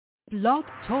Blog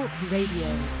Talk Radio.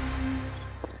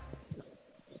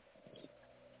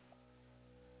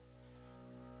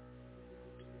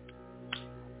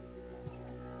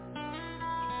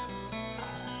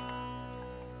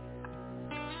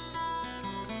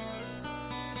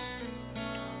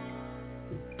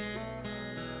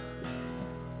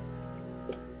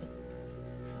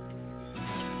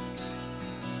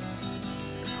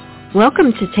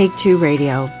 Welcome to T2R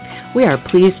Radio. We are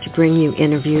pleased to bring you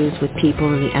interviews with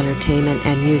people in the entertainment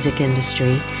and music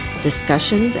industry,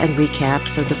 discussions and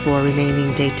recaps of the 4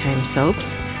 remaining daytime soaps.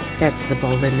 That's The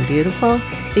Bold and the Beautiful,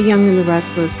 The Young and the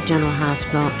Restless, General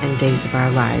Hospital, and Days of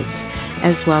Our Lives,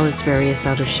 as well as various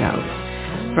other shows.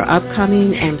 For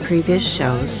upcoming and previous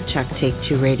shows, check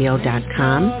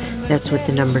Take2Radio.com. That's with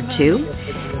the number 2.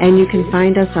 And you can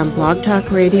find us on Blog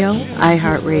Talk Radio,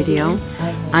 iHeartRadio,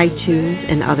 iTunes,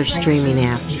 and other streaming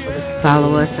apps.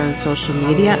 Follow us on social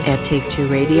media at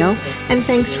Take2 Radio, and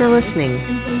thanks for listening.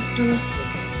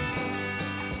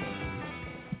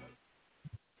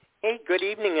 Hey, good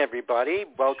evening, everybody.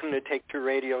 Welcome to Take2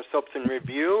 Radio Soaps and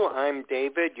Review. I'm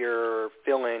David, your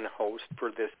fill-in host for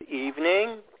this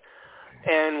evening.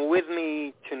 And with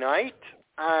me tonight,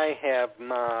 I have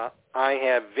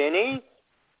Vinny.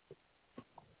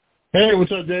 Hey,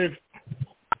 what's up, Dave?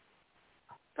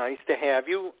 Nice to have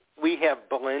you. We have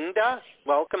Belinda.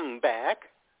 Welcome back.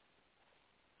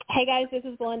 Hey, guys. This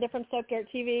is Belinda from Soap Garrett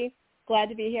TV. Glad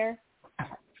to be here.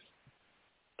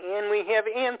 And we have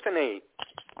Anthony.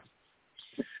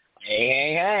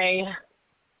 Hey.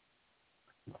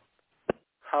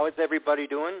 How is everybody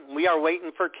doing? We are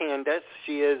waiting for Candace.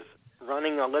 She is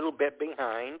running a little bit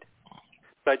behind,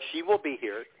 but she will be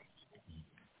here.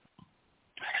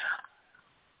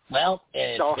 Well,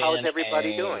 so how's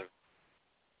everybody doing?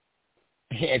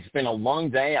 It's been a long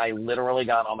day. I literally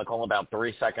got on the call about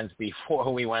 3 seconds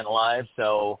before we went live,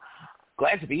 so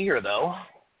glad to be here, though.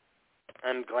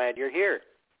 I'm glad you're here.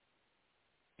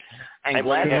 I'm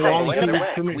glad to have Belinda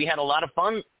back. We had a lot of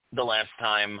fun the last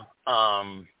time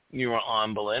you were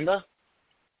on, Belinda.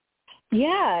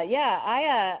 Yeah.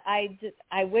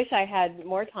 I wish I had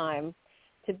more time.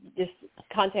 To just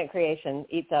content creation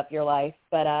eats up your life.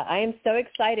 But I am so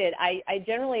excited. I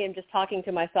generally am just talking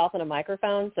to myself in a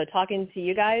microphone, so talking to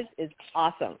you guys is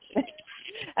awesome.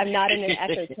 I'm not in an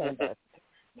echo chamber.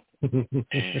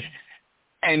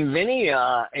 And Vinny,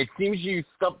 it seems you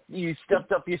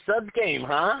stepped up your sub game,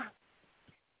 huh?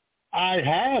 I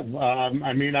have.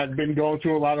 I've been going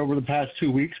through a lot over the past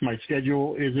 2 weeks. My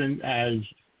schedule isn't as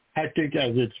hectic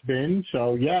as it's been.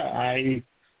 So, yeah,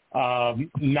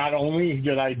 not only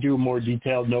did I do more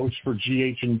detailed notes for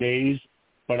GH and Days,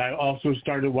 but I also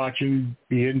started watching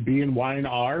B&B and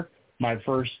Y&R, my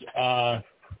first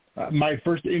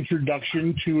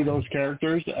introduction to those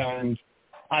characters, and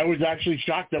I was actually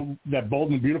shocked that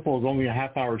Bold and Beautiful is only a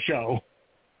half-hour show.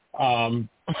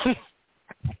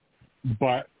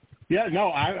 But yeah, no,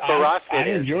 I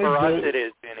enjoyed it. For us, it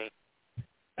is, Vinny.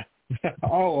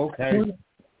 Oh, okay.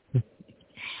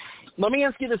 Let me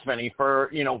ask you this, Vinny, for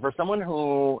someone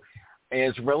who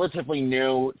is relatively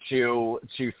new to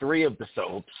 3 of the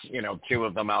soaps, 2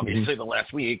 of them obviously the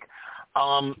last week,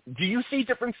 do you see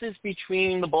differences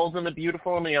between The Bold and the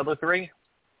Beautiful and the other 3?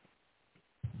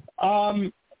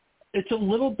 It's a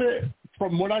little bit,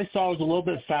 from what I saw, it was a little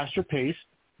bit faster paced.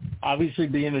 Obviously,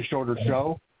 being a shorter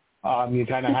show, you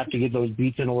kind of have to get those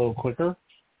beats in a little quicker.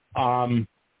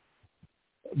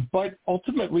 But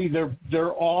ultimately,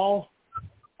 they're all.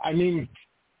 Ultimately,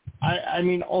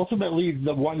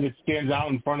 the one that stands out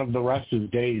in front of the rest is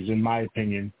Days, in my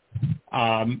opinion.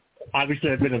 Obviously,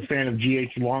 I've been a fan of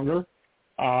GH longer.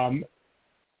 I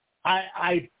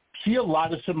see a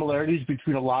lot of similarities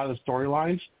between a lot of the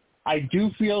storylines. I do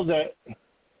feel that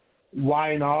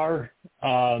Y&R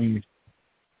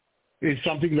is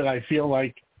something that I feel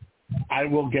like I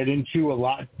will get into a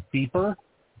lot deeper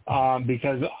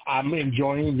because I'm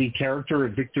enjoying the character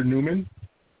of Victor Newman.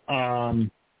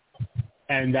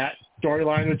 And that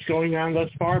storyline that's going on thus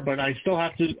far, but I still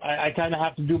have to, I kind of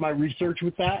have to do my research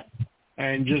with that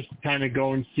and just kind of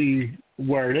go and see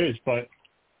where it is. But,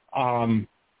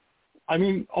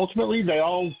 ultimately they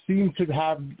all seem to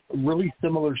have really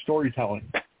similar storytelling.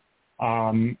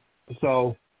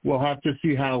 So we'll have to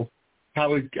see how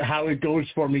it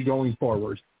goes for me going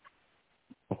forward.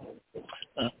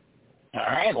 All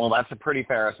right. Well, that's a pretty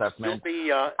fair assessment.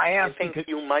 I think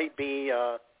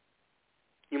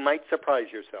you might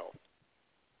surprise yourself.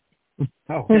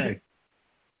 Okay.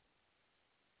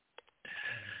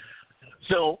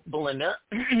 So, Belinda,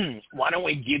 why don't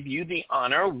we give you the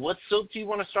honor? What soap do you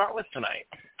want to start with tonight?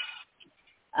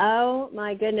 Oh,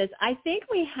 my goodness. I think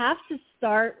we have to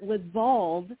start with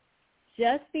Bold,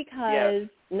 just because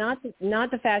not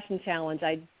the fashion challenge.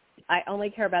 I only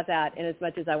care about that in as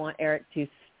much as I want Eric to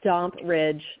stomp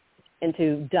Ridge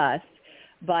into dust.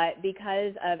 But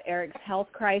because of Eric's health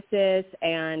crisis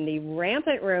and the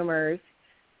rampant rumors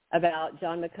about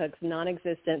John McCook's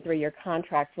non-existent 3-year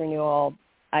contract renewal,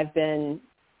 I've been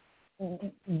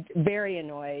very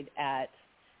annoyed at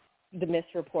the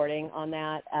misreporting on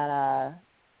that.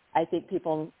 I think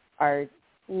people are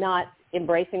not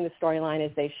embracing the storyline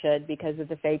as they should because of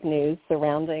the fake news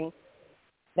surrounding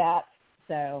that.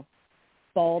 So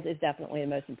bold is definitely the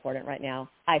most important right now,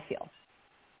 I feel.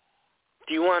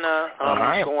 Do you want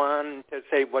to go on to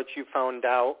say what you found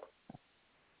out?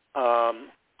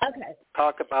 Okay.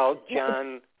 Talk about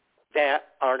John, that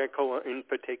article in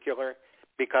particular,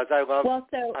 because I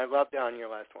loved it on your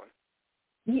last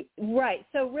one. Right.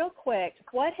 So real quick,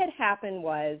 what had happened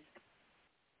was,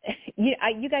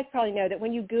 you guys probably know that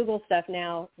when you Google stuff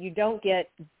now, you don't get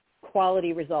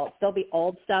quality results. There'll be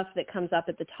old stuff that comes up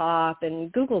at the top,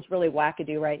 and Google's really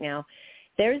wackadoo right now.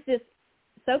 There's this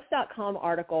Soaps.com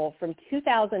article from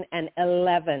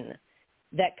 2011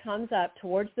 that comes up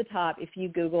towards the top if you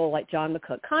Google, like, John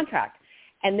McCook contract.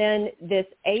 And then this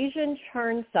Asian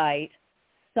churn site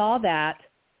saw that,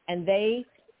 and they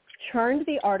churned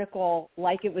the article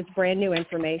like it was brand new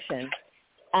information.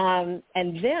 And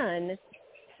then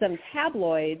some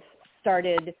tabloids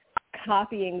started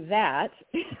copying that.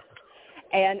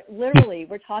 And literally,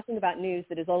 we're talking about news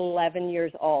that is 11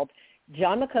 years old.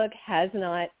 John McCook has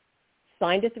not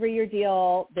signed a 3-year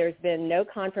deal. There's been no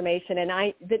confirmation.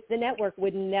 And the network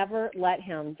would never let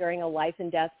him, during a life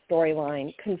and death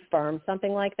storyline, confirm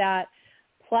something like that.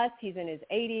 Plus, he's in his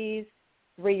 80s.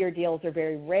 3-year deals are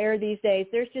very rare these days.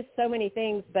 There's just so many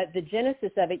things. But the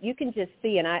genesis of it, you can just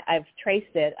see, and I've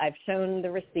traced it. I've shown the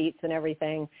receipts and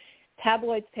everything.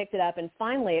 Tabloids picked it up. And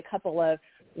finally,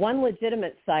 one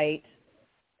legitimate site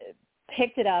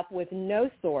picked it up with no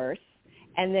source.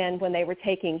 And then when they were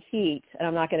taking heat, and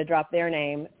I'm not going to drop their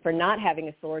name, for not having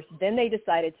a source, then they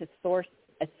decided to source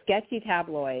a sketchy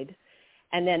tabloid.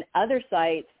 And then other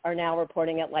sites are now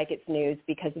reporting it like it's news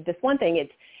because of this one thing.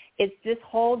 It's this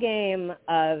whole game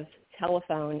of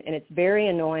telephone, and it's very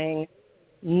annoying,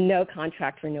 no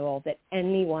contract renewal that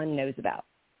anyone knows about.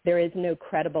 There is no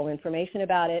credible information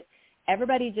about it.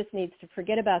 Everybody just needs to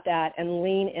forget about that and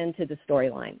lean into the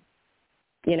storyline,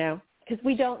 because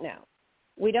we don't know.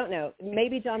 We don't know.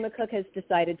 Maybe John McCook has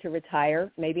decided to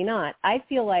retire. Maybe not. I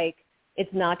feel like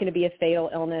it's not going to be a fatal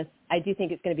illness. I do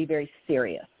think it's going to be very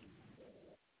serious.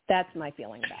 That's my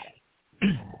feeling about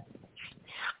it.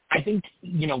 I think,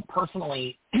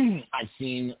 personally, I've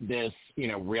seen this,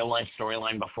 real-life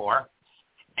storyline before,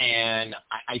 and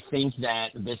I think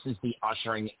that this is the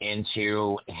ushering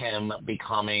into him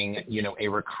becoming, a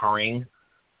recurring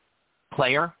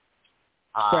player.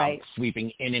 Right. Sweeping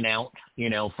in and out,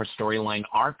 for storyline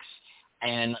arcs.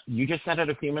 And you just said it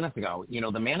a few minutes ago.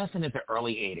 The man is in his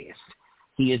early 80s.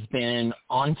 He has been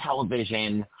on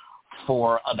television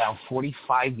for about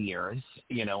 45 years,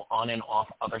 on and off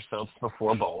other soaps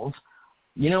before Bold.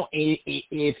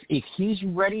 If he's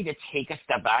ready to take a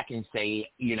step back and say,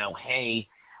 hey,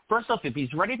 first off, if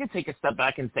he's ready to take a step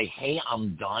back and say, hey,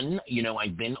 I'm done,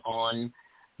 I've been on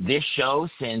this show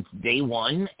since day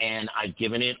one, and I've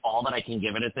given it all that I can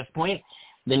give it at this point,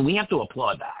 then we have to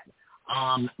applaud that.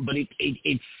 But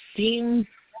it seems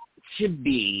to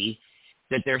be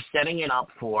that they're setting it up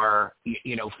for,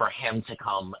 for him to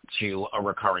come to a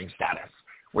recurring status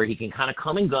where he can kind of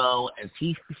come and go as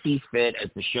he sees fit,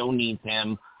 as the show needs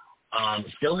him,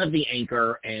 still have the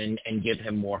anchor and give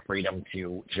him more freedom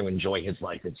to enjoy his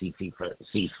life as he sees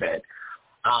fit.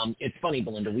 It's funny,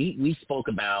 Belinda, we spoke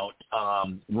about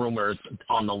rumors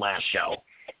on the last show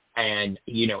and,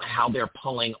 how they're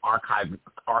pulling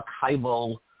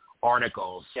archival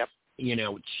articles,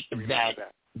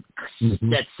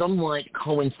 that somewhat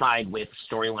coincide with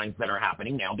storylines that are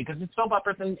happening now because it's soap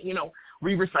operas and,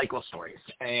 we recycle stories.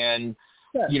 And,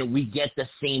 sure. We get the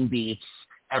same beats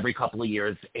every couple of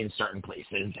years in certain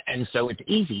places. And so it's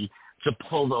easy to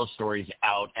pull those stories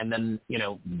out, and then,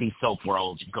 the soap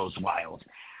world goes wild.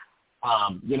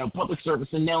 Public service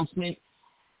announcement,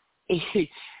 if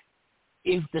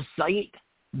the site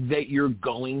that you're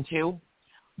going to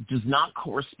does not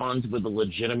correspond with a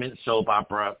legitimate soap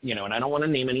opera, and I don't want to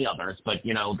name any others, but,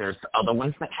 there's other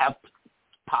ones that have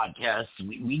podcasts.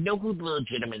 We know who the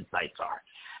legitimate sites are.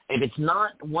 If it's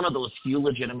not one of those few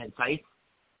legitimate sites,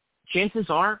 chances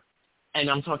are, and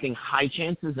I'm talking high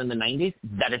chances in the 90s,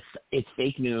 that it's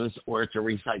fake news or it's a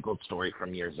recycled story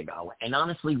from years ago. And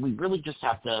honestly, we really just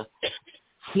have to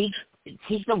take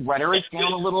take the rhetoric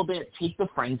down a little bit, take the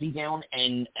frenzy down,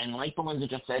 and like Belinda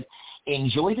just said,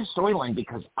 enjoy the storyline,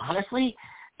 because honestly,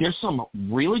 there's some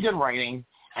really good writing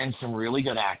and some really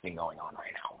good acting going on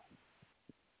right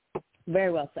now.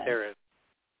 Very well said. There is.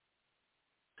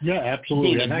 Yeah,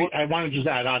 absolutely. David, And I want to just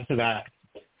add on to that,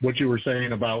 what you were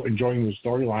saying about enjoying the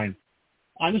storyline.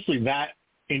 Honestly, that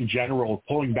in general,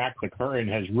 pulling back the curtain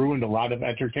has ruined a lot of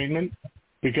entertainment,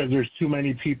 because there's too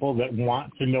many people that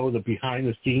want to know the behind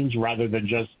the scenes rather than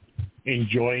just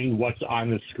enjoying what's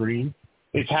on the screen.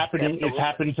 It's happening. It's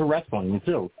happened to wrestling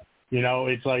too.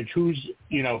 It's like whose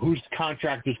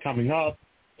contract is coming up,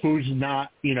 who's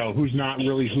not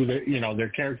really who their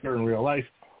character in real life.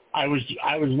 I was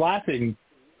laughing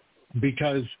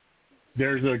because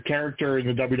there's a character in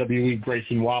the WWE,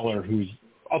 Grayson Waller, who's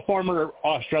a former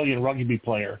Australian rugby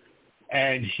player,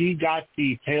 and he got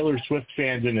the Taylor Swift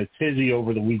fans in a tizzy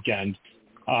over the weekend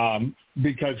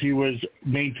because he was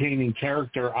maintaining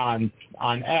character on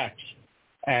X,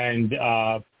 and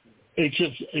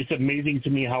it's amazing to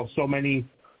me how so many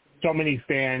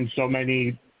fans, so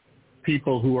many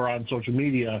people who are on social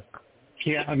media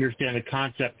can't understand the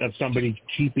concept of somebody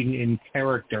keeping in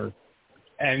character.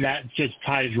 And that just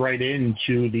ties right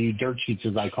into the dirt sheets,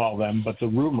 as I call them, but the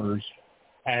rumors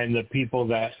and the people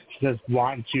that just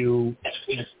want to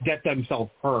get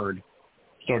themselves heard,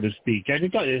 so to speak. And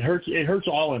it hurts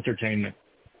all entertainment.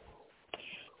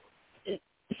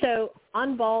 So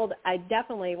on Bald, I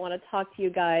definitely want to talk to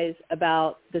you guys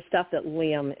about the stuff that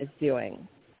Liam is doing.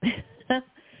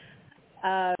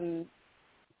 I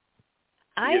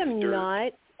am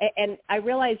not, and I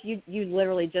realize you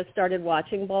literally just started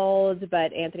watching Bald,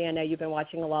 but Anthony, I know you've been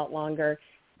watching a lot longer.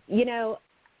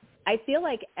 I feel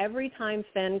like every time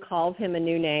Finn calls him a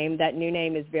new name, that new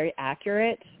name is very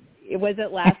accurate. Was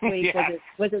it last week? Yeah.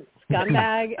 Was it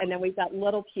Scumbag? And then we've got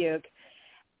Little Puke.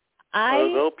 I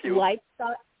like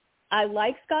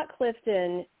Scott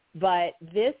Clifton, but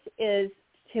this is,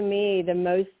 to me, the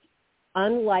most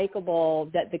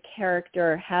unlikable that the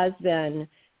character has been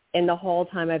in the whole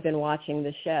time I've been watching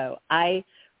the show. I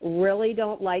really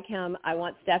don't like him. I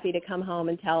want Steffi to come home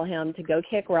and tell him to go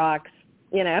kick rocks,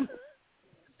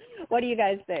 What do you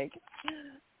guys think?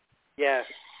 Yes,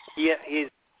 he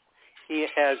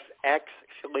has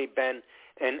actually been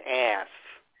an ass,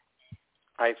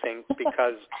 I think,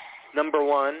 because number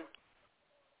one,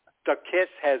 the kiss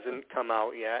hasn't come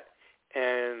out yet,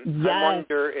 and yes. I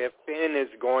wonder if Finn is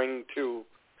going to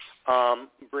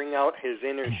bring out his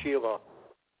inner Sheila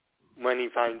when he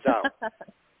finds out.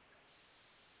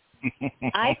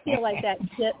 I feel like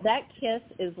that kiss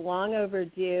is long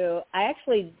overdue. I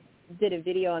actually did a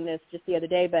video on this just the other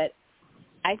day, but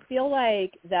I feel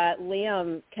like that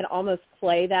Liam can almost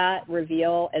play that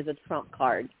reveal as a trump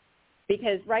card,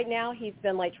 because right now he's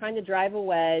been trying to drive a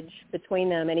wedge between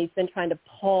them, and he's been trying to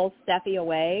pull Steffi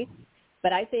away.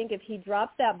 But I think if he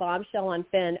drops that bombshell on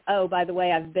Finn, oh, by the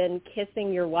way, I've been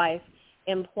kissing your wife,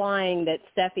 implying that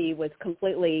Steffi was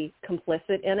completely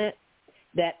complicit in it,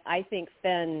 that I think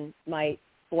Finn might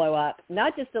blow up,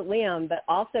 not just at Liam, but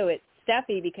also at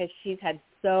Steffi, because she's had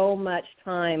so much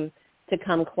time to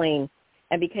come clean.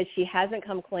 And because she hasn't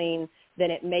come clean,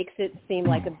 then it makes it seem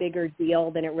like a bigger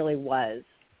deal than it really was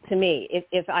to me,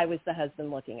 if I was the husband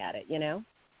looking at it,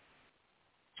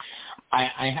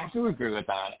 I have to agree with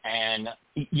that. And,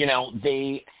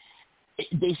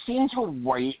 they seem to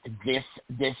write this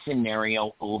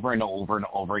scenario over and over and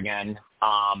over again,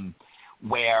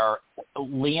 where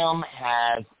Liam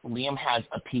has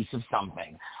a piece of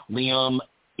something. Liam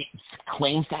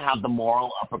claims to have the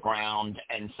moral upper ground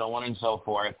and so on and so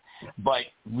forth, but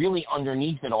really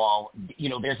underneath it all,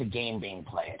 there's a game being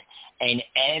played. And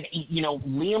Ed,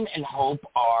 Liam and Hope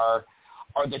are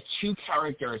the two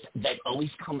characters that always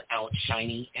come out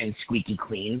shiny and squeaky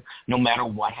clean, no matter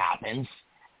what happens.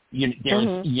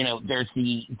 There's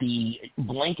the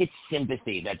blanket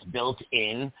sympathy that's built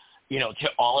in, to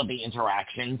all of the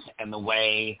interactions and the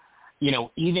way,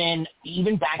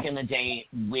 even back in the day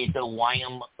with the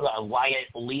Wyatt,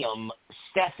 Liam,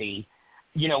 Steffi,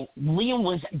 Liam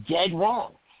was dead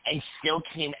wrong and still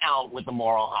came out with the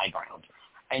moral high ground.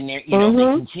 And they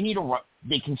continue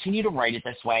to write it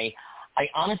this way. I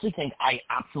honestly think I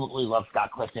absolutely love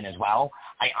Scott Clifton as well.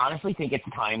 I honestly think it's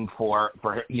time for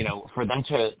them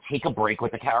to take a break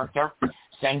with the character,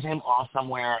 send him off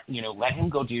somewhere, let him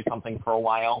go do something for a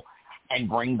while, and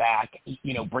bring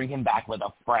him back with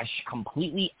a fresh,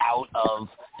 completely out of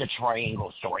the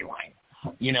triangle storyline.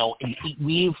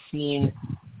 We've seen,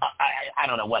 I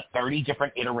don't know, 30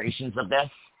 different iterations of this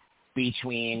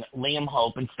between Liam,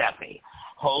 Hope, and Steffi.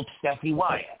 Hope, Steffi,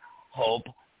 Wyatt. Hope,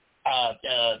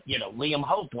 Liam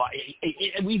Hope.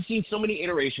 We've seen so many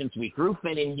iterations. We threw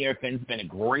Finn in here. Finn's been a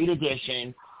great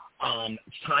addition.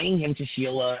 Tying him to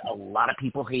Sheila, a lot of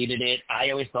people hated it. I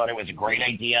always thought it was a great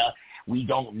idea. We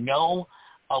don't know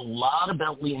a lot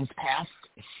about Liam's past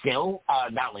still.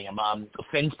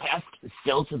 Finn's past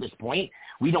still to this point.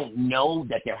 We don't know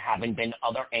that there haven't been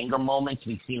other anger moments.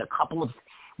 We've seen a couple of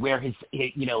where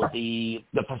the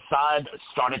facade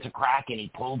started to crack and he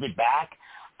pulled it back.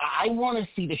 I want to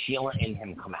see the Sheila in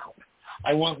him come out.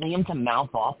 I want Liam to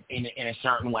mouth off in a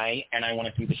certain way, and I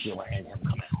want to see the Sheila in him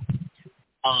come out.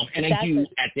 And I do,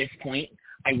 at this point,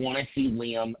 I want to see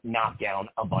Liam knock down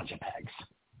a bunch of pegs.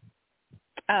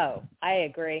 Oh, I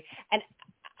agree. And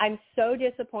I'm so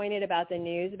disappointed about the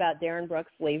news about Darren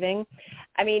Brooks leaving.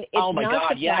 I mean, it's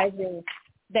not surprising. Yeah.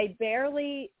 They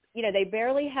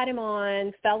barely had him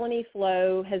on. Felony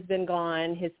Flo has been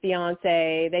gone. His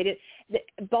fiance.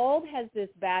 Bald has this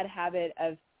bad habit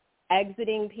of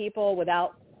exiting people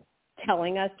without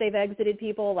telling us they've exited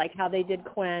people, like how they did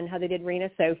Quinn, how they did Rena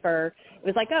Sofer. It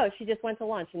was like, oh, she just went to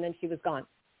lunch and then she was gone.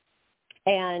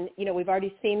 And, we've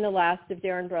already seen the last of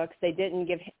Darren Brooks. They didn't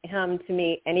give him, to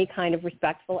me, any kind of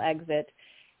respectful exit.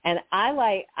 And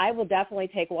I will definitely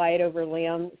take Wyatt over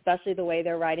Liam, especially the way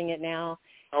they're writing it now.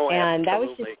 Oh, and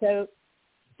absolutely. That was just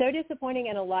so disappointing.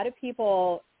 And a lot of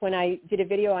people, when I did a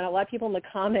video on it, a lot of people in the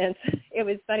comments, it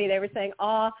was funny. They were saying,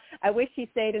 I wish he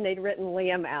stayed and they'd written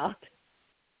Liam out.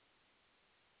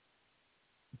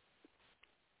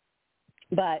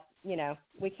 But,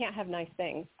 we can't have nice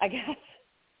things, I guess.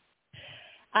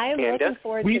 I am looking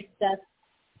forward to Seth.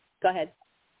 Go ahead.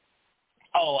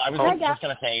 Oh, I was just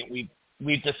going to say,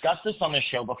 we've discussed this on the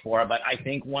show before, but I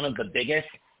think one of the biggest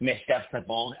missteps that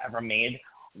Bold ever made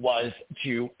was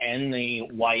to end the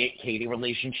Wyatt-Katie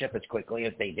relationship as quickly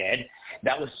as they did.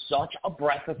 That was such a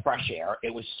breath of fresh air.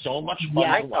 It was so much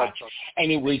fun to watch,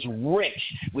 and it was rich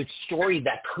with stories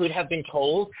that could have been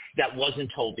told that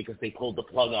wasn't told because they pulled the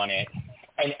plug on it.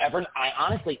 And ever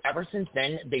since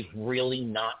then, they've really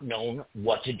not known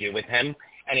what to do with him,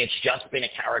 and it's just been a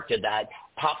character that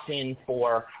pops in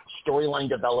for storyline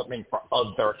development for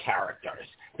other characters.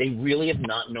 They really have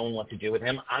not known what to do with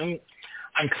him. I'm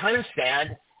kind of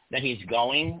sad that he's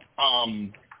going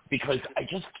because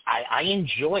I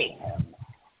enjoy him.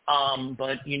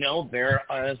 But, there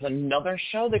is another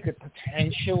show that could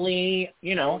potentially,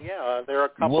 there are a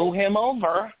couple. Woo him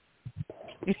over.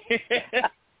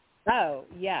 Oh,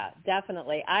 yeah,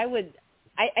 definitely. I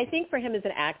think for him as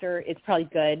an actor, it's probably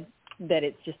good that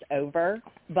it's just over.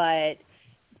 But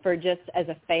for just as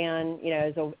a fan,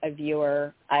 as a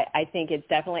viewer, I think it's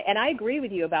definitely, and I agree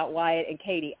with you about Wyatt and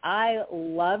Katie. I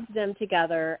loved them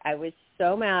together. I was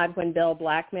so mad when Bill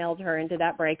blackmailed her into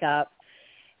that breakup.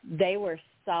 They were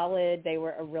solid. They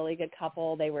were a really good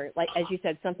couple. They were, like, as you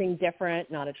said, something different,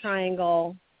 not a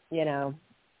triangle,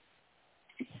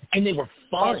 And they were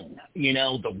fun,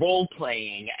 the role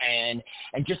playing and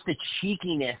just the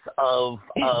cheekiness of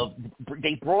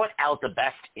they brought out the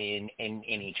best in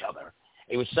each other.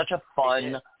 It was such a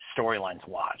fun storyline to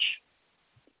watch.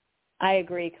 I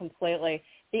agree completely.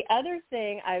 The other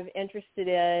thing I'm interested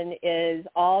in is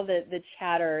all the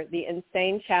chatter, the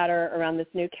insane chatter around this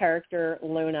new character,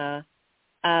 Luna,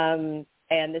 and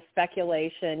the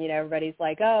speculation. Everybody's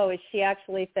like, oh, is she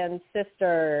actually Finn's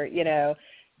sister?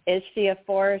 Is she a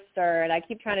Forrester? And I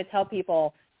keep trying to tell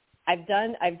people, I've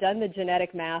done the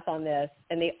genetic math on this,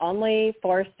 and the only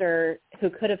Forrester who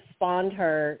could have spawned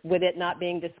her with it not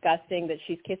being disgusting that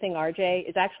she's kissing RJ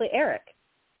is actually Eric.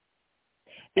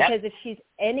 Because if she's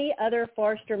any other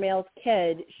Forrester male's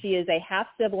kid, she is a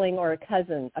half-sibling or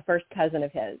a first cousin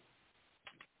of his.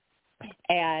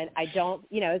 And I don't,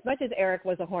 as much as Eric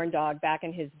was a horn dog back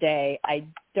in his day, I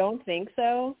don't think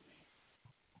so.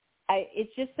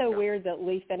 It's just so weird that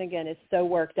Lee Finnegan is so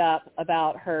worked up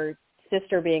about her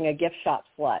sister being a gift shop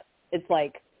slut. It's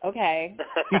like, okay.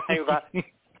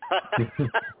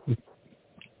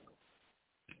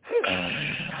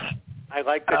 I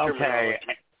like that. Okay.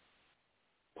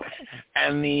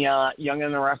 And the Young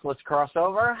and the Restless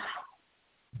crossover?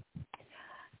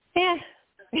 Yeah.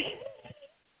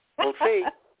 We'll see.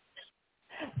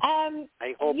 I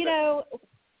hope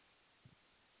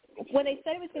when they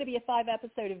said it was going to be a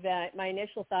 5-episode event, my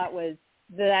initial thought was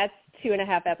that's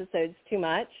 2.5 episodes too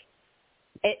much.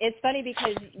 It's funny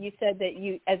because you said that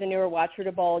you, as a newer watcher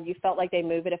to Bold, you felt like they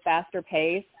move at a faster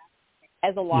pace.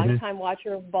 As a longtime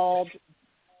watcher of Bold,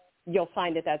 you'll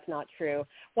find that that's not true.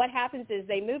 What happens is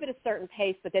they move at a certain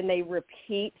pace, but then they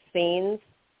repeat scenes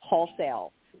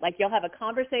wholesale. Like you'll have a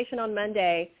conversation on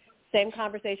Monday, same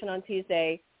conversation on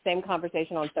Tuesday, same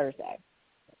conversation on Thursday.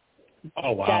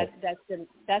 Oh, wow.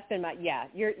 That's been my,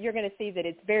 you're going to see that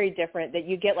it's very different, that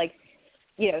you get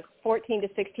 14 to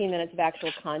 16 minutes of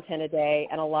actual content a day,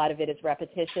 and a lot of it is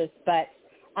repetitious. But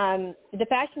the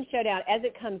Fashion Showdown, as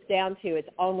it comes down to, it's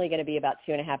only going to be about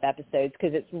 2.5 episodes,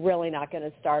 because it's really not going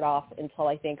to start off until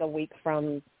I think a week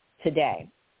from today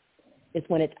is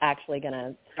when it's actually going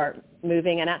to start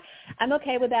moving. And I'm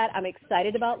okay with that. I'm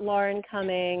excited about Lauren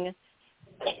coming.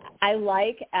 I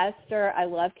like Esther. I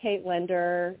love Kate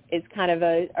Linder. It's kind of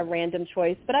a random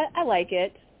choice, but I like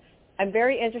it. I'm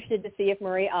very interested to see if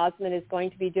Marie Osmond is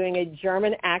going to be doing a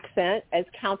German accent as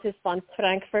Countess von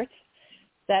Frankfurt.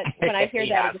 That when I hear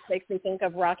that, it just makes me think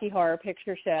of Rocky Horror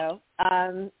Picture Show.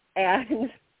 And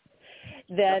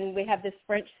then we have this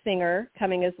French singer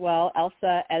coming as well,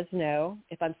 Elsa Esno,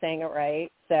 if I'm saying it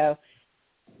right. So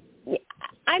yeah,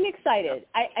 I'm excited.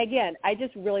 I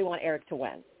just really want Eric to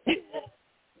win.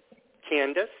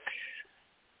 Candace?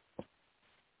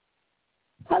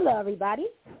 Hello, everybody.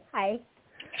 Hi.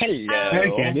 Hello.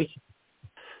 Hey, Candace.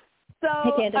 So,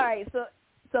 Hey, Candace. all right,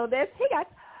 so there's, hey, guys.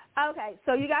 Okay,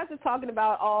 so you guys are talking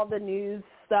about all the news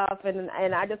stuff, and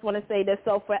I just want to say this.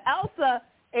 So for Elsa,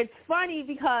 it's funny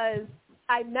because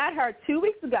I met her 2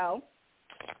 weeks ago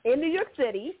in New York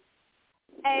City,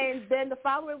 and then the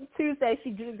following Tuesday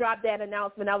she just dropped that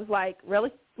announcement. I was like,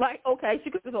 really? Like, okay,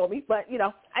 she could have told me, but,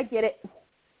 I get it.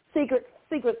 Secrets.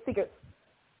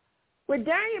 With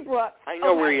Darian Brooks. I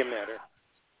know where you met her.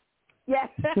 Yes.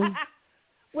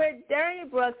 With Darian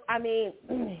Brooks, I mean,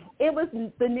 it was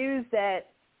the news that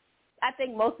I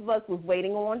think most of us was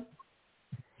waiting on.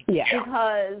 Yeah.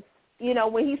 Because,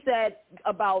 when he said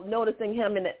about noticing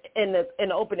him in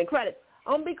the opening credits,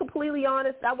 I'm going to be completely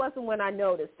honest, that wasn't when I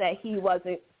noticed that he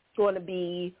wasn't going to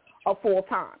be a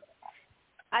full-time.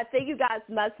 I think you guys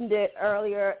mentioned it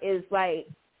earlier, is like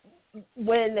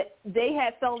when they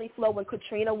had Felony Flow, when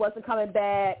Katrina wasn't coming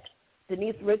back,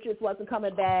 Denise Richards wasn't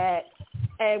coming back,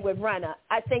 and with Renna,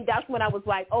 I think that's when I was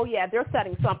like, oh, yeah, they're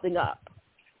setting something up.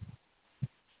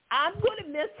 I'm going to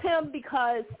miss him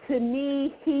because, to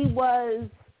me, he was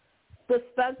the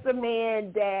Spencer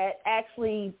man that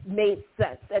actually made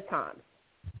sense at times.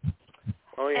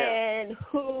 Oh, yeah. And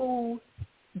who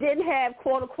didn't have,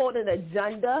 quote-unquote, an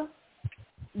agenda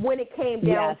when it came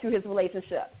down to his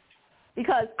relationship.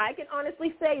 Because I can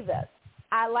honestly say this.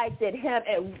 I liked it him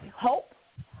and Hope.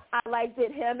 I liked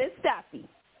it him and Steffi.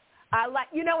 I like,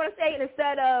 you know what I'm saying?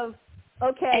 Instead of,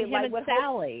 okay. And him and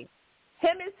Sally.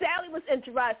 Him and Sally was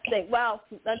interesting. Well,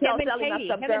 until him and Sally Katie,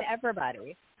 messed up him and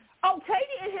everybody. Oh,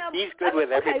 Katie and him. He's good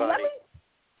with everybody.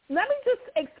 Let me just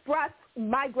express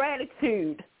my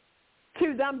gratitude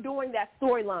to them doing that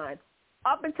storyline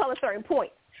up until a certain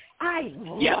point. I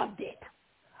loved it.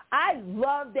 I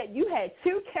loved that you had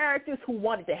two characters who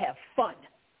wanted to have fun.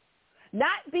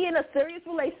 Not be in a serious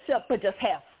relationship, but just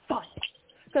have fun.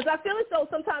 Because I feel as though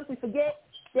sometimes we forget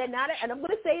that and I'm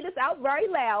going to say this out very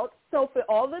loud, so for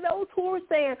all of those who are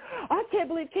saying, I can't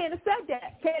believe Candace said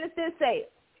that. Candace did say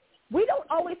it. We don't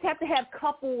always have to have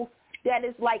couples that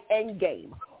is like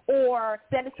Endgame or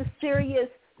that is the serious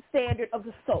standard of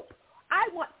the soap. I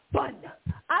want fun.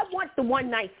 I want the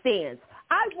one-night stands.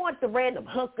 I want the random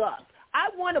hookups. I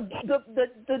want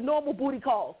the normal booty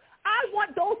calls. I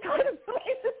want those kind of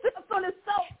relationships on the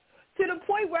soap to the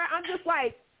point where I'm just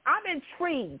like, I'm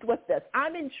intrigued with this.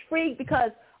 I'm intrigued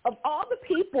because of all the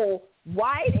people,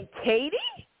 Wyatt and Katie,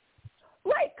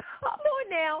 like, come on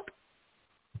now.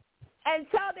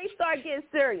 Until they start getting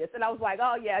serious. And I was like,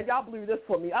 oh, yeah, y'all blew this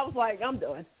for me. I was like, I'm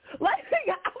done. Like,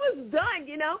 I was done,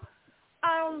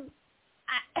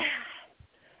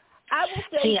 I will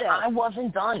say that. I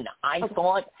wasn't done. I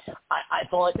thought,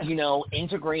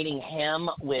 integrating him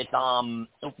with oh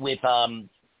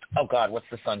God, what's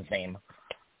the son's name?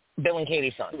 Bill and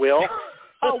Katie's son. Will.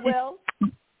 Oh, Will.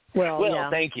 Will, yeah.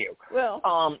 Thank you. Will.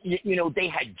 They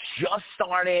had just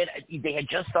started.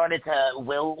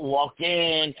 Will walked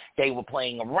in. They were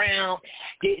playing around.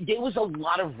 There was a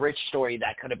lot of rich story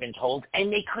that could have been told,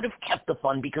 and they could have kept the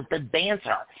fun because the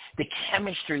banter, the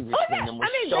chemistry between them was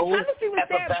so the chemistry was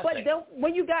there, but effervescent.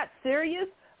 when you got serious,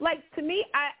 like, to me,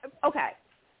 I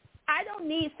don't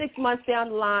need 6 months down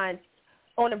the line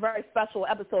on a very special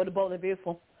episode of Bold and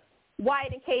Beautiful.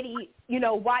 Wyatt and Katie,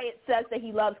 Wyatt says that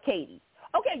he loves Katie.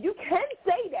 Okay, you can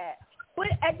say that, but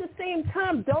at the same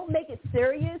time, don't make it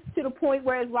serious to the point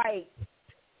where it's like,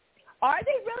 are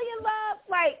they really in love?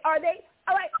 Like, are they,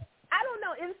 like, I don't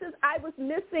know. It's just I was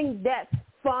missing that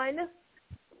fun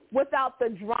without the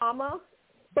drama.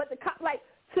 But,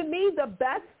 to me, the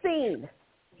best scene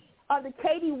of the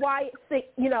Katie Wyatt scene,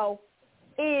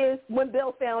 is when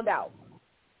Bill found out.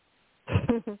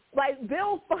 Like,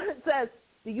 Bill says,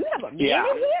 do you have a man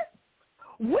in here?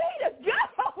 Wait a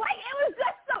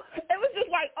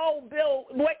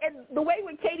the way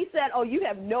when Katie said, "Oh, you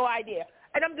have no idea,"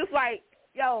 and I'm just like,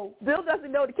 "Yo, Bill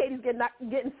doesn't know that Katie's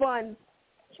getting fun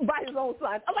by his own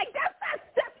son." I'm like, that's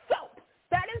soap.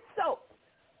 That is soap.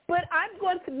 But I'm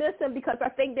going to miss him because I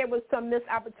think there was some missed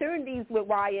opportunities with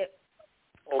Wyatt,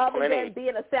 other than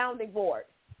being a sounding board.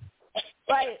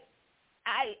 But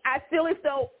I feel as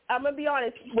though, I'm going to be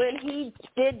honest, when he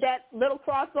did that little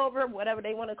crossover, whatever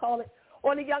they want to call it,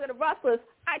 on the Young and the Rustlers,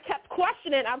 I kept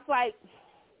questioning. I was like,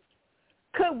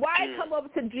 could Wyatt come over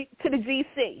to the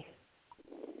GC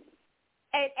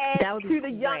and add to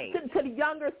the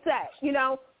younger set, you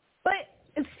know? But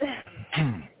it's,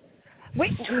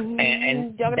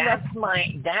 and that's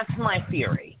my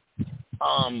theory.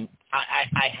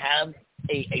 I have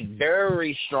a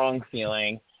very strong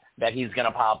feeling that he's going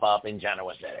to pop up in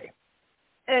Genoa City.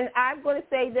 And I'm going to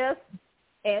say this,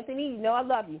 Anthony, you know I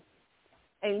love you.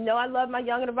 And you know I love my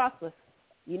Young and the Rustlers.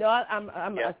 You know I'm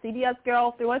a CBS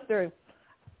girl through and through.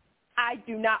 I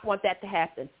do not want that to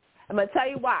happen. I'm going to tell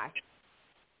you why.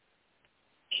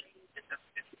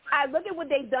 I look at what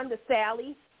they've done to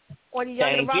Sally on the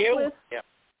Young and the Rustlers.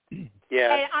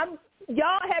 Yeah. And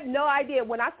y'all have no idea.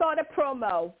 When I saw the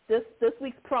promo, this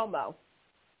week's promo,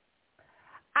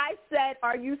 I said,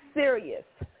 "Are you serious?"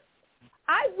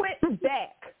 I went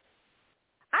back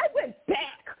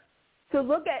to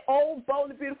look at old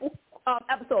Bold and Beautiful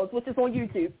episodes, which is on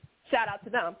YouTube. Shout out to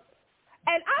them.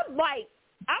 And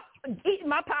I'm eating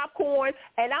my popcorn,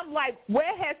 and I'm like,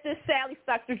 where has this Sally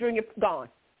Spector Jr. gone?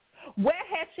 Where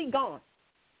has she gone?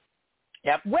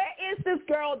 Yep. Where is this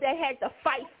girl that had the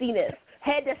feistiness,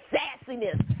 had the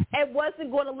sassiness, and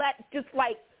wasn't going to let just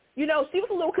like, you know, she was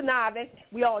a little conniving.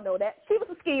 We all know that. She was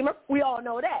a schemer. We all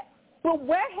know that. But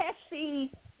where has she's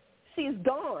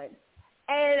gone?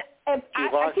 And I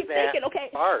keep thinking, okay,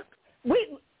 spark.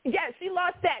 She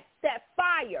lost that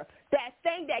fire, that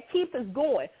thing that keeps us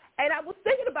going. And I was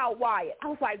thinking about Wyatt. I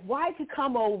was like, why could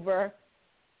come over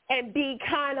and be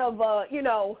kind of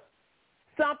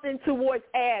something towards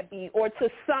Abby or to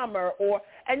Summer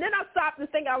and then I stopped and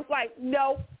think, I was like,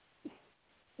 no.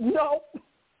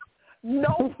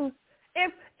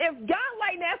 If John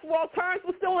Light and Aswell Turns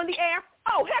was still in the air,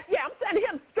 oh heck yeah, I'm sending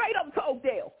him straight up to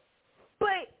Oakdale.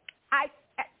 But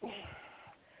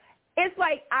it's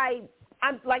like I'm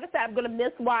like I said, I'm gonna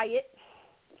miss Wyatt.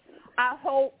 I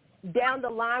hope down the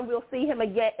line we'll see him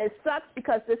again. It sucks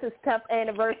because this is 10th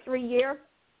anniversary year.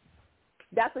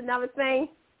 That's another thing.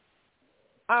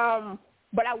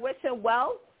 But I wish him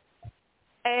well.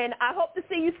 And I hope to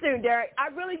see you soon, Derek. I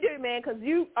really do, man, because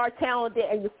you are talented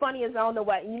and you're funny as I don't know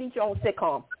what. And you need your own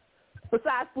sitcom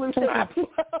besides Blue City.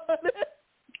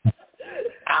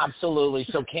 Absolutely.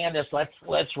 So, Candace,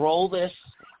 let's roll this.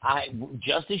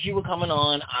 Just as you were coming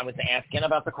on, I was asking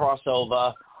about the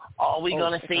crossover. Are we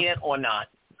going to see it or not?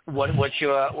 What's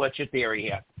your theory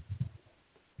here?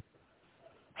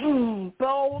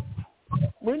 Bo,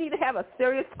 we need to have a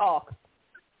serious talk.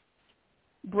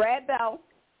 Brad Bell,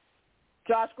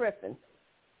 Josh Griffin.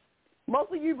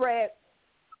 Mostly you, Brad.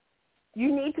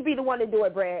 You need to be the one to do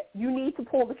it, Brad. You need to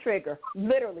pull the trigger.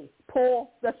 Literally,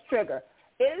 pull the trigger.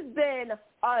 It's been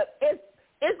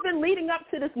leading up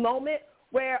to this moment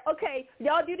where, okay,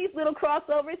 y'all do these little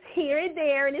crossovers here and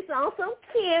there, and it's also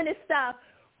canned and stuff,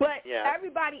 but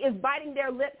everybody is biting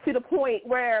their lip to the point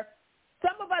where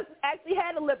some of us actually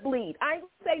had a lip bleed. I ain't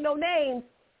going to say no names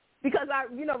because I,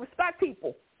 respect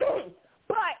people.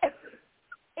 But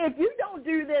if you don't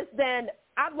do this, then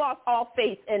I've lost all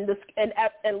faith in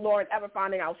Lauren ever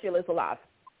finding out Sheila's alive.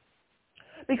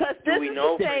 Because this is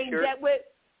the thing that with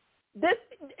this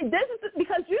is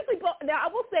because usually now I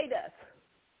will say this.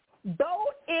 Though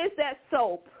is that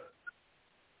soap.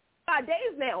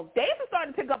 Days are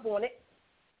starting to pick up on it.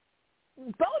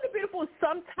 Bold and Beautiful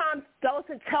sometimes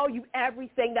doesn't tell you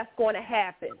everything that's going to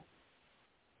happen,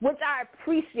 which I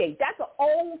appreciate. That's an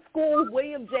old school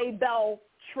William J. Bell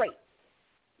trait.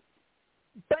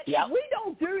 But if we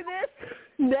don't do this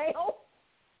now,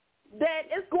 then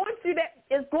it's going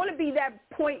to be that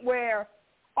point where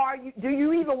do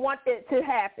you even want it to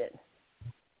happen?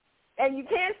 And you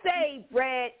can't say,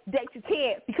 Brad, that you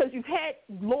can't because you've had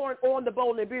Lauren on the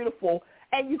Bold and Beautiful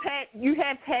and you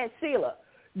have had Sheila.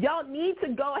 Y'all need to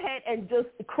go ahead and just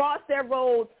cross their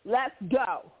roads. Let's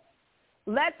go.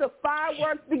 Let the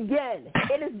fireworks begin.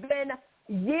 It has been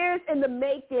years in the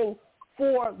making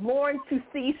for Lauren to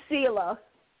see Sheila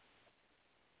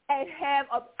and have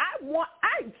I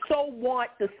so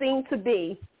want the scene to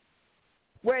be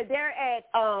where they're at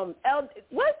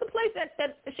what's the place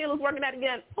that Sheila's working at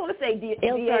again? I want to say Diego.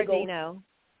 Il Giardino.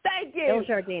 Thank you. Il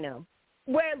Giardino.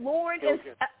 Where Lauren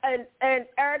and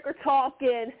Eric are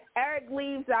talking. Eric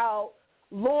leaves out.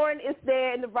 Lauren is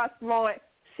there in the restaurant.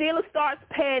 Sheila starts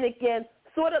panicking,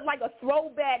 sort of like a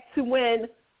throwback to when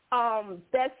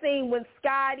that scene when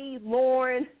Scotty,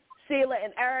 Lauren, Sheila,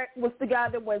 and Eric was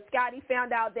together when Scotty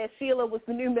found out that Sheila was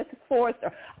the new Mrs.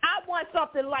 Forrester. I want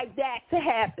something like that to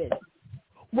happen,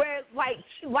 where like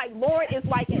Lauren is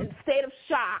like in a state of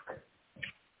shock.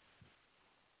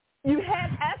 You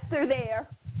have Esther there,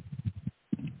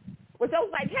 which I was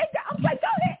like, hey, I was like, go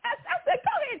ahead, Esther. I said,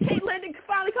 go ahead, Kate Linden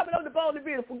finally coming on the Bold and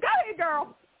Beautiful. Go ahead,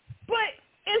 girl. But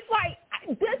it's like,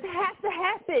 this has to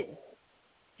happen.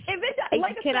 If it,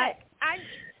 like I said,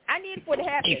 I need for it to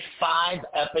happen. It's 5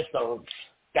 episodes.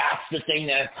 That's the thing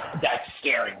that's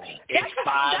scaring me. It's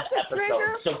 5 episodes.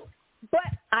 Trigger, so, but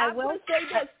I will say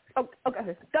this. Oh,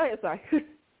 okay, go ahead. Sorry.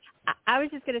 I was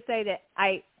just going to say that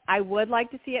I would like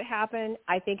to see it happen.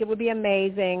 I think it would be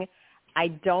amazing. I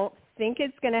don't think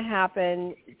it's going to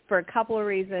happen for a couple of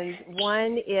reasons.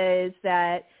 One is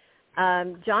that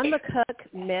John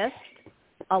McCook missed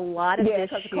a lot of this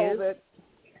shoot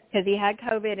because he had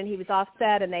COVID and he was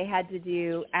offset, and they had to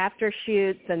do after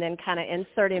shoots and then kind of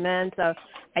insert him in. So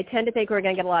I tend to think we're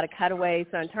going to get a lot of cutaways.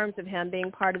 So in terms of him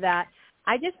being part of that,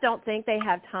 I just don't think they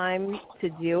have time to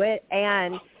do it.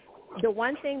 And the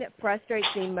one thing that frustrates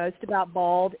me most about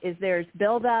Bold is there's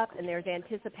build-up and there's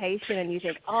anticipation, and you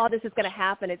think, oh, this is going to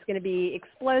happen. It's going to be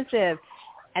explosive.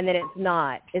 And then it's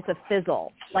not. It's a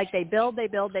fizzle. Like they build,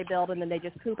 and then they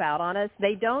just poop out on us.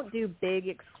 They don't do big,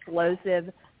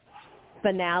 explosive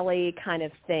finale kind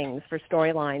of things for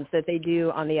storylines that they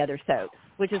do on the other soaps,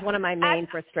 which is one of my main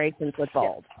frustrations with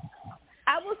Bold.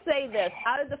 I will say this.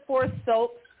 Out of the 4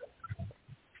 soaps,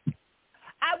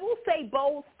 I will say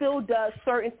Bold still does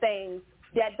certain things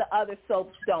that the other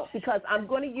soaps don't, because I'm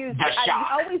going to use –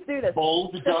 I always do this.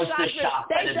 Bold does the shock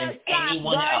better than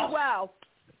anyone else. Well.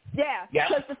 Yeah,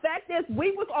 because the fact is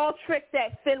we was all tricked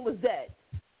that Finn was dead.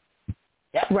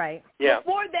 Yeah. Right. Yeah.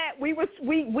 Before that, we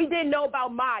didn't know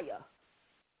about Maya.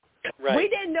 Right. We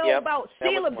didn't know about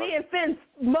Sheila being Finn's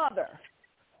mother.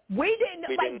 We didn't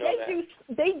know.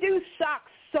 They do shock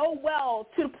so well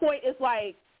to the point it's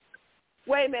like,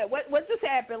 wait a minute, what just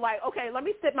happened? Like, okay, let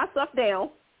me sit myself down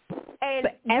and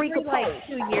recompose. Like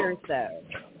 2 years though.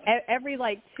 Every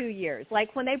 2 years,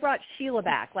 like when they brought Sheila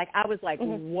back, like I was like,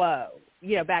 whoa.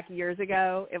 You know, back years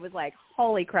ago, it was like,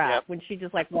 holy crap, when she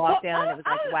just walked in, it was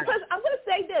like, wow. I'm going to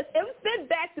say this. It was Finn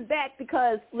back-to-back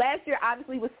because last year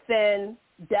obviously was Finn,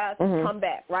 Death, come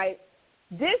back, right?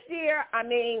 This year, I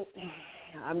mean,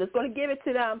 I'm just going to give it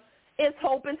to them, it's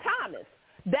Hope and Thomas.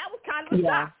 That was kind of a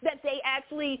shock that they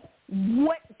actually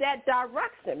went that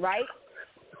direction, right?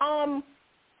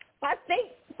 I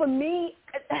think for me,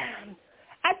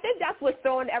 I think that's what's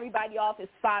throwing everybody off is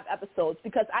 5 episodes,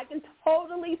 because I can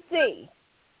totally see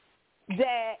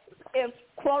that if,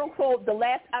 quote-unquote, the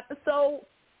last episode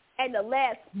and the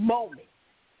last moment,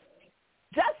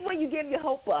 that's when you give your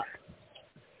hope up.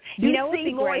 You know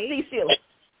see Lauren, see Sheila.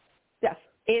 Yes.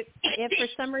 If for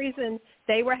some reason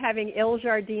they were having Il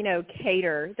Giardino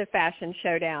cater the fashion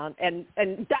showdown and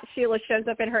Sheila shows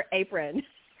up in her apron.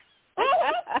 That's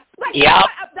what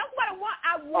I want.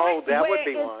 I want that where would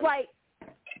be it's one.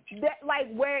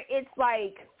 Where it's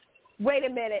like, wait a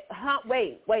minute,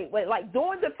 wait, like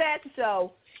during the fashion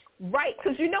show, right?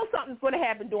 Because you know something's going to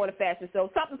happen during the fashion show.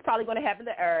 Something's probably going to happen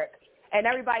to Eric, and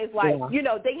everybody's like, you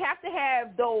know, they have to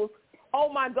have those.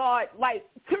 Oh my God! Like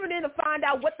tune in to find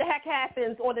out what the heck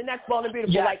happens on the next Bold and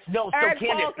Beautiful. Yeah, like, no, Eric so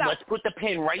Candace, let's put the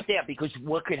pin right there, because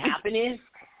what could happen is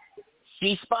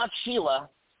she spots Sheila,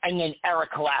 and then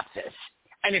Eric collapses,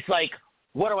 and it's like,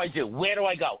 what do I do? Where do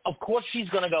I go? Of course she's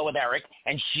going to go with Eric,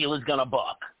 and Sheila's going to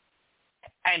book.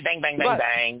 And bang, bang, bang,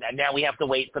 bang, and now we have to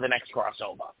wait for the next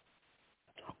crossover.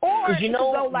 Or it could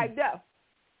go like this.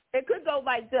 It could go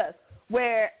like this,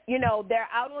 where, you know, they're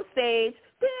out on stage.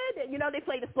 You know, they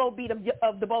play the slow beat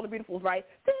of the Bold and Beautifuls, right?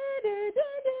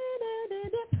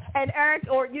 And Eric,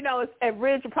 or, you know, and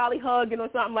Ridge are probably hugging or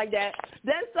something like that.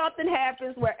 Then something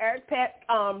happens where Eric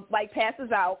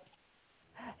passes out.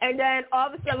 And then all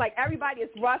of a sudden, like, everybody is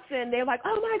rushing. They're like,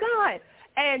 oh, my God.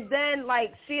 And then,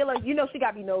 like, Sheila, you know she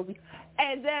got to be nosy.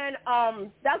 And then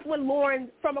that's when Lauren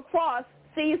from across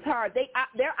sees her.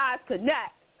 Their eyes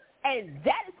connect. And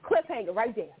that is cliffhanger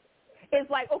right there. It's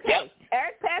like, okay,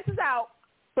 Eric passes out,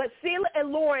 but Sheila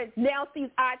and Lauren now sees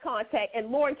eye contact,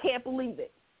 and Lauren can't believe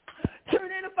it.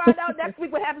 Tune in to find out next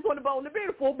week what happens on the Bold and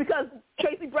Beautiful, because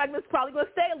Tracy Bregman's probably going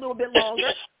to stay a little bit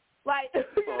longer. Like,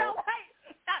 you know,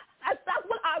 that's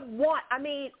what I want. I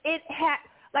mean,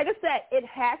 like I said, it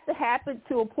has to happen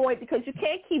to a point, because you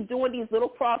can't keep doing these little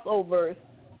crossovers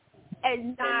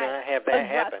and not have that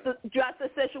happen. Address the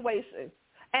situation.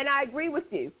 And I agree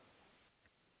with you.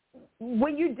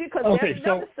 When you do, because there's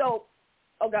another soap.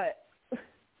 Oh, go ahead.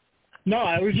 No,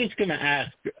 I was just going to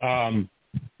ask,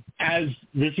 as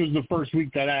this was the first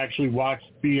week that I actually watched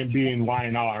B&B and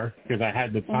Y&R, because I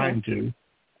had the time to,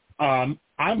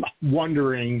 I'm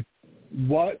wondering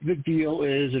what the deal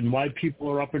is and why people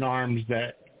are up in arms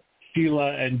that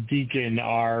Sheila and Deacon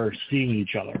are seeing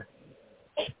each other.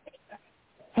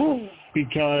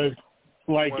 Because,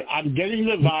 like, I'm getting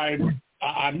the vibe,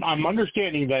 I'm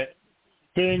understanding that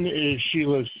Finn is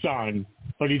Sheila's son,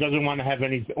 but he doesn't want to have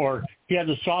any, or he has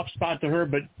a soft spot to her,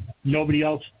 but nobody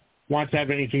else wants to have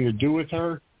anything to do with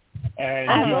her.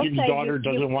 And Deacon's daughter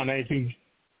doesn't want anything.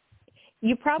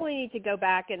 You probably need to go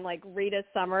back and, like, read a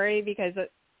summary because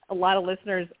a lot of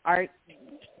listeners aren't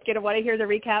going to want to hear the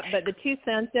recap. But the 2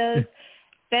 cents is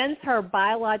Finn's her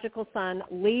biological son.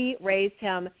 Lee raised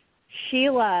him.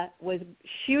 Sheila was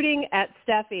shooting at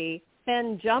Steffi.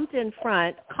 Finn jumped in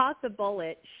front, caught the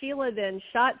bullet. Sheila then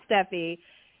shot Steffi.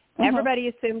 Everybody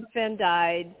assumed Finn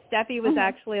died. Steffi was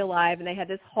actually alive, and they had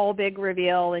this whole big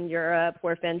reveal in Europe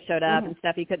where Finn showed up, and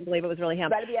Steffi couldn't believe it was really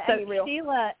him. So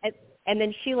Sheila, and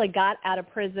then Sheila got out of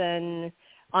prison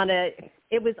on it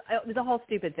was a whole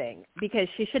stupid thing because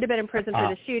she should have been in prison for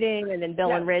the shooting, and then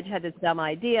Bill and Ridge had this dumb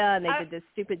idea, and they did this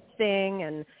stupid thing,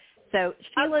 and so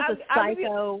Sheila's a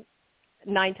psycho,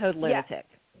 9-toed lunatic.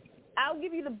 I'll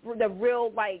give you the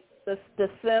real, like, the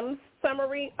Sims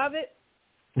summary of it.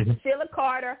 Sheila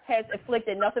Carter has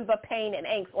inflicted nothing but pain and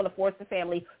angst on the Forster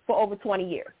family for over 20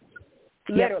 years.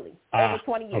 Literally, over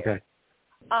 20 years.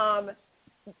 Okay.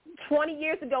 20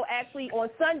 years ago, actually, on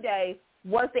Sunday,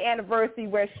 was the anniversary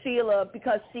where Sheila,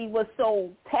 because she was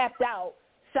so tapped out,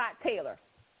 shot Taylor,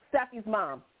 Steffi's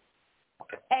mom.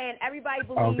 And everybody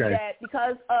believed that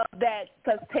because of that,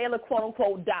 because Taylor,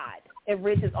 quote-unquote, died in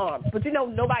Ridge's arms. But, you know,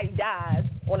 nobody dies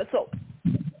on a soap.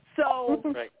 So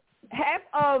half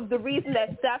of the reason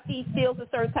that Steffi feels a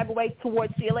certain type of way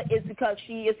towards Sheila is because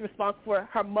she is responsible for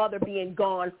her mother being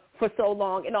gone for so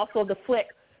long, and also the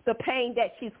pain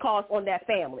that she's caused on that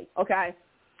family, okay?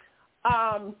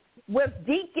 With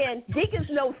Deacon's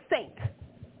no saint.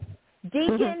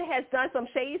 Deacon has done some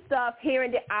shady stuff here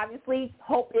and there. Obviously,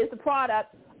 Hope is the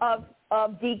product of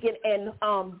Deacon and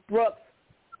Brooks'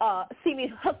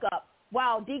 seeming hookup,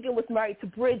 while Deacon was married to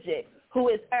Bridget, who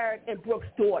is Eric and Brooks'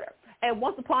 daughter. And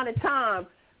once upon a time,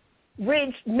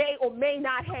 Ridge may or may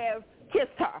not have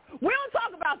kissed her. We don't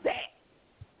talk about that.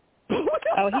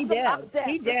 He did.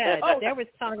 He did. There was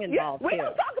tongue involved, we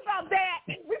don't talk about that.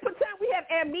 We pretend we have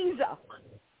amnesia.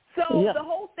 So the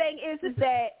whole thing is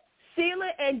that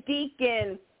Sheila and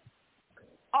Deacon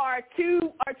are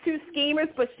two schemers,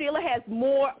 but Sheila has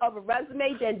more of a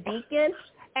resume than Deacon,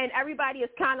 and everybody is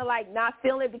kind of like not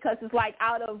feeling it because it's like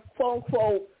out of quote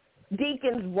unquote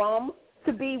Deacon's realm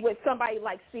to be with somebody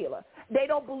like Sheila. They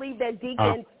don't believe that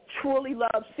Deacon truly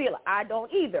loves Sheila. I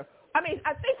don't either. I mean,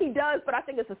 I think he does, but I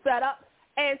think it's a setup.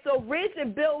 And so Ridge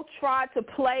and Bill tried to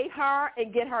play her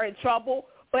and get her in trouble,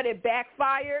 but it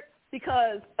backfired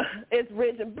because it's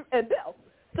Ridge and Bill.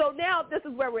 So now this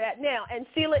is where we're at now. And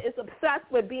Sheila is obsessed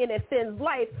with being in Finn's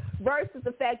life versus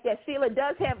the fact that Sheila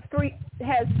does have 4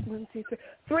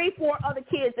 other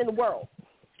kids in the world.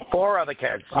 4 other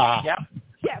kids. Yeah,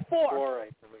 4.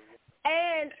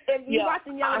 And if you're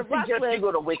watching Young and the Restless, I suggest you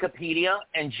go to Wikipedia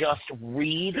and just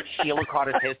read Sheila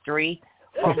Carter's history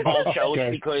from both shows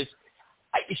because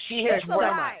she has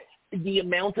wreaked the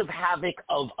amount of havoc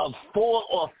of 4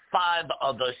 or 5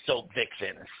 other soap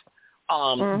vixens.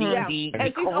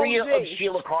 The career of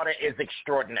Sheila Carter is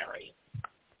extraordinary.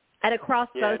 And across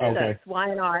both soaps,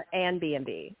 Y&R and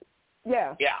B&B.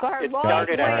 Yeah. So her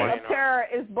longest reign of terror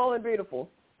is Bold and Beautiful.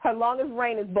 Her longest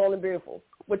reign is Bold and Beautiful,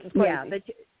 which is crazy.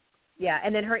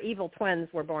 And then her evil twins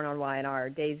were born on Y&R,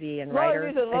 Daisy and Ryder.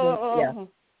 And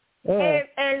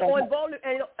on Bold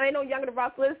and on Young and the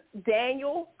Restless,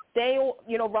 Daniel,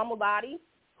 Ramolati,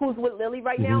 who's with Lily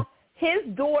right now, his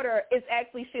daughter is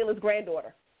actually Sheila's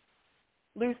granddaughter,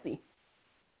 Lucy.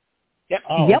 Yep.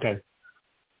 Okay.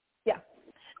 Yeah.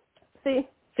 See,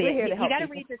 we're here to help you got to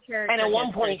people. read your character. And at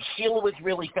one point, Sheila was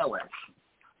really Phyllis.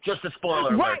 Just a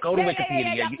spoiler alert. Go to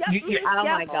Wikipedia. Oh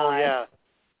my God.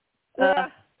 Yeah.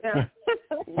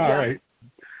 All right.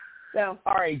 Yeah.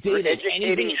 All right, David.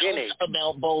 Anything else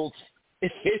about Bold?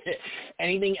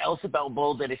 Anything else about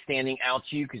Bold that is standing out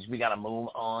to you? Because we got to move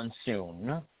on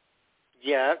soon.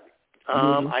 Yeah.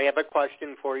 I have a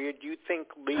question for you. Do you think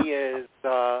Lee is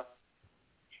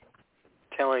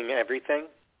telling everything?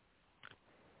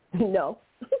 No.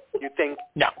 You think?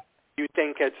 No. You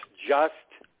think it's just?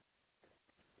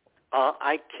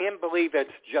 I can't believe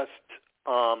it's just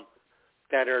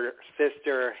that her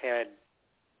sister had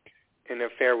an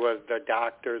affair with the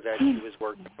doctor that she was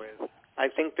working with. I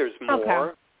think there's more.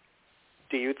 Okay.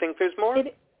 Do you think there's more?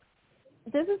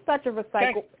 this is such a recycle.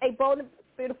 Okay. Hey, Bold and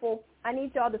Beautiful, I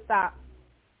need y'all to stop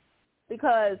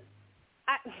because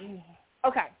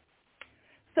okay.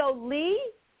 So Lee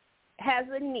has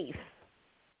a niece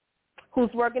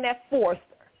who's working at Forster,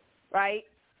 right?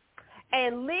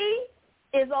 And Lee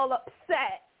is all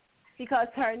upset because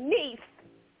her niece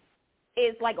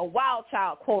is like a wild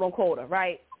child, quote unquote,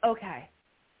 right? Okay.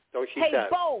 So she hey, says.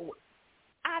 Bo,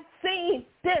 I've seen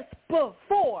this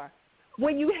before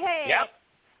when you had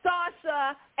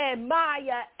Sasha and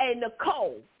Maya and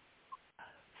Nicole.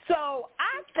 So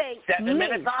I think 7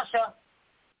 minutes, Sasha.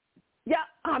 Yeah,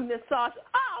 I'm Miss Sasha.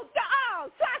 Oh,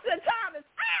 Sasha and Thomas.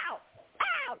 Ow,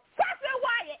 Sasha and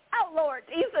Wyatt. Oh, Lord,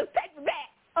 Jesus, take me back.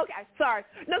 Okay, sorry.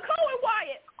 Nicole and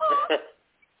Wyatt.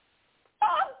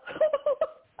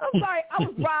 I'm sorry. I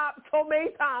was robbed so many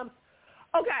times.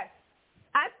 Okay.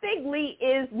 I think Lee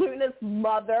is Luna's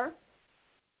mother.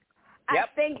 Yep.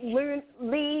 I think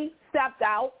Lee stepped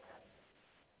out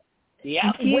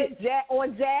Yep. with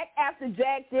Jack after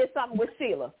Jack did something with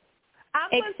Sheila.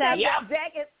 I'm going to say that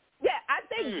Jack and I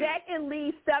think Jack and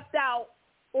Lee stepped out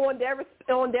on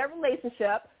their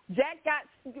relationship. Jack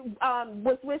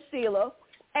was with Sheila,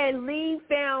 and Lee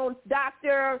found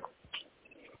Dr.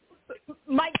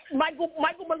 Michael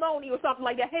Maloney or something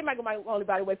like that. Hey, Michael Maloney,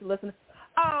 by the way, if you're listening.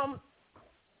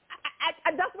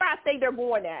 That's where I think they're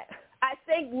going at. I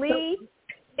think Lee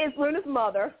is Luna's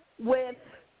mother with.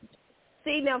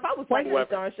 See, now if I was writing this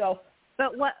darn show.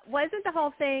 But what wasn't the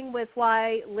whole thing with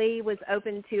why Lee was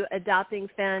open to adopting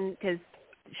Finn because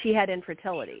she had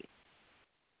infertility?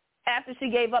 After she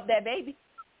gave up that baby.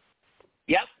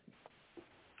 Yep.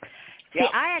 See,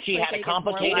 I actually she had a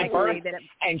complicated birth,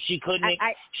 and she couldn't.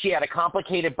 She had a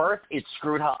complicated birth. It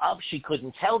screwed her up. She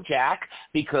couldn't tell Jack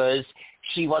because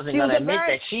she wasn't going to admit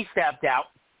that she stepped out,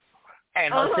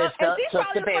 and her sister took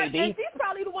the baby. And she's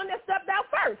probably the one that stepped out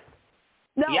first.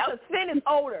 No, because Finn is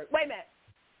older. Wait a minute.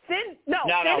 Finn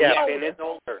is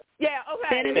older. Yeah,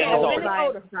 okay. Finn is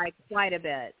older by quite a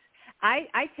bit.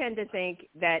 I tend to think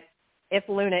that if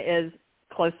Luna is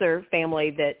closer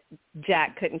family, that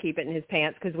Jack couldn't keep it in his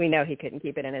pants because we know he couldn't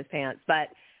keep it in his pants. But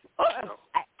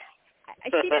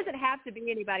she doesn't have to be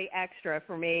anybody extra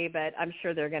for me, but I'm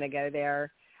sure they're going to go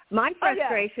there. My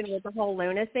frustration with the whole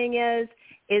Luna thing is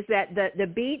that the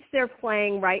beats they're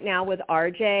playing right now with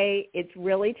RJ, it's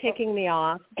really ticking me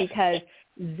off because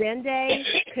Zende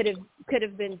could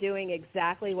have been doing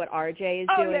exactly what RJ is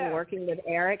doing, working with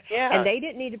Eric, and they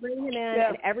didn't need to bring him in.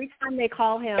 And every time they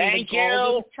call him the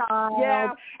golden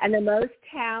child and the most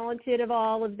talented of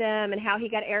all of them, and how he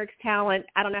got Eric's talent,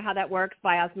 I don't know how that works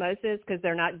by osmosis because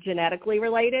they're not genetically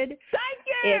related.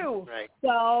 Thank you. It's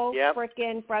so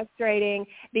freaking frustrating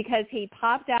because he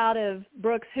popped out of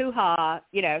Brooke's hoo-ha.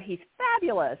 You know, he's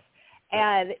fabulous,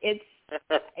 and it's.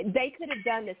 They could have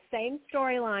done the same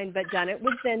storyline but done it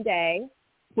with Zende,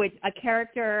 with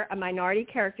a minority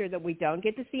character that we don't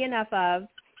get to see enough of,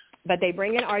 but they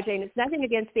bring in RJ, and it's nothing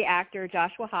against the actor,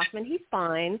 Joshua Hoffman. He's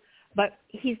fine, but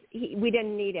we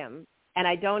didn't need him, and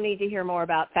I don't need to hear more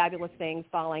about fabulous things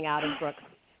falling out of Brooke's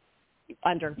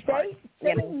under.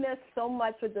 They miss so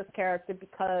much with this character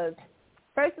because,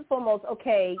 first and foremost,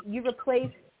 okay, you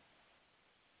replace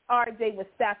RJ with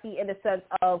Steffi in the sense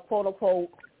of, quote-unquote,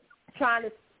 trying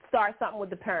to start something with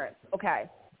the parents. Okay.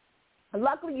 And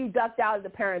luckily you ducked out of the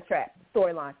parent trap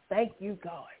storyline. Thank you,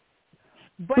 God.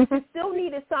 But you still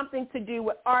needed something to do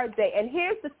with RJ. And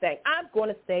here's the thing. I'm going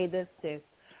to say this, too.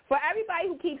 For everybody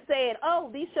who keeps saying,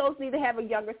 these shows need to have a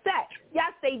younger set.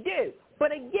 Yes, they do.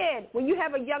 But again, when you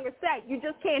have a younger set, you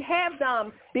just can't have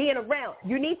them being around.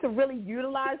 You need to really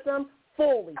utilize them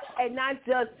fully and not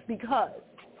just because.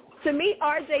 To me,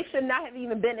 RJ should not have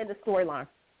even been in the storyline.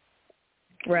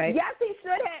 Right. Yes, he should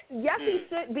have. Yes, he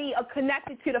should be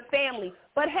connected to the family,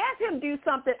 but have him do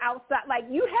something outside. Like,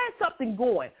 you had something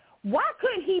going. Why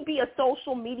couldn't he be a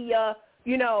social media,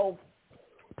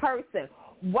 person?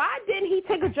 Why didn't he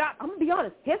take a job? I'm gonna be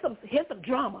honest. Here's some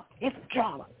drama. Here's some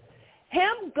drama.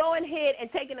 Him going ahead and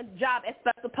taking a job at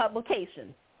Special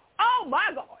Publications. Oh my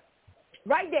God!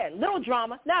 Right there, little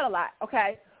drama, not a lot.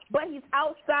 Okay. But he's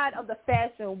outside of the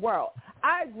fashion world.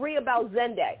 I agree about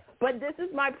Zende, but this is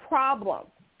my problem.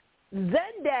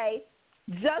 Zende,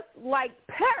 just like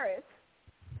Paris,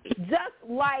 just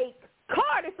like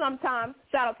Carter sometimes,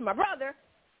 shout out to my brother,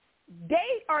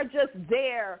 they are just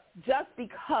there just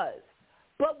because.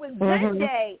 But with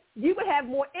Zende, you would have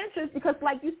more interest because,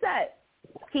 like you said,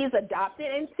 he's adopted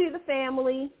into the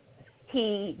family.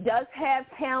 He does have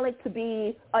talent to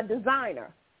be a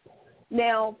designer.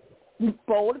 Now,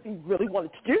 Bold, if you really wanted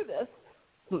to do this,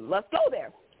 let's go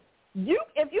there.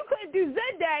 If you couldn't do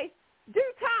Zende, do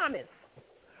Thomas.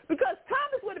 Because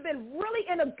Thomas would have been really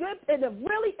in a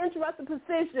really interesting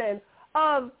position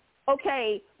of,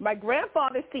 okay, my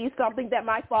grandfather sees something that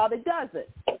my father doesn't.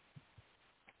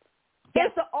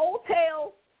 It's the old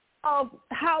tale of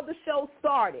how the show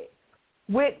started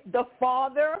with the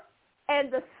father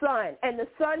and the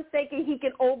son thinking he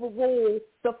can overrule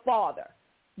the father.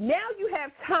 Now you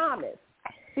have Thomas,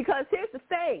 because here's the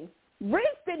thing. Rich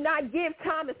did not give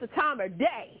Thomas the time of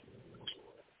day.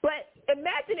 But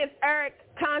imagine if Eric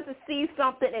kind of sees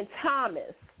something in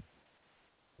Thomas,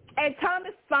 and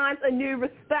Thomas finds a new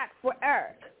respect for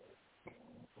Eric.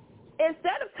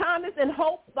 Instead of Thomas and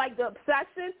Hope, like the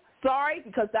obsession,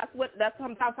 because that's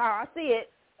sometimes how I see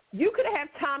it, you could have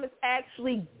Thomas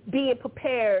actually being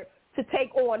prepared to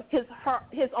take on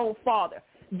his own father.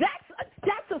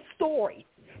 That's a story.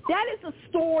 That is a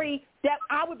story that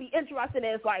I would be interested in.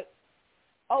 It's like,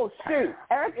 oh, shoot,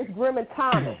 Eric is grooming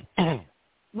Thomas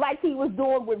like he was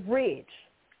doing with Ridge.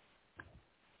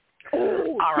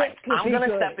 Ooh, all right, I'm going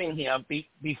to step in here.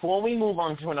 Before we move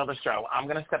on to another show, I'm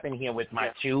going to step in here with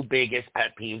my two biggest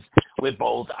pet peeves with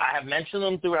both. I have mentioned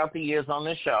them throughout the years on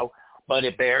this show, but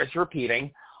it bears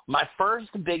repeating. My first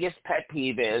biggest pet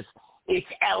peeve is it's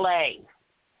L.A.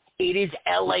 It is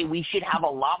L.A. We should have a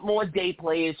lot more day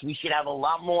players. We should have a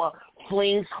lot more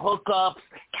flings, hookups,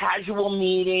 casual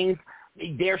meetings.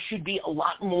 There should be a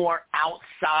lot more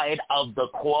outside of the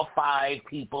core five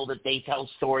people that they tell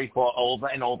story for over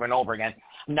and over and over again.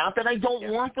 Not that I don't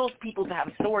want those people to have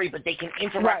a story, but they can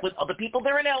interact with other people.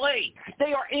 They're in L.A.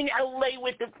 They are in L.A.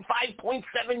 with the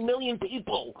 5.7 million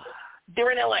people.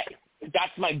 They're in L.A.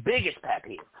 That's my biggest pet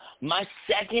peeve. My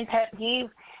second pet peeve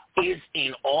is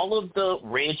in all of the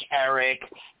Ridge, Eric,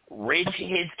 Ridge,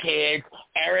 his kids,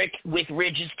 Eric with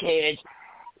Ridge's kids.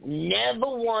 Never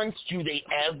once do they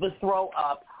ever throw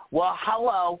up, well,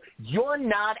 hello, you're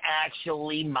not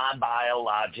actually my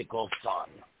biological son.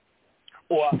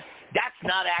 Or that's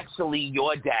not actually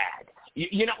your dad.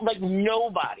 You know, like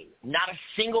nobody, not a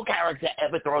single character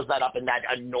ever throws that up, and that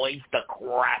annoys the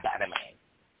crap out of me.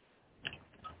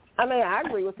 I mean, I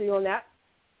agree with you on that.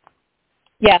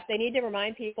 Yes, they need to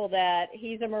remind people that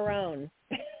he's a Marone.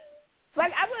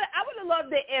 Like, I would have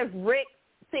loved it if Rick,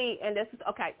 and this is,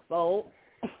 okay, so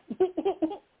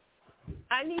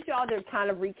I need y'all to kind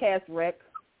of recast Rick.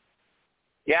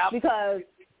 Yeah. Because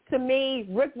to me,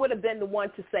 Rick would have been the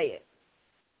one to say it.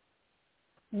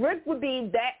 Rick would be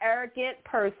that arrogant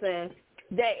person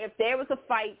that if there was a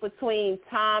fight between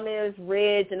Thomas,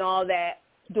 Ridge, and all that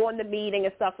during the meeting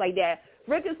and stuff like that,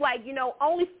 Rick is like, you know,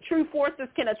 only true forces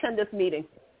can attend this meeting.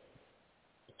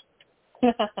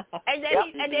 and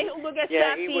then he'll look at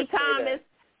Shafty Thomas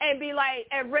and be like,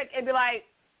 and Rick and be like,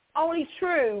 only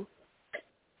true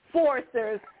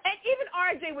foresters. And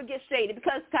even RJ would get shaded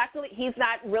because technically he's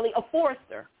not really a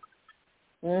forester.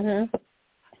 Mm-hmm.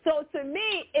 So to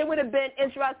me, it would have been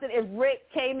interesting if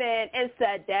Rick came in and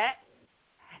said that,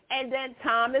 and then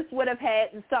Thomas would have had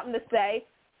something to say,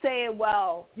 saying,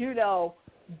 well, you know,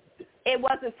 it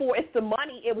wasn't it's the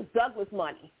money, it was Douglas'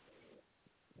 money.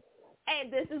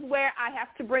 And this is where I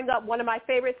have to bring up one of my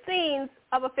favorite scenes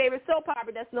of a favorite soap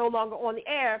opera that's no longer on the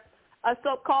air, a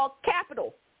soap called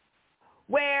Capital,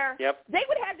 where they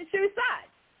would have to choose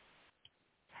sides.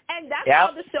 And that's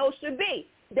how the show should be.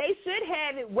 They should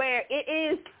have it where it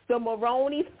is the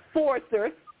Maroney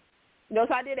Forsters.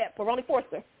 Notice I did that, Maroney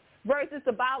Forster, versus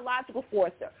the biological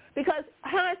Forster. Because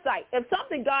hindsight, if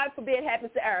something, God forbid,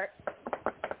 happens to Eric,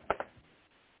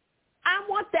 I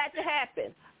want that to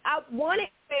happen. I want it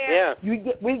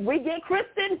where we get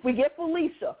Kristen, we get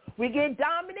Felicia, we get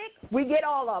Dominic, we get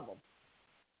all of them.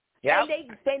 Yeah. And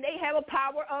they have a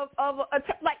power of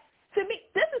like, to me,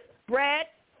 this is, Brad,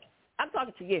 I'm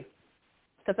talking to you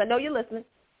because I know you're listening.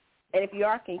 And if you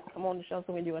are, can you come on the show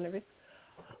so we can do an interview?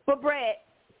 But Brad,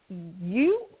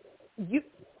 you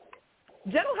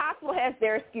General Hospital has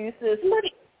their excuses.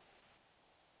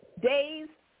 Days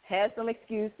has some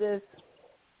excuses.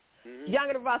 Mm-hmm. Young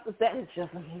and Russell, that is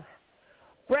just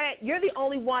Brad, you're the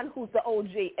only one who's the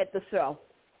OG at the show.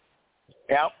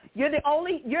 Yep. You're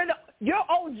your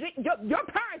OG. Your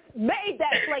parents made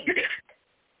that place.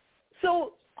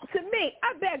 So to me,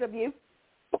 I beg of you,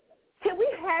 can we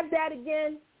have that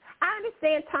again? I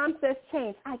understand times has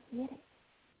changed. I get it.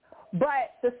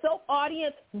 But the soap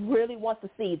audience really wants to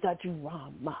see the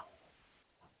drama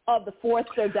of the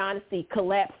Forster dynasty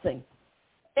collapsing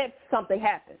if something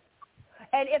happens.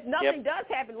 And if nothing does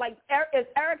happen, like if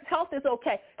Eric's health is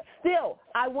okay, still,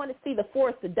 I want to see the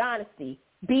Forster dynasty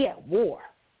be at war.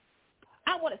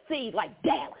 I want to see, like,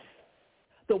 Dallas,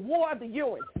 the War of the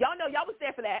Ewans. Y'all know, y'all was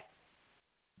there for that.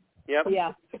 Yep.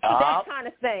 Yeah. That kind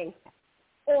of thing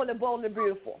on the Bold and the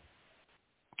Beautiful.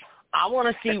 I want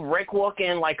to see Rick walk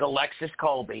in like Alexis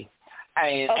Colby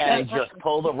and just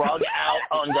pull the rug out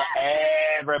under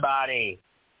everybody.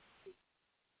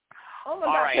 Oh my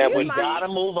All God. right, we got to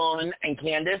move on. And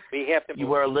Candace, you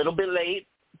were a little bit late,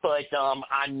 but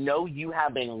I know you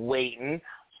have been waiting.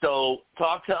 So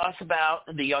talk to us about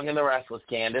The Young and the Restless,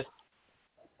 Candace.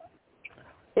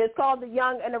 It's called The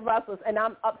Young and the Restless, and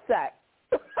I'm upset.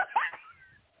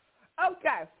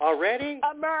 Okay. Already?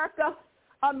 America.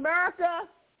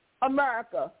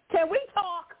 Can we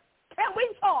talk?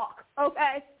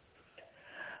 Okay.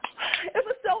 It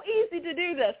was so easy to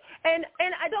do this, and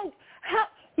I don't.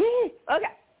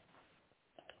 Okay.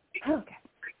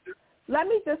 Let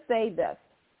me just say this.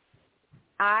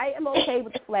 I am okay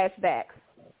with the flashbacks.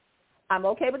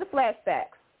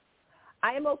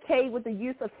 I am okay with the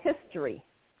use of history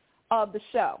of the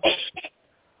show.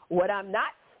 What I'm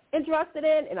not interested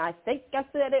in, and I think I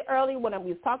said it earlier when I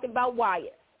was talking about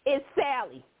Wyatt, is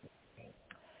Sally.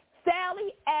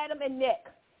 Sally, Adam, and Nick.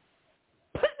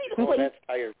 Put me to sleep. That's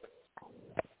tired.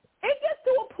 It gets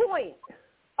to a point,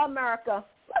 America.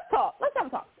 Let's talk. Let's have a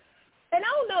talk. And I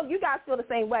don't know if you guys feel the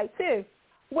same way, too,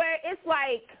 where it's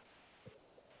like,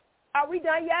 are we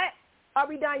done yet?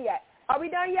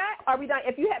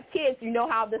 If you have kids, you know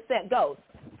how this set goes.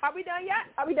 Are we done yet?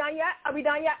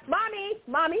 Mommy,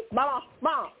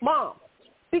 mom.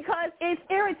 Because it's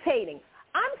irritating.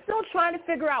 I'm still trying to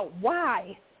figure out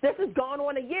why this has gone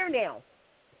on a year now.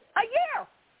 A year.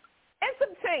 And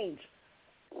some change.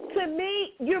 To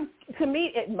me,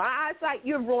 in my eyesight,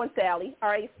 you've ruined Sally. All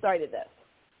right, started this.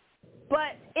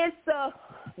 But it's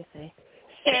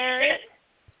Sharon,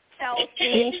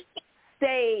 Chelsea,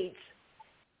 Sage.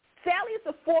 Sally is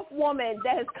the fourth woman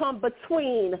that has come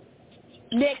between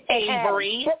Nick and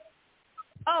Avery. Adam.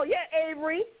 Oh, yeah,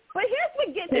 Avery. But here's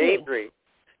what gets me. Avery.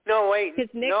 No, wait.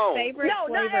 Because Nick's favorite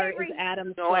flavor is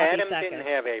Adam's Adam seconds. didn't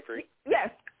have Avery.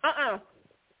 Yes.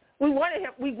 We wanted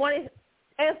him.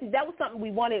 Honestly, that was something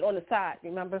we wanted on the side.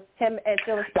 Remember him and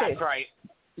Phyllis too. That's right.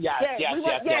 Yes. We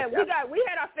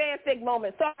had our fanfic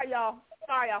moment. Sorry, y'all.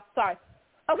 Sorry.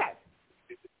 Okay.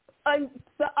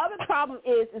 The other problem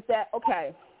is that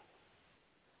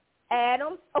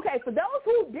Adam. Okay, for those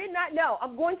who did not know,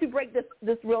 I'm going to break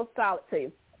this real solid to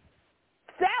you.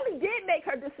 Sally did make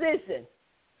her decision.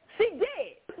 She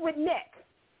did with Nick.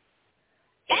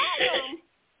 Adam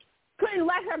couldn't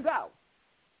let her go.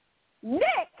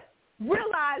 Nick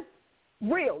realized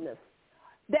realness.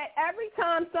 That every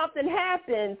time something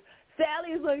happens,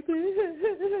 Sally's like,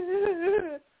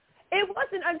 it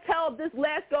wasn't until this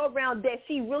last go-around that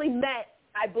she really meant,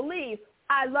 I believe,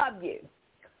 I love you.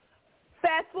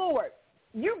 Fast forward.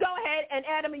 You go ahead and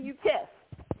Adam and you kiss.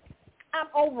 I'm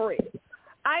over it.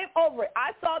 I am over it.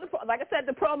 I saw like I said,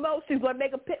 the promo. She's going to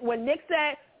make when Nick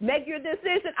said, make your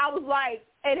decision, I was like,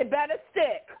 and it better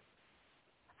stick.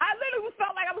 I literally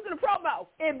felt like I was in a promo.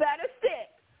 It better stick.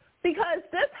 Because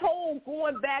this whole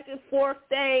going back and forth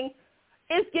thing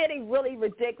is getting really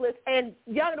ridiculous. And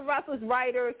Young and the Restless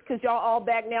writers, because y'all all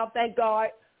back now, thank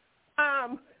God.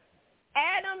 Adam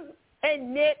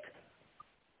and Nick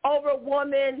over a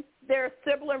woman, their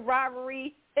sibling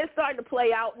rivalry, it's starting to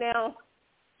play out now.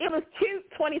 It was cute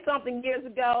 20-something years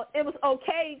ago. It was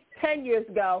okay 10 years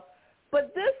ago.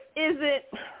 But this isn't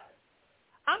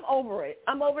 – I'm over it.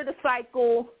 I'm over the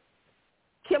cycle.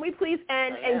 Can we please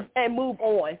end and move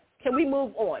on? Can we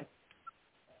move on?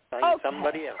 Find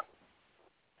somebody else.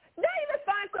 Not even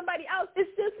find somebody else.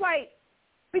 It's just like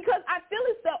 – because I feel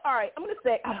as though – all right, I'm going to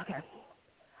say – okay.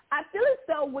 I feel as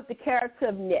though with the character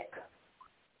of Nick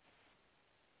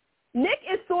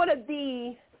is sort of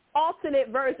the alternate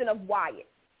version of Wyatt.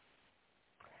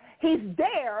 He's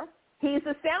there. He's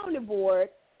a sounding board.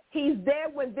 He's there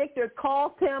when Victor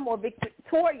calls him or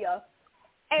Victoria,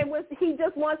 and he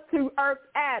just wants to irk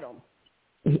Adam.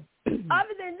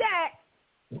 Other than that,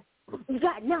 you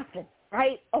got nothing,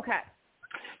 right? Okay.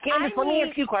 Candace, let me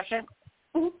ask you a question.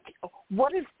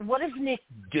 What does Nick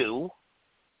do?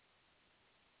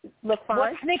 Look fine.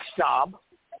 What's Nick's job?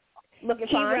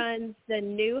 He runs the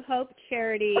New Hope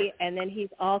charity, and then he's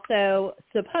also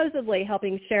supposedly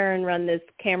helping Sharon run this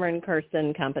Cameron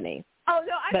Kirsten company. Oh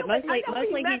no, I know mostly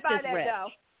he's just rich.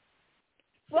 Though.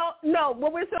 Well, no,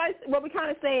 what we're kind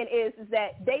of saying is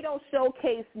that they don't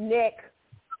showcase Nick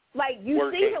like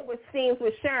you see him with scenes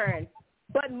with Sharon,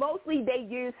 but mostly they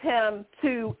use him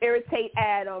to irritate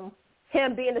Adam.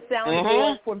 Him being the sounding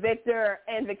board for Victor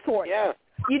and Victoria. Yeah.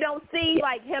 You don't see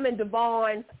like him and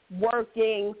Devon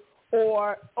working.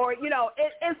 Or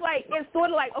it's sort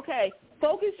of like, okay,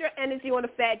 focus your energy on the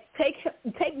fact, take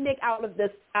Nick out of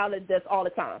this all the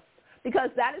time,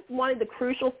 because that is one of the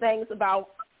crucial things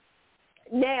about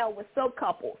now with soap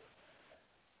couples.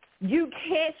 you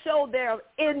can't show them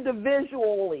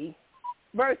individually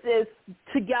versus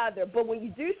together. But when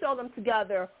you do show them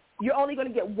together, you're only going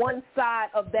to get one side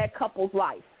of that couple's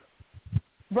life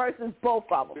versus both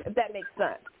of them, if that makes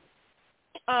sense.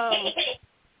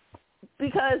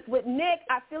 Because with Nick,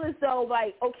 I feel as though,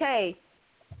 like, okay,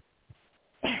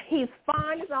 he's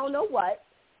fine as I don't know what,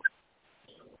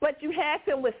 but you have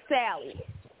him with Sally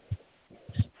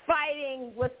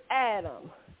fighting with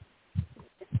Adam.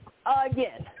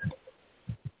 Again,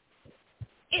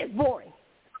 it's boring.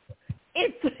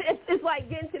 It's like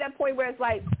getting to that point where it's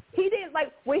like he didn't,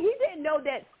 like, when he didn't know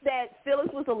that Phyllis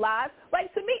was alive.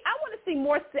 Like, to me, I want to see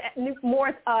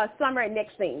more Summer and Nick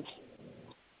scenes.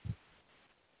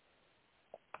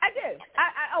 I do.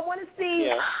 I want to see.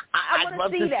 Yeah. I'd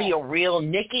love to see a real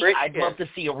Nikki. I'd love to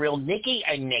see a real Nikki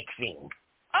and Nick scene.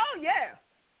 Oh yeah.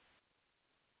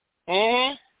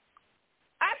 Mhm.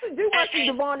 I actually do want to see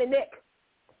Devon and Nick.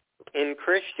 And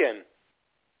Christian,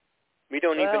 we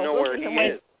don't even know where he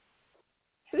is.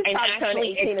 And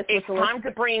actually, it's time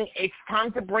to bring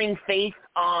Faith.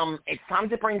 It's time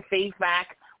to bring Faith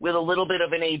back with a little bit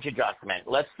of an age adjustment.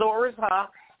 Let's source her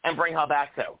and bring her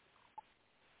back too.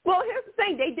 Well, here's the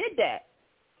thing. They did that.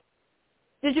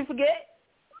 Did you forget?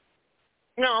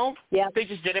 No. Yeah. They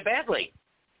just did it badly.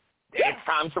 Yeah. It's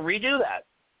time to redo that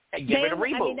and give it a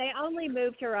reboot. I mean, they only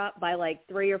moved her up by like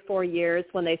 3 or 4 years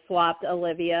when they swapped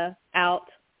Olivia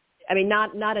out. I mean,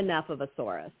 not enough of a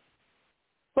Saurus.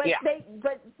 But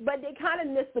they kind of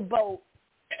missed the boat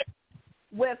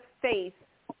with Faith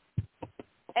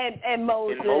and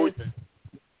Moses.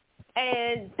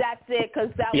 And that's it, because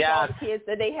that was all the kids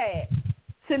that they had.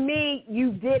 To me,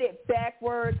 you did it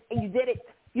backwards, and you did it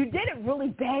really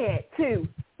bad too.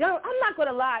 I'm not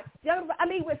gonna lie. I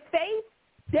mean, with Faith,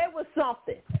 there was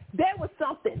something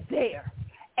there,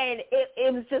 and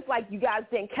it was just like you guys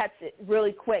didn't catch it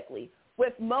really quickly.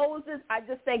 With Moses, I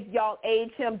just think y'all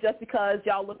aged him just because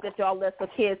y'all looked at y'all list of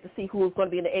kids to see who was going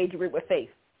to be in the age group with Faith.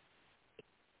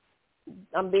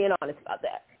 I'm being honest about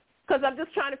that, because I'm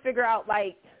just trying to figure out,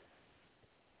 like,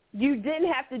 you didn't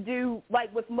have to do,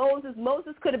 like with Moses.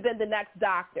 Moses could have been the next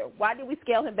Doctor. Why did we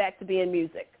scale him back to being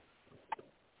music?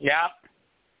 Yep.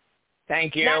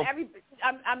 Thank you.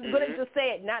 I'm going to just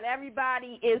say it. Not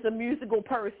everybody is a musical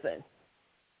person.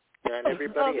 Not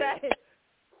everybody is.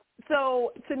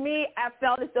 So to me, I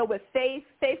felt as though with Faith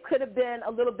could have been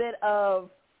a little bit of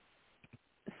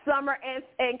Summer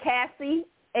and Cassie,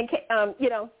 and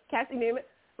Cassie Newman.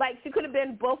 Like, she could have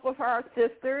been both of her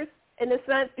sisters in a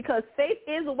sense, because Faith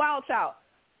is a wild child.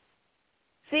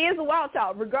 She is a wild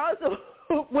child, regardless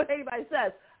of what anybody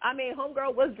says. I mean,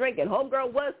 homegirl was drinking.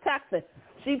 Homegirl was texting.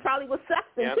 She probably was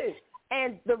sexting too.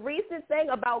 And the recent thing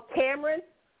about Cameron,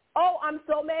 I'm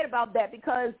so mad about that,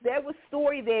 because there was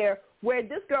story there where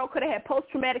this girl could have had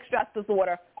post-traumatic stress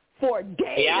disorder for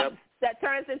days that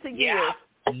turns into years.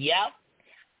 Yep.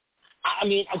 I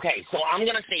mean, okay, so I'm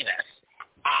going to say this.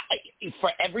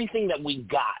 For everything that we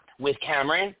got with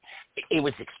Cameron, it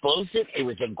was explosive. It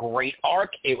was a great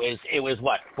arc. It was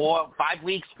what, 5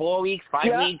 weeks, 4 weeks, 5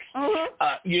 weeks.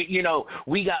 Mm-hmm.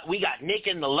 We got Nick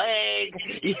in the leg.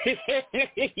 Sharon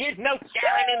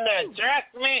in the dress,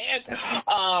 man.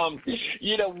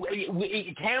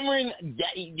 Cameron,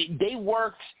 they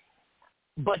worked,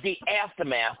 but the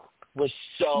aftermath was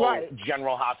so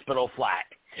General Hospital flat.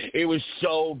 It was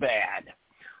so bad.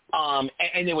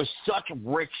 And there was such a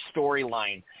rich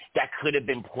storyline that could have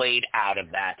been played out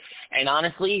of that. And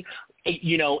honestly,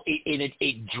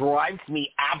 it drives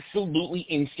me absolutely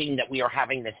insane that we are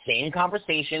having the same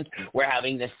conversations. We're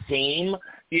having the same,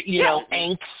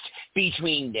 angst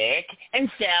between Nick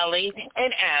and Sally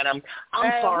and Adam.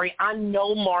 I'm sorry. I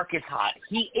know Mark is hot.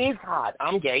 He is hot.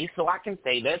 I'm gay, so I can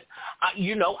say this.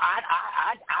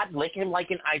 I'd lick him like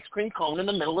an ice cream cone in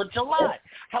the middle of July.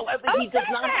 However, he does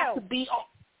not have to be on.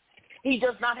 He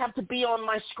does not have to be on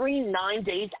my screen 9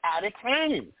 days out of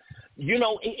 10.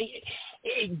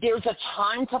 There's a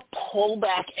time to pull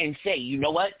back and say, you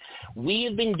know what? We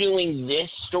have been doing this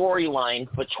storyline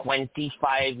for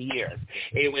 25 years.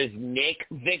 It was Nick,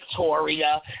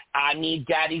 Victoria, I need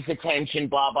daddy's attention,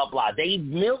 blah, blah, blah. They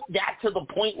milked that to the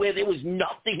point where there was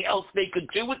nothing else they could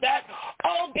do with that.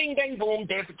 Oh, bing, bang, boom,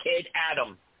 there's a kid,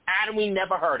 Adam. Adam we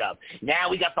never heard of. Now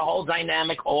we got the whole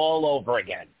dynamic all over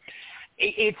again.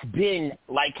 It's been,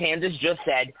 like Candace just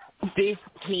said,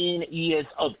 15 years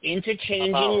of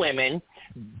interchanging women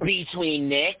between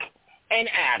Nick and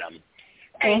Adam.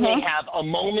 And they have a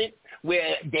moment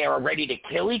where they're ready to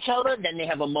kill each other. Then they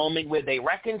have a moment where they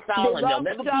reconcile, and they'll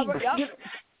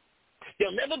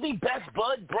never be best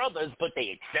bud brothers, but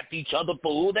they accept each other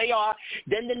for who they are.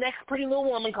 Then the next Pretty Little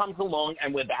Woman comes along,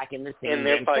 and we're back in the same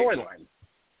storyline.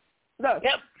 No.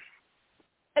 Yep.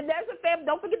 And there's a family.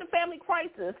 Don't forget the family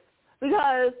crisis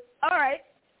because, all right,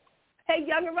 hey,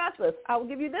 Young and Restless, I will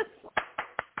give you this.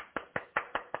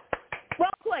 Well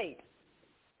played.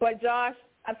 But, Josh,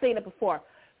 I've seen it before.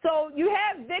 So you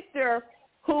have Victor,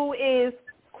 who is,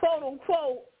 quote,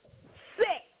 unquote,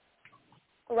 sick,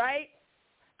 right?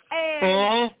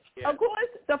 And, of course,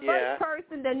 the first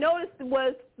person that noticed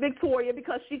was Victoria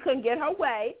because she couldn't get her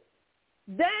way.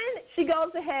 Then she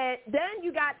goes ahead. Then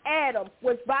you got Adam,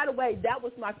 which, by the way, that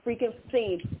was my freaking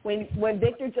scene when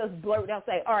Victor just blurted out,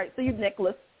 say, all right, so you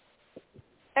Nicholas.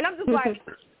 And I'm just like,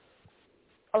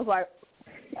 I was like,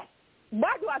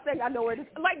 why do I think I know where this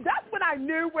 – like, that's when I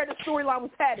knew where the storyline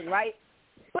was heading, right?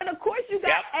 But, of course, you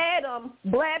got Adam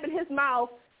blabbing his mouth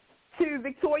to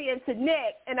Victoria and to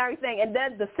Nick and everything, and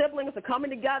then the siblings are coming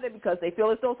together because they feel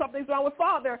as though something's wrong with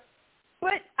father.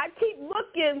 But I keep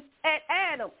looking at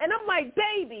Adam, and I'm like,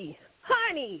 baby,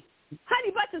 honey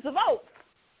bunches of oats,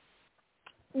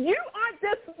 you aren't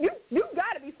this – you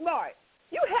got to be smart.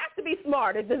 You have to be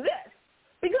smarter than this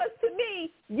because, to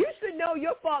me, you should know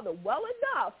your father well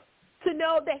enough to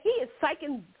know that he is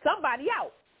psyching somebody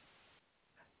out.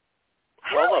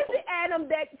 How is it, Adam,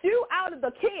 that you out of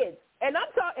the kids? And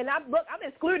I'm talking, I'm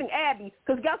excluding Abby,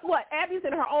 because guess what? Abby's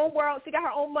in her own world. She got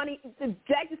her own money.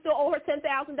 Jackie still owe her $10,000,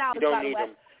 by the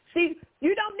way.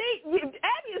 You don't need,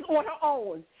 Abby is on her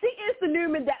own. She is the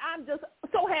Newman that I'm just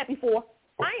so happy for.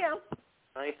 I am.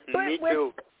 Me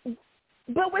too.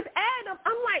 But with Adam,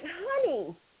 I'm like,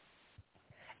 honey,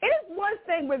 it is one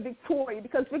thing with Victoria,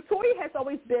 because Victoria has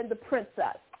always been the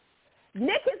princess.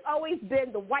 Nick has always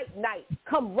been the white knight,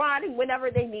 come riding whenever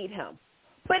they need him.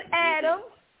 But Adam,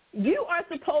 you are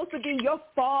supposed to be your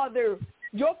father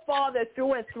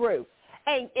through and through.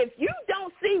 And if you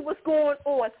don't see what's going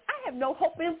on, I have no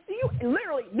hope in you,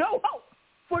 literally no hope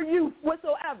for you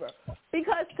whatsoever.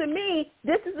 Because to me,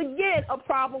 this is, again, a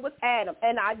problem with Adam,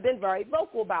 and I've been very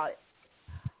vocal about it.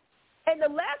 In the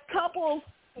last couple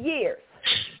years,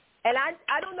 and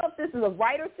I don't know if this is a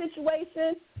writer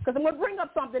situation, because I'm going to bring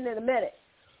up something in a minute,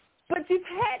 but you've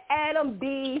had Adam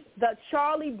be the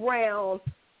Charlie Brown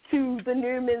to the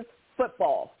Newman's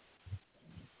football.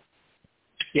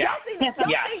 Yeah. Y'all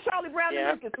seen Charlie Brown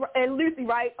and Lucy,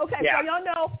 right? Okay, so y'all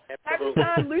know every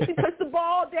time Lucy puts the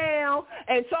ball down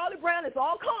and Charlie Brown is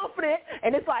all confident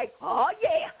and it's like, oh,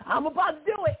 yeah, I'm about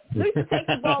to do it. Lucy takes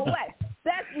the ball away.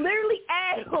 That's literally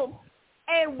Adam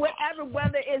and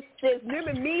whether it's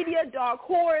Newman Media, Dark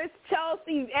Horse,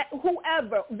 Chelsea,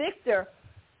 whoever, Victor,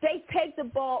 they take the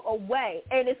ball away.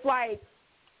 And it's like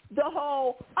the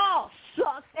whole, oh,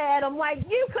 shucks, Adam, like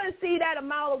you couldn't see that a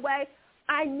mile away.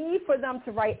 I need for them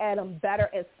to write Adam better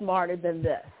and smarter than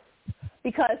this,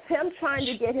 because him trying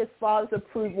to get his father's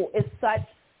approval is such,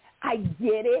 I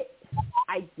get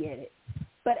it,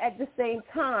 but at the same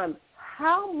time,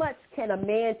 how much can a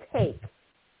man take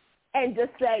and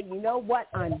just say, you know what,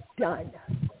 I'm done?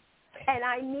 And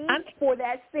I need for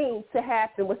that scene to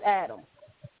happen with Adam.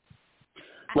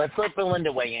 Let's let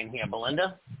Belinda weigh in here.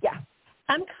 Belinda? Yeah.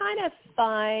 I'm kind of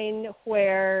fine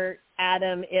where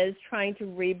Adam is trying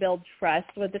to rebuild trust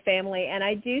with the family, and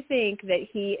I do think that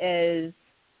he is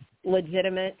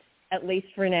legitimate, at least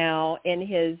for now, in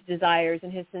his desires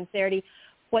and his sincerity.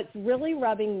 What's really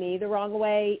rubbing me the wrong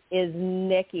way is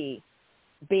Nikki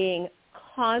being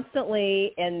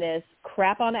constantly in this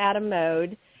crap on Adam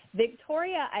mode.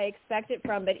 Victoria, I expect it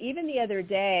from, but even the other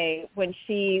day when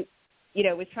she,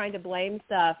 was trying to blame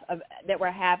stuff that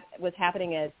was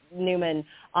happening at Newman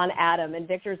on Adam, and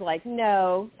Victor's like,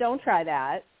 no, don't try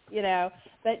that,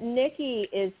 But Nikki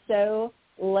is so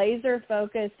laser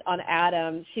focused on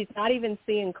Adam. She's not even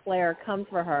seeing Claire come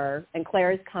for her, and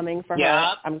Claire is coming for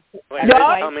her. I'm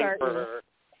coming for her.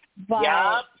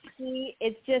 But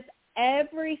it's just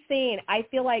every scene. I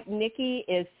feel like Nikki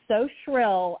is so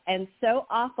shrill and so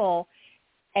awful.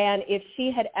 And if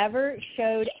she had ever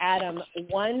showed Adam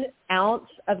 1 ounce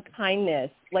of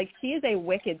kindness, like she is a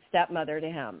wicked stepmother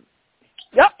to him.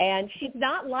 Yep. And she's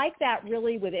not like that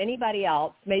really with anybody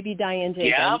else, maybe Diane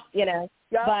Jenkins,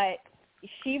 but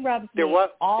she rubs me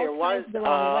all kinds of the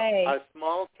wrong way. A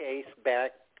small case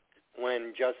back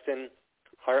when Justin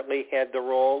Hartley had the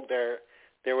role.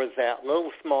 There was that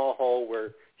little small hole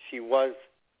where she was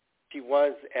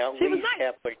at least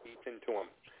halfway decent to him.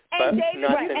 And David,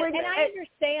 and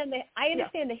I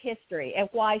understand the history and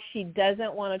why she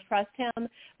doesn't want to trust him,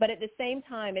 but at the same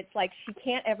time, it's like she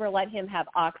can't ever let him have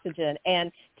oxygen.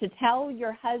 And to tell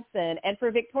your husband, and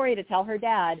for Victoria to tell her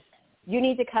dad, you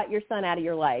need to cut your son out of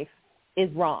your life,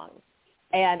 is wrong.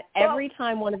 And every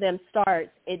time one of them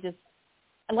starts, it just,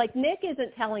 like Nick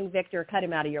isn't telling Victor, cut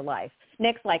him out of your life.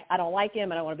 Nick's like, I don't like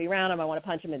him. I don't want to be around him. I want to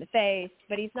punch him in the face.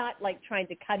 But he's not, like, trying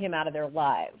to cut him out of their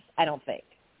lives, I don't think.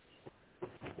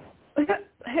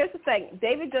 Here's the thing.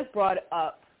 David just brought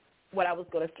up what I was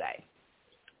going to say.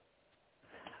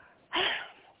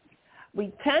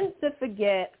 We tend to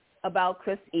forget about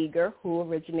Chris Eager, who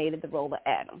originated the role of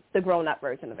Adam, the grown-up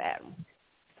version of Adam.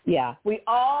 Yeah. We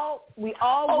all.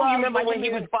 Oh, you remember when he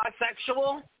was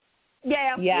bisexual?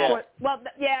 Yeah. Yeah. Well,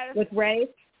 yeah. With Ray?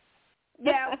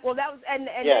 Yeah. Well, that was, and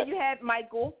yes. then you had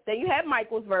Michael. Then you had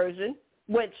Michael's version,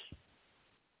 which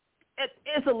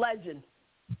is a legend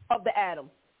of the Adam,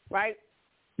 right?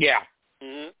 Yeah.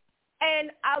 Mm-hmm.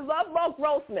 And I love Mark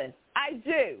Grossman. I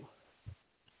do.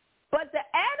 But the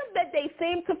Adam that they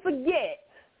seem to forget,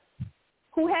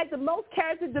 who had the most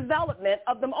character development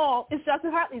of them all, is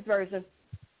Justin Hartley's version.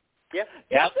 Yep.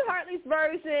 Justin Hartley's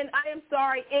version, I am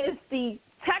sorry, is the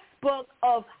textbook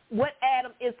of what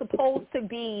Adam is supposed to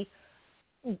be,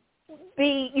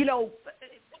 you know,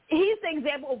 he's the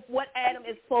example of what Adam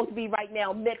is supposed to be right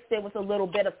now, mixed in with a little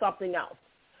bit of something else.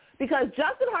 Because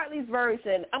Justin Hartley's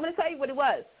version, I'm going to tell you what it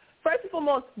was. First and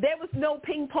foremost, there was no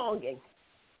ping-ponging.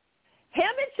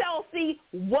 Him and Chelsea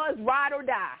was ride or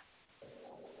die.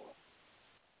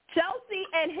 Chelsea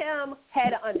and him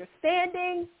had an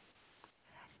understanding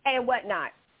and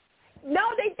whatnot.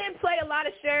 No, they didn't play a lot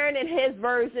of Sharon in his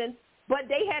version, but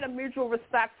they had a mutual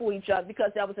respect for each other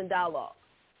because that was in dialogue.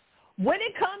 When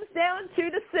it comes down to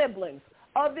the siblings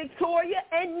of Victoria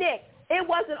and Nick, it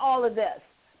wasn't all of this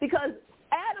because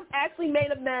Adam actually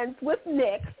made amends with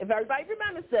Nick, if everybody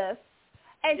remembers this,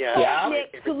 and told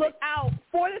Nick to look out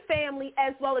for the family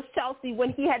as well as Chelsea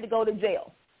when he had to go to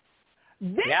jail.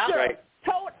 Victor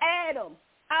told Adam,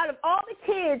 out of all the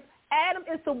kids, Adam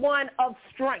is the one of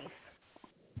strength.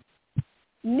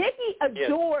 Nikki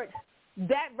adored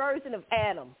that version of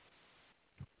Adam.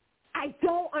 I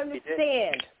don't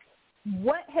understand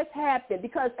what has happened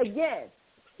because, again,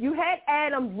 you had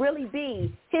Adam really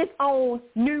be his own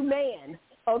new man,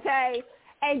 okay,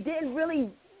 and didn't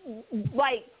really,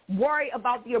 like, worry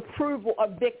about the approval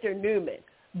of Victor Newman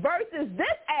versus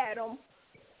this Adam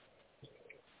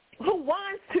who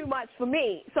whines too much for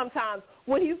me sometimes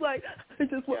when he's like, I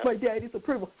just want my daddy's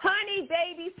approval. Honey,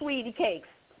 baby, sweetie cakes.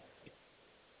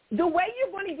 The way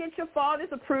you're going to get your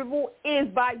father's approval is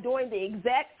by doing the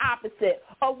exact opposite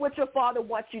of what your father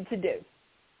wants you to do.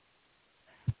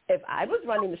 If I was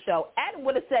running the show, Adam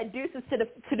would have said deuces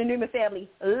to the Newman family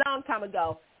a long time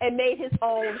ago and made his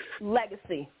own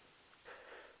legacy.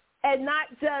 And not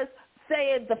just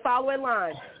saying the following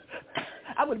line,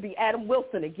 I would be Adam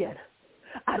Wilson again.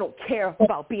 I don't care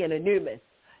about being a Newman.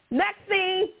 Next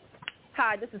scene,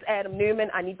 hi, this is Adam Newman.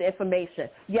 I need the information.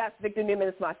 Yes, Victor Newman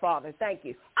is my father. Thank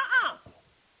you. No.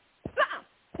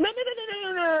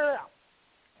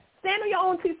 Stand on your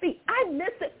own 2 feet. I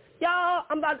miss it. Y'all,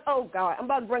 I'm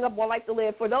about to bring up One Life to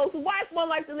Live. For those who watch One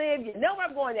Life to Live, you know where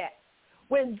I'm going at.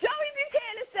 When Joey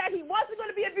Buchanan said he wasn't going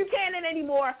to be a Buchanan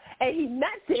anymore, and he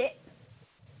meant it,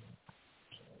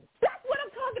 that's what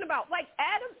I'm talking about. Like,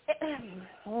 Adam,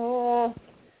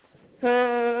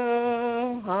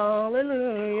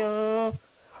 hallelujah.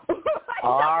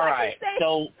 All right.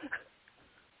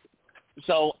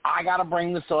 So I got to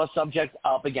bring the source subject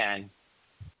up again.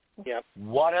 Yep.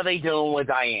 What are they doing with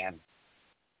Diane?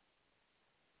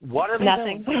 What are they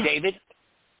doing, David?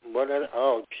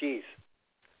 Oh, jeez.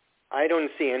 I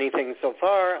don't see anything so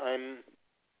far.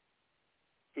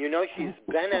 She's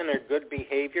been on her good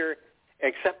behavior,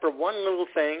 except for one little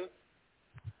thing.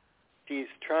 She's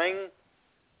trying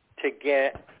to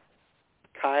get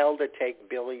Kyle to take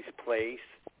Billy's place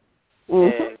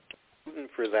and shooting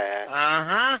for that.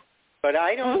 Uh-huh. But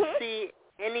I don't see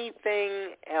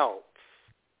anything else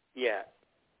yet.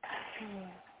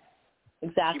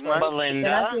 Exactly. Melinda.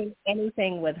 They're not doing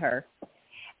anything with her.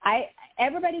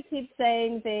 Everybody keeps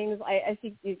saying things. I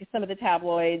see some of the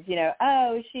tabloids,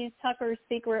 oh, she's Tucker's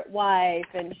secret wife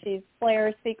and she's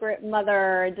Claire's secret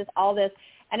mother and just all this.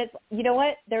 And it's, you know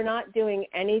what? They're not doing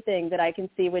anything that I can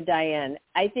see with Diane.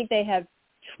 I think they have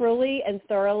truly and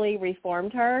thoroughly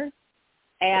reformed her.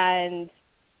 And,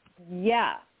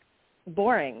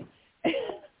 boring.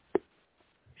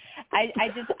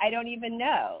 I don't even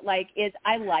know.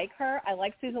 I like her. I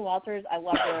like Susan Walters. I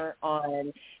love her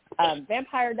on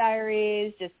Vampire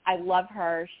Diaries. I love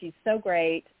her. She's so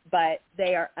great, but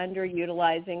they are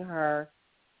underutilizing her.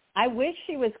 I wish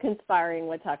she was conspiring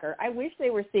with Tucker. I wish they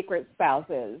were secret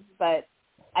spouses, but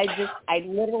I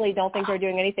literally don't think they're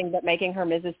doing anything but making her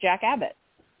Mrs. Jack Abbott.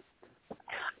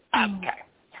 Okay.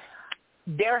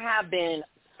 There have been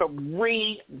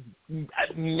 3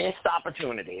 missed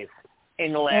opportunities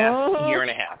in the last year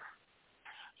and a half.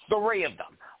 3 of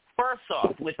them. first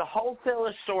off, with the whole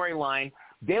Phyllis storyline,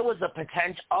 there was a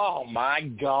potential. Oh my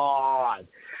God,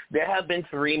 there have been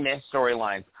 3 missed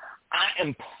storylines. I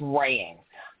am praying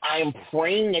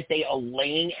that they are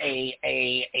laying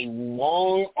a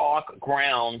long arc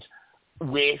ground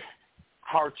with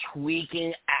her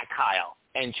tweaking at Kyle,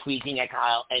 and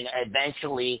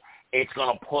eventually it's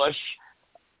going to push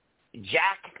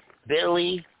Jack,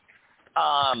 Billy,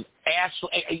 Ashley,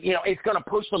 it's going to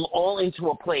push them all into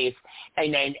a place,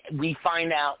 and then we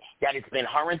find out that it's been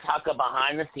her and Tucker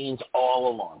behind the scenes all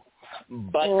along.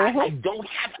 But I don't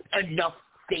have enough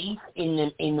faith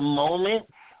in the moment.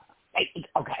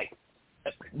 Okay,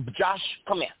 Josh,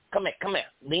 come here.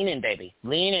 Lean in, baby.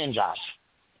 Lean in, Josh.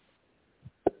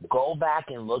 Go back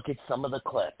and look at some of the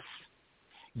clips.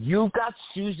 You've got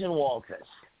Susan Walters.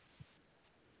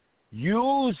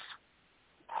 Use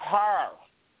her.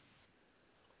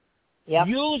 Yep.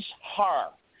 Use her,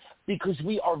 because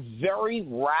we are very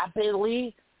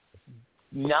rapidly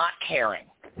not caring.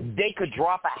 They could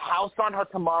drop a house on her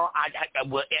tomorrow.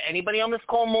 Will anybody on this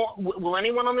call will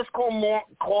anyone on this call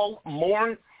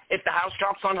mourn if the house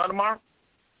drops on her tomorrow?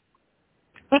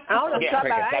 I don't know. Yeah,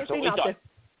 I ain't seen nothing.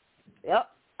 Yep.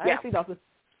 I ain't seen nothing.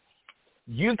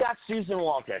 You got Susan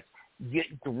Walters.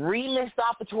 3 missed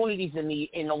opportunities in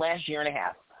the last year and a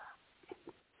half.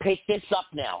 Pick this up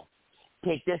now.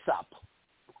 Pick this up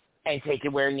and take it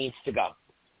where it needs to go.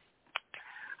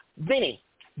 Vinny,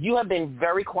 you have been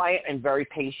very quiet and very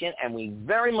patient, and we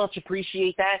very much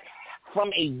appreciate that.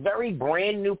 From a very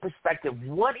brand new perspective,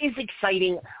 what is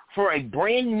exciting for a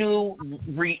brand new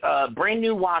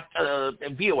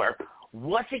viewer?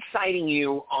 What's exciting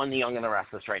you on The Young and the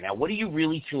Restless right now? What are you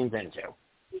really tuned into?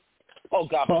 Oh,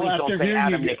 God, please don't say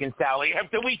Adam, Nick, and Sally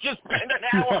after we just spent an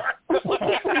hour.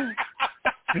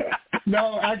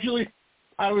 No, actually,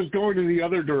 I was going to the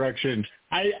other direction.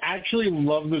 I actually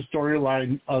love the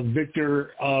storyline of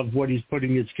Victor, of what he's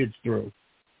putting his kids through,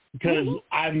 because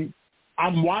I'm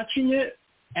watching it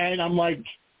and I'm like,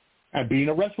 being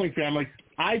a wrestling fan, I'm like,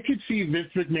 I could see Vince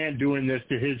McMahon doing this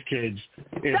to his kids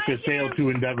if the Sale to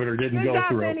Endeavor didn't go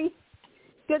through. Vinny.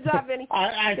 Good job, Vinny.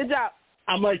 Good job.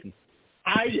 I'm like,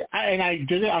 I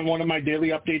did it on one of my daily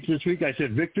updates this week. I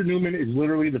said Victor Newman is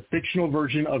literally the fictional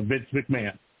version of Vince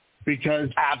McMahon, because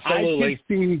absolutely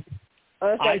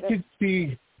I could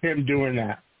see him doing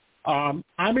that. I'm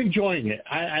enjoying it.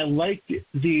 I like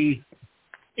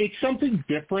it's something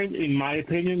different in my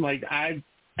opinion. Like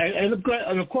and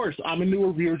of course I'm a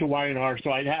newer viewer to Y&R,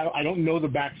 so I don't know the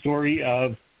backstory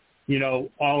of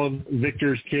all of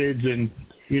Victor's kids and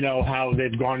how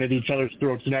they've gone at each other's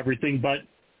throats and everything, but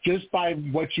just by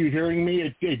what you're hearing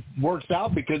me, it works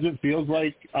out, because it feels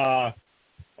like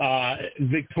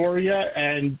Victoria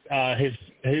and his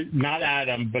not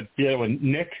Adam, but the other one,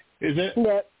 Nick, is it?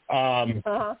 Yep.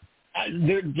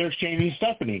 They're changing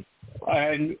Stephanie,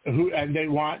 and they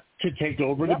want to take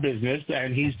over the business,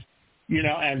 and he's,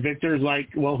 and Victor's like,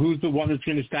 well, who's the one that's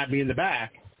going to stab me in the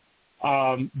back?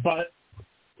 But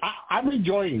I'm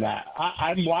enjoying that.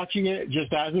 I'm watching it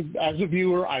just as a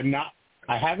viewer.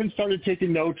 I haven't started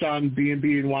taking notes on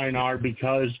B&B and Y&R,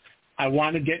 because I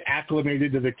want to get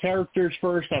acclimated to the characters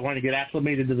first. I want to get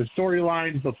acclimated to the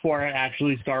storylines before I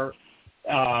actually start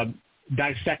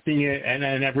dissecting it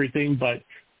and everything. But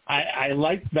I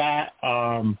like that,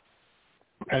 and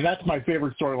that's my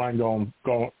favorite storyline going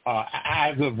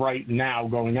as of right now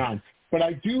going on. But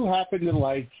I do happen to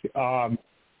like,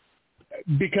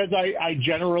 because I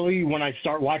generally, when I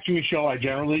start watching a show, I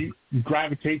generally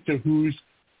gravitate to who's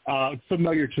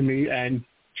familiar to me, and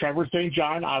Trevor St.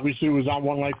 John obviously was on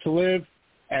One Life to Live,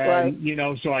 and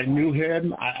so I knew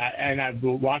him, and I've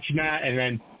been watching that, and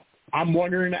then I'm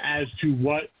wondering as to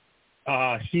what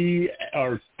he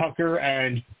or Tucker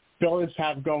and Phyllis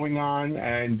have going on,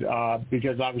 and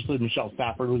because obviously Michelle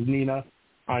Stafford was Nina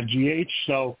on GH,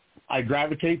 so I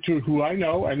gravitate to who I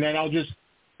know, and then I'll just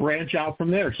branch out from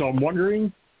there. So I'm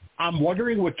wondering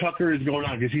what Tucker is going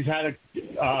on, because he's had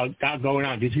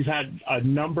he's had a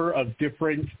number of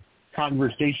different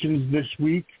conversations this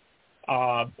week,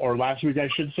 or last week I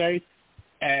should say,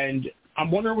 and I'm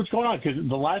wondering what's going on, because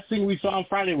the last thing we saw on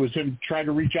Friday was him try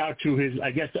to reach out to his,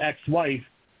 I guess, ex-wife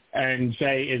and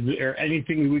say, is there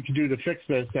anything we can do to fix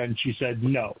this? And she said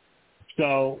no.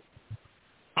 So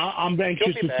I'm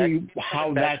anxious to see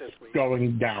how that's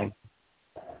going down.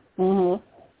 Mm-hmm.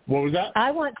 What was that?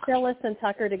 I want Phyllis and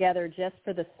Tucker together just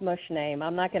for the smush name.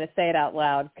 I'm not going to say it out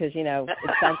loud because, it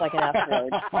sounds like an F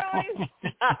word.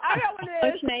 I know what it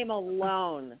is. Smush name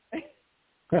alone.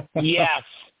 Yes.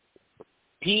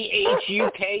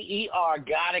 P-H-U-K-E-R.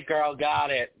 Got it, girl. Got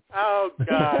it. Oh,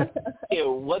 God.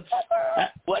 Ew, what's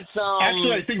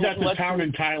Actually, I think that's a town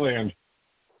in Thailand.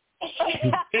 I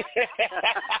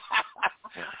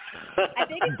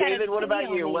think it's David, what about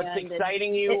kind of you? What's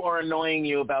exciting you or annoying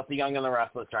you about The Young and the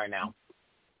Restless right now?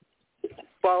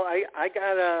 Well, I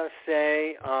gotta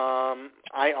say,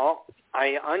 I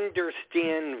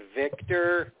understand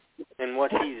Victor and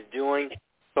what he's doing,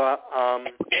 but on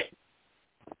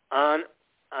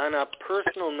a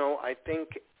personal note, I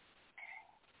think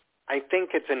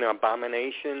it's an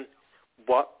abomination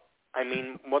what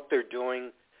they're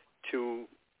doing to,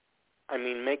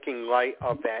 making light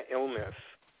of that illness,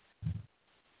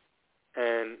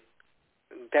 and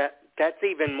that's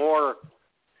even more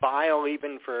vile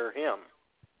even for him.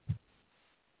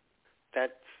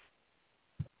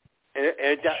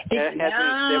 It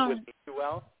hasn't sit with me too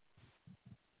well.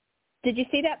 Did you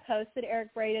see that post that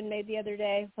Eric Braeden made the other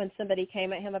day when somebody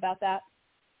came at him about that?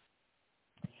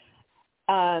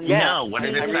 No, what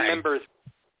did it say? I remember.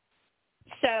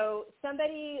 So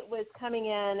somebody was coming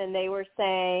in and they were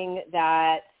saying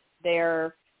that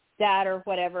their dad or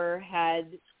whatever had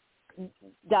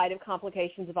died of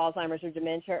complications of Alzheimer's or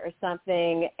dementia or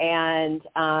something, and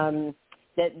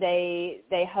that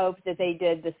they hoped that they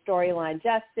did the storyline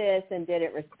justice and did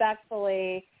it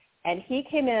respectfully. And he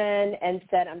came in and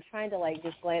said, I'm trying to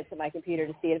just glance at my computer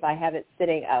to see if I have it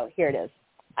sitting. Oh, here it is.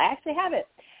 I actually have it.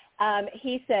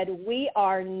 He said, we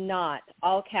are not,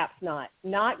 all caps not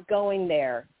going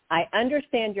there. I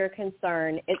understand your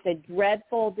concern. It's a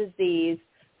dreadful disease.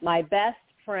 My best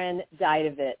friend died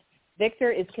of it.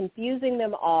 Victor is confusing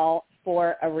them all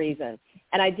for a reason.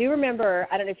 And I do remember,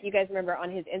 I don't know if you guys remember,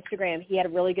 on his Instagram, he had a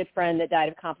really good friend that died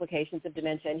of complications of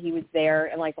dementia, and he was there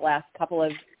in the last couple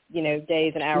of,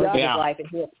 days and hours of his life, and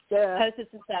he posted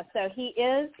some stuff. So he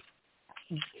is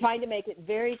trying to make it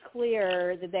very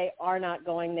clear that they are not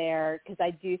going there, because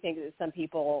I do think that some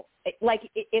people,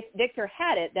 if Victor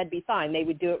had it, that'd be fine. They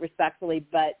would do it respectfully,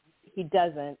 but he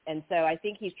doesn't. And so I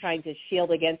think he's trying to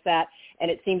shield against that,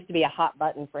 and it seems to be a hot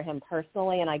button for him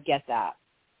personally, and I get that.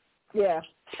 Yeah.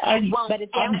 But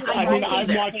it's down to the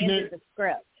I'm watching it. The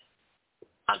script.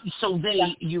 So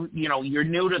you're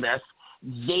new to this.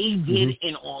 They did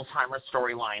an Alzheimer's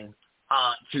storyline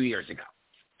 2 years ago,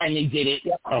 and they did it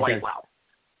quite well.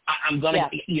 I'm gonna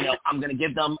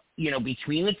give them,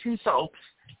 between the two soaps,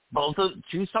 both of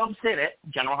two soaps did it,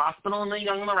 General Hospital and The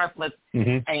Young and the Restless,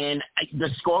 and the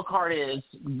scorecard is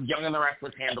Young and the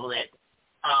Restless handled it.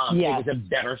 It was a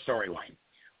better storyline.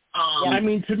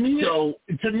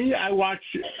 To me, I watch,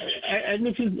 and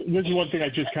this is one thing I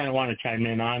just kind of want to chime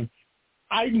in on.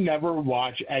 I never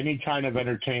watch any kind of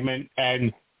entertainment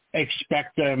and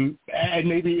expect them, and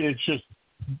maybe it's just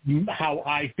how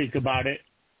I think about it,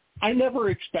 I never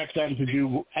expect them to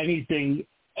do anything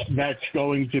that's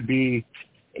going to be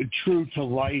true to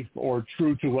life or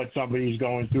true to what somebody's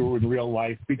going through in real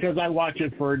life, because I watch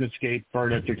it for an escape, for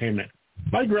an entertainment.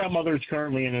 My grandmother is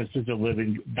currently in assisted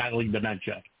living battling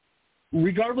dementia.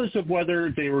 Regardless of whether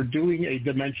they were doing a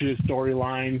dementia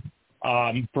storyline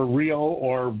for real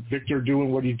or Victor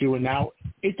doing what he's doing now,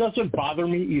 it doesn't bother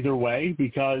me either way,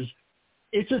 because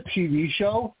it's a TV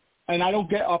show, and I don't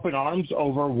get up in arms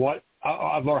over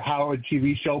how a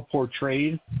TV show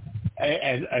portrays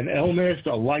an illness,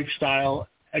 a lifestyle,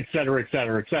 et cetera, et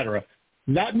cetera, et cetera.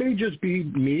 That may just be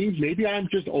me. Maybe I'm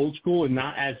just old school and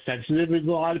not as sensitive as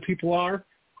a lot of people are,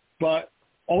 but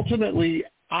ultimately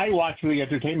I watch for the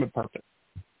entertainment purpose.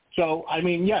 So,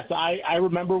 yes, I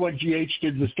remember when GH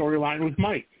did the storyline with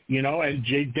Mike, and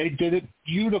they did it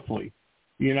beautifully,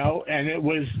 and it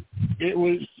was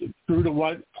true to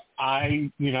what I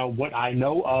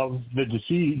know of the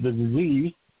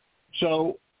disease.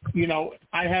 So,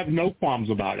 I have no qualms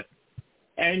about it.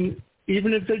 And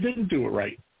even if they didn't do it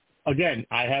right, again,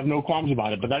 I have no qualms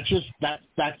about it. But that's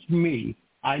me.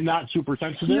 I'm not super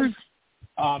sensitive.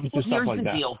 To stuff here's like the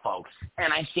that. deal, folks,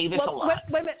 and I say this a lot.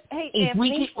 Wait a minute. Hey, if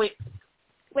Anthony.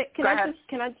 Wait, can I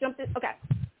jump in? Okay.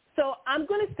 So I'm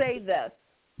going to say this.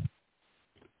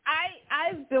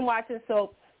 I've been watching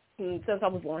soaps since I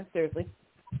was born, seriously.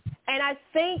 And I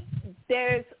think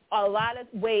there's a lot of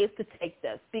ways to take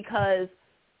this, because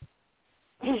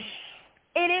it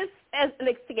is an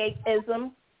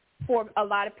escapism for a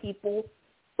lot of people,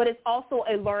 but it's also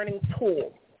a learning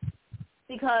tool.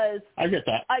 Because I get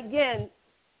that. Again,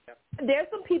 there's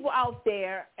some people out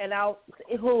there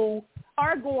who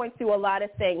are going through a lot of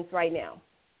things right now,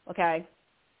 okay?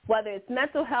 Whether it's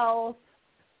mental health,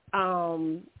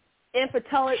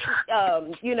 infertility,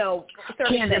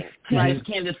 certain things.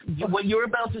 Candace, what you're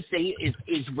about to say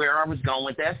is where I was going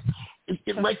with this.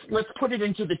 Let's put it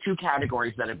into the two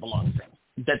categories that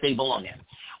they belong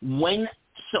in. When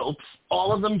soaps,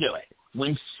 all of them do it.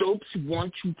 When soaps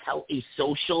want to tell a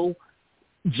social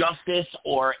justice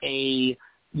or a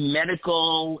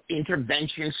medical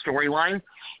intervention storyline,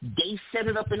 they set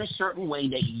it up in a certain way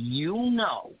that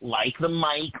like the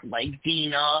Mike, like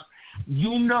Dina,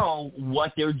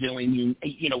 what they're doing.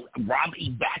 Rob,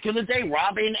 back in the day,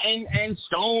 Robin and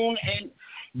Stone, and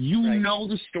know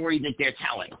the story that they're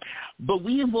telling. But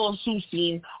we have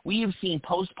seen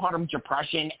postpartum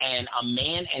depression and a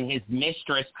man and his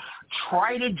mistress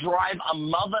try to drive a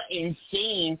mother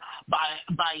insane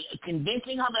by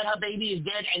convincing her that her baby is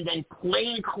dead and then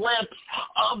playing clips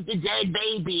of the dead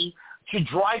baby to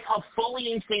drive her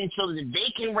fully insane so that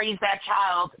they can raise that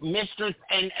child, mistress,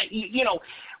 and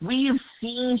we have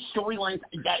seen storylines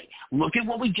that, look at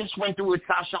what we just went through with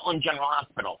Sasha on General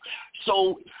Hospital.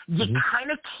 So you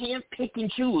kind of can't pick and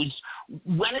choose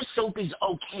when a soap is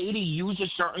okay to use a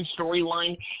certain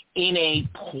storyline in a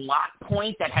plot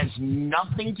point that has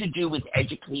nothing to do with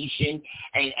education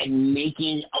and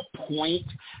making a point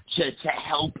to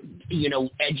help,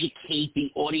 educate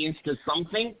the audience to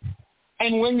something.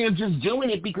 And when they're just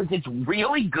doing it because it's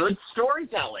really good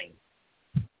storytelling.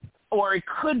 Or it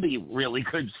could be really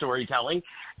good storytelling.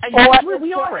 And that's where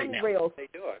we are right now. They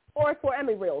do it. Or for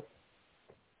Emmy Reels.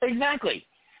 Exactly.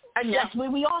 And that's where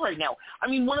we are right now. I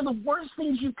mean, one of the worst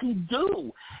things you can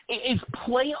do is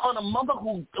play on a mother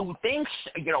who thinks,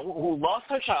 who lost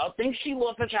her child, thinks she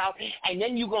lost her child, and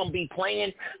then you're going to be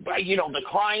playing, the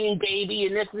crying baby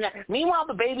and this and that. Meanwhile,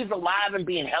 the baby's alive and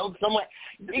being held somewhere.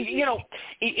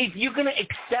 If you're going to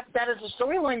accept that as a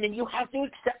storyline, then you have to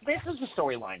accept this as a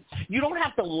storyline. You don't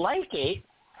have to like it.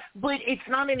 But it's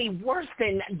not any worse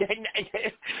than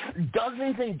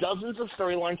dozens and dozens of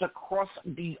storylines across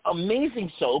the amazing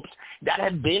soaps that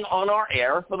have been on our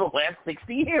air for the last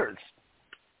 60 years.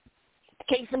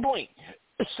 Case in point.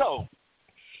 So,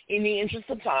 in the interest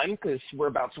of time, because we're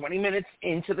about 20 minutes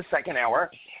into the second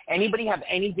hour, anybody have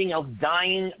anything else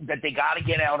dying that they got to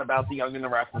get out about The Young and the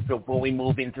Restless before we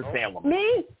move into Salem?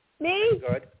 Me?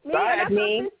 Good. Go ahead.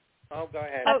 Me. Oh, go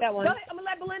ahead. Go ahead. I'm going to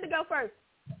let Belinda go first.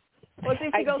 Well, see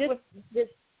if she goes with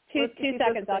two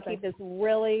seconds. I'll keep this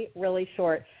really, really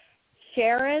short.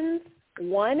 Sharon's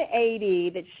 180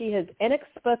 that she has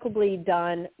inexplicably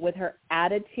done with her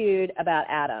attitude about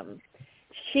Adam.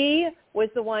 She was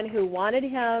the one who wanted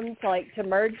him to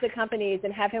merge the companies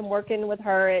and have him working with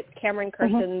her at Cameron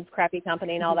Kirshen's crappy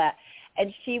company and all that.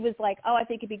 And she was like, oh, I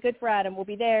think it'd be good for Adam. We'll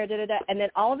be there, da-da-da. And then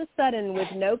all of a sudden, with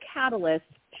no catalyst,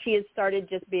 she has started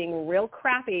just being real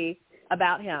crappy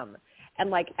about him.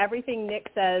 And everything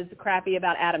Nick says crappy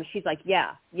about Adam, she's like,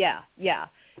 yeah.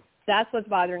 That's what's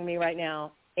bothering me right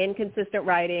now. Inconsistent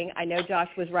writing. I know Josh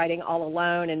was writing all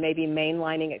alone and maybe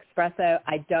mainlining Espresso.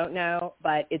 I don't know,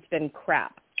 but it's been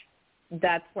crap.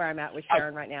 That's where I'm at with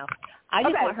Sharon right now. I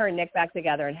just want her and Nick back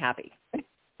together and happy.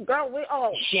 Girl,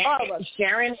 all of us.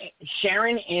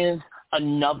 Sharon is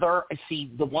another.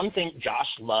 See, the one thing, Josh,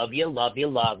 love you,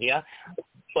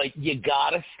 but you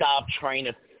got to stop trying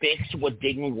to fix what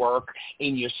didn't work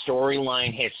in your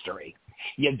storyline history.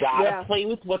 You got to play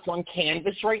with what's on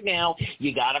canvas right now.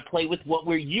 You got to play with what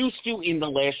we're used to in the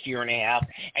last year and a half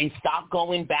and stop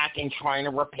going back and trying to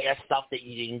repair stuff that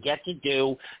you didn't get to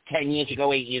do 10 years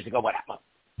ago, 8 years ago, whatever.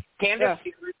 Canvas?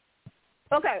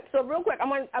 Yeah. Okay, so real quick, I'm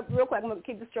going to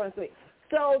keep this short and sweet.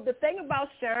 So the thing about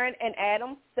Sharon and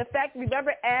Adam,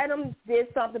 remember Adam did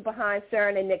something behind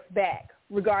Sharon and Nick's back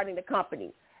regarding the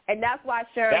company. And that's why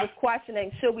Sharon was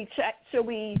questioning, should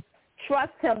we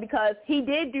trust him, because he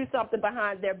did do something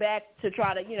behind their back to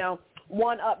try to,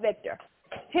 one-up Victor.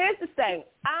 Here's the thing.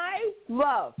 I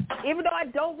love, even though I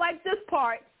don't like this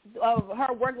part of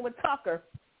her working with Tucker,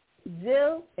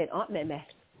 Jill and Aunt Meme.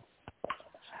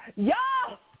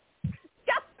 Y'all!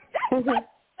 So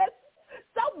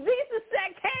Jesus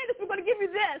said, Candace, we're going to give you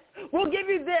this. We'll give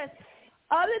you this.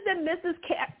 Other than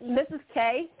Mrs.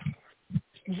 K,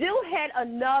 Jill had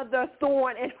another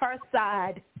thorn in her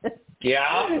side.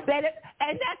 Yeah. And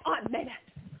that's Aunt Mena.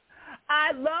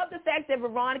 I love the fact that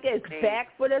Veronica is back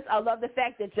for this. I love the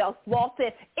fact that Joe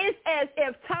Walton. It's as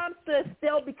if time stood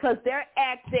still because their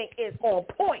acting is on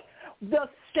point. The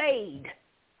shade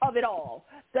of it all.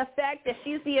 The fact that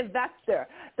she's the investor.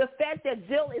 The fact that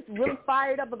Jill is really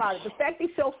fired up about it. The fact they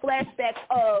show flashbacks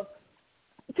of,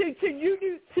 to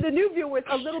the new viewers,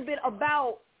 a little bit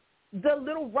about the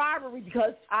little rivalry,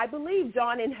 because I believe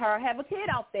John and her have a kid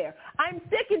out there. I'm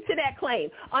sticking to that claim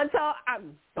until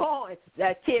I'm gone.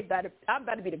 That kid I'm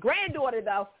about to be the granddaughter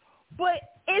though. But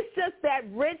it's just that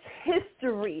rich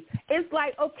history. It's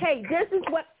like, okay, this is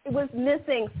what was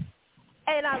missing,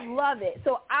 and I love it.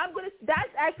 So that's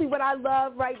actually what I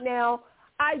love right now.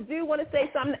 I do want to say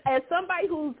something as somebody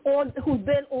who's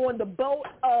been on the boat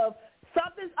of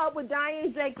something's up with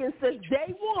Diane Jenkins since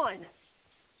day one.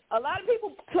 A lot of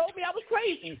people told me I was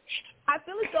crazy. I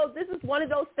feel as though this is one of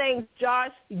those things,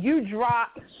 Josh, you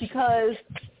dropped because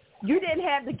you didn't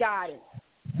have the guidance.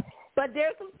 But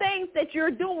there's some things that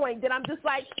you're doing that I'm just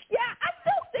like, yeah, I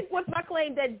still stick with my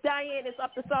claim that Diane is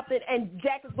up to something and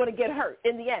Jack is going to get hurt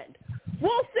in the end.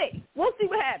 We'll see. We'll see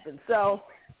what happens. So,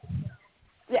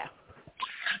 yeah.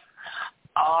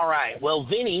 All right. Well,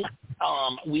 Vinny,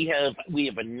 we have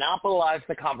monopolized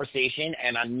the conversation,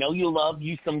 and I know you love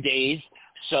you some Days.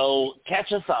 So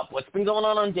catch us up. What's been going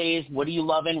on Days? What are you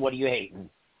loving? What are you hating?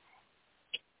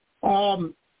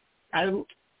 All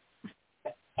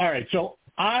right. So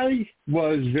I'm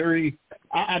really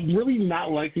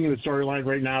not liking the storyline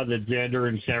right now that Xander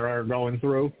and Sarah are going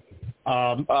through.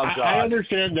 I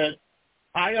understand that,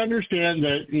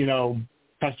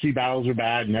 custody battles are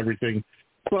bad and everything.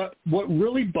 But what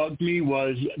really bugged me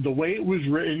was the way it was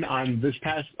written on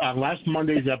last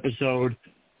Monday's episode,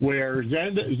 where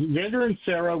Xander and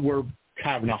Sarah were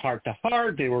having a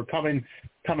heart-to-heart. They were coming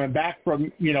back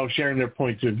from, sharing their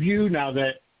points of view now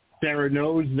that Sarah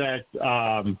knows that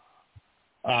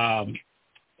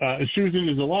Susan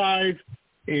is alive,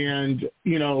 and,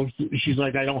 she's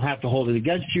like, I don't have to hold it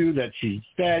against you that she's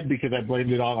dead because I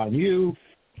blamed it all on you.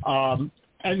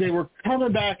 And they were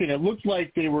coming back, and it looked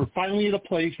like they were finally at a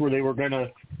place where they were going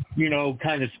to,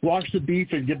 kind of squash the beef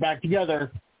and get back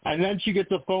together. And then she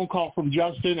gets a phone call from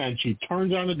Justin, and she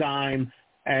turns on a dime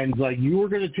and like, you were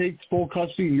going to take full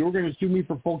custody, and you were going to sue me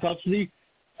for full custody.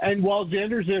 And while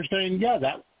Xander's there saying, yeah,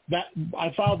 that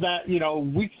I filed that,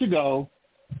 weeks ago,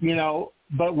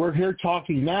 but we're here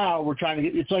talking now. We're trying to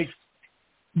get. It's like,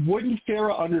 wouldn't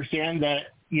Sarah understand that,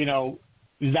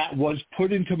 that was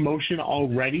put into motion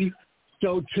already?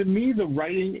 So to me, the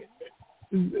writing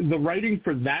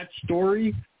for that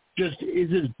story just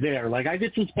isn't there. Like, I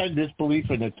get to suspend disbelief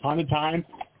in a ton of time.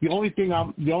 The only thing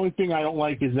I don't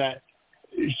like is that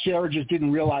Sarah just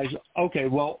didn't realize, okay,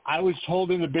 well, I was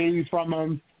holding the baby from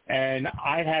him, and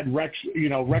I had Rex,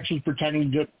 Rex was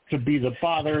pretending to be the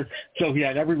father, so he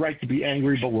had every right to be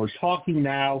angry, but we're talking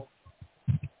now.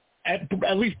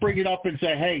 At least bring it up and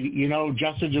say, hey,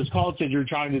 Justin just called, said you're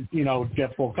trying to,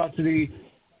 get full custody,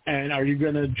 and are you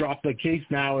going to drop the case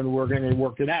now and we're going to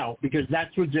work it out? Because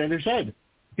that's what Xander said.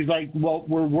 He's like, well,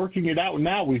 we're working it out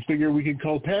now. We figure we could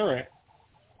co-parent.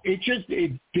 It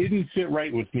didn't sit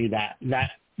right with me, that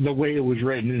the way it was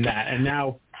written in that, and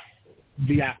now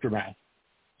the aftermath.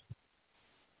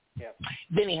 Yeah.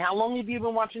 Vinny, how long have you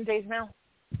been watching Days now?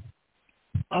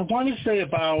 I want to say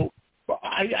about,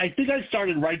 I think I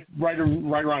started right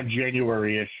around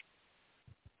January-ish.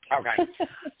 Okay.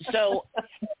 So,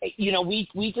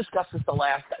 we discussed this the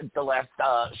last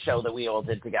show that we all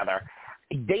did together.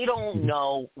 They don't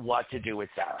know what to do with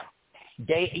Sarah.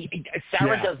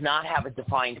 Sarah does not have a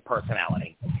defined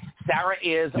personality. Sarah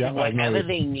is whatever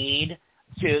they need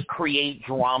to create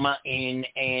drama in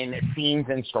scenes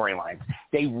and storylines.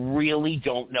 They really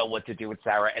don't know what to do with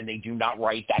Sarah, and they do not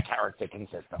write that character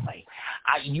consistently.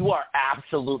 You are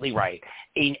absolutely right.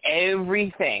 In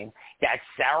everything that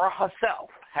Sarah herself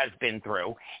has been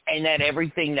through, and that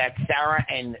everything that Sarah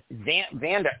and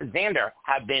Xander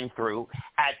have been through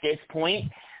at this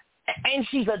point, and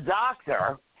she's a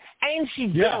doctor, and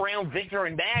she's been around Victor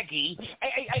and Maggie.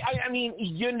 I mean,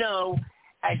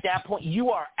 at that point, you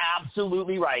are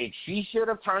absolutely right. She should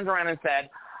have turned around and said,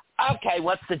 okay,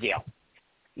 what's the deal?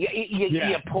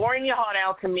 You're pouring your heart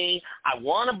out to me. I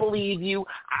want to believe you.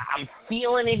 I'm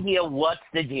feeling it here. What's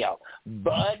the deal?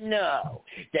 But no,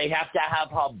 they have to have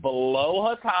her below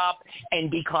her top and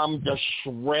become the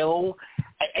shrill.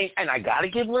 And I got to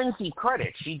give Lindsay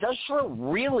credit. She does shrill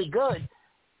really good,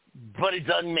 but it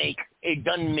doesn't make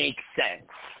sense.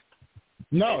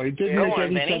 No, it didn't make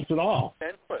any sense at all.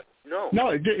 No,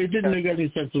 it didn't make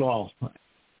any sense at all.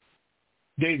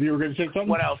 Dave, you were going to say something?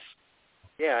 What else?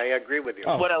 Yeah, I agree with you.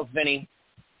 Oh. What else, Vinny?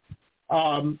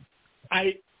 I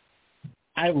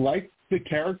like the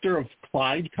character of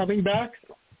Clyde coming back.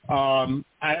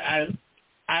 I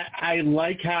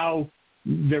like how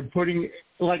they're putting,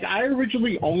 like, I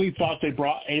originally only thought they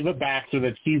brought Ava back so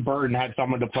that Steve Burton had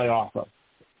someone to play off of,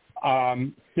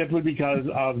 simply because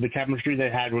of the chemistry they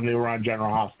had when they were on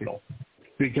General Hospital.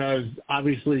 Because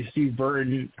obviously Steve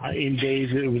Burton in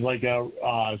Days, it was like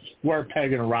a square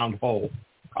peg in a round hole.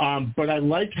 But I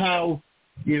like how,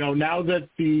 now that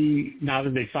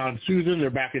they found Susan, they're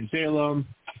back in Salem,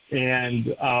 and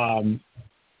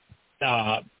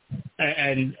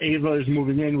Ava is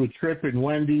moving in with Tripp and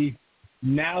Wendy.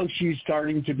 Now she's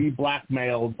starting to be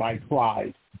blackmailed by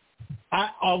Clyde.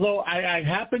 Although I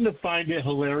happen to find it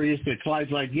hilarious that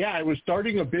Clyde's like, yeah, I was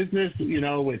starting a business,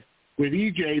 with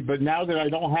EJ, but now that I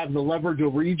don't have the leverage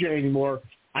over EJ anymore,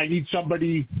 I need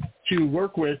somebody to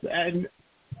work with. And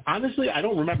honestly, I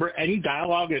don't remember any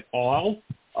dialogue at all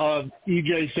of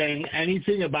EJ saying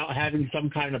anything about having some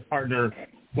kind of partner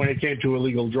when it came to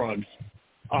illegal drugs.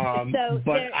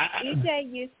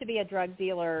 EJ used to be a drug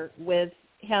dealer with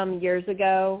him years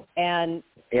ago, and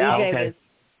EJ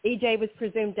was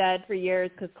presumed dead for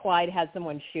years because Clyde had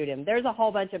someone shoot him. There's a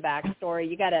whole bunch of backstory.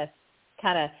 You got to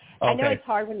kind of I know it's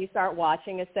hard when you start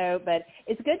watching a soap, but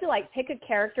it's good to like pick a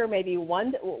character, maybe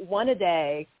one a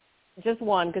day, just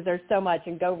one, because there's so much,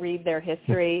 and go read their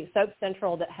history. Soap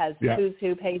Central that has who's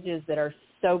who pages that are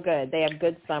so good. They have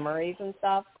good summaries and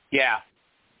stuff. Yeah.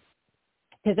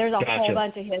 Because there's a whole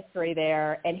bunch of history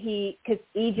there, and because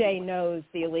EJ knows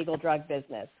the illegal drug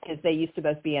business because they used to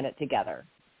both be in it together.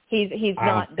 He's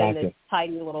not been this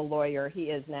tidy little lawyer he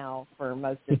is now for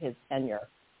most of his tenure.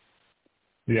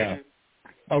 Yeah.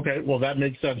 Okay, well, that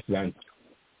makes sense then.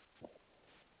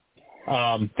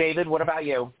 David, what about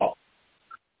you?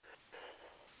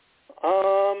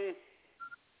 I'm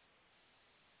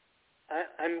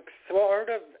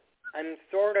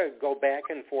sort of go back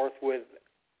and forth with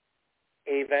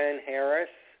Ava and Harris,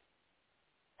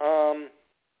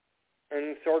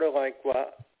 and sort of like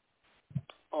what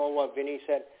Vinny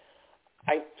said.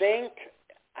 I think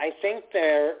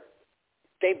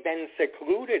they've been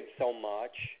secluded so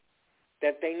much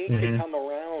that they need to come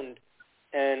around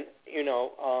and,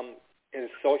 is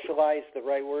socialize the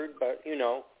right word, but,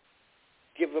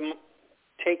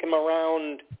 take them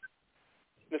around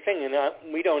the thing. And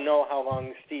we don't know how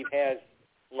long Steve has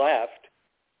left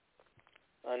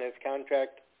on his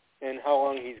contract and how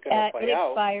long he's going to play out.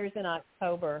 It expires in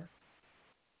October.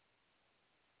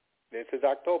 This is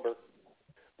October.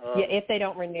 If they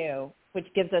don't renew,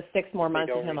 which gives us 6 more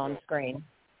months of him on screen.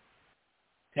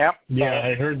 Yep. Yeah,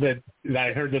 I heard that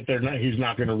he's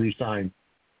not going to re-sign.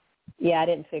 Yeah, I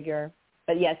didn't figure.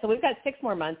 But yeah, so we've got 6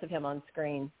 more months of him on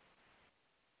screen.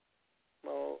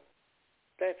 Well,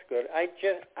 that's good. I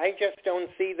just don't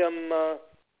see them.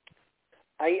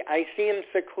 I see him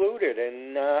secluded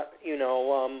and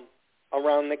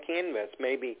around the canvas.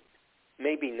 Maybe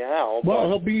now. Well,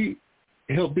 he'll be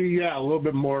a little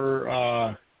bit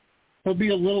more. He'll be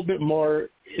a little bit more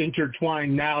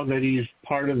intertwined now that he's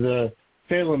part of the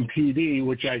Salem PD,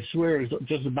 which I swear is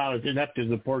just about as inept as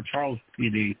the Port Charles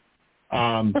PD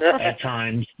at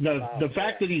times. The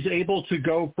fact that he's able to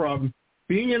go from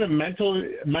being in a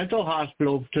mental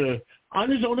hospital to,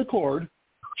 on his own accord,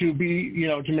 to be,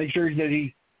 to make sure that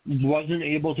he wasn't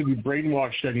able to be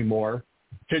brainwashed anymore,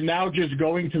 to now just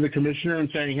going to the commissioner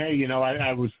and saying, hey,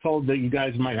 I was told that you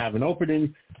guys might have an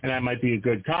opening and I might be a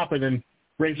good cop. And then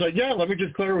Ray's like, yeah, let me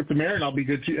just clear with the mayor and I'll be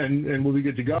good and we'll be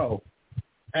good to go.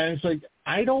 And it's like,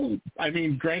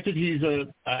 granted he's a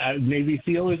Navy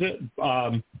SEAL, is it?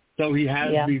 So he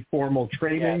has the formal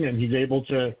training and he's able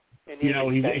to, he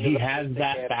has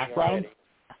that background.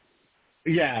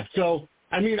 Yeah. So,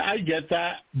 I get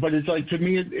that, but it's like, to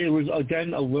me, it was,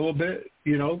 again, a little bit,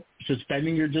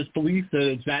 suspending your disbelief that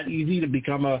it's that easy to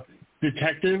become a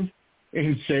detective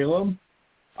in Salem.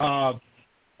 But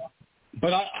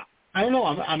I don't know.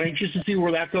 I'm anxious to see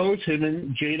where that goes, him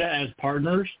and Jada as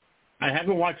partners. I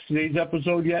haven't watched today's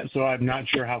episode yet, so I'm not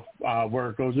sure how where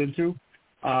it goes into.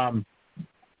 And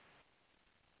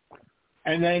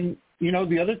then,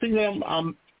 the other thing that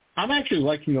I'm actually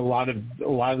liking a lot of the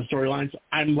storylines.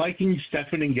 I'm liking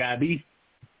Stefan and Gabby.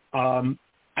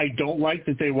 I don't like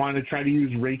that they want to try to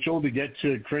use Rachel to get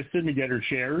to Kristen to get her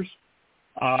shares,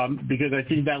 because I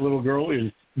think that little girl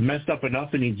is messed up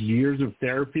enough and needs years of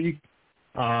therapy.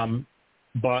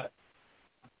 But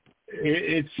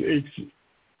it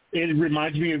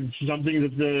reminds me of something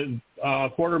that the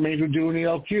Quartermains would do in the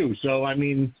LQ. So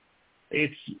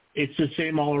it's the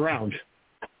same all around.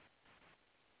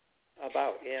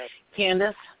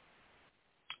 Candace,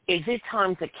 is it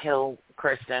time to kill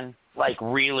Kristen? Like,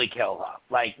 really kill her?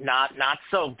 Like, not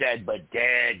so dead, but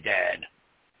dead.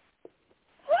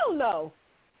 Hell no.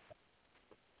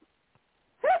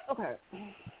 Okay.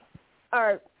 All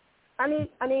right. I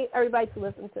need everybody to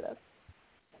listen to this.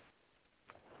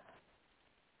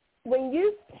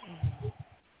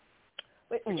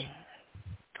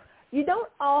 You don't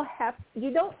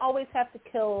always have to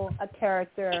kill a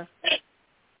character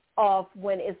off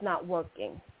when it's not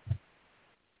working.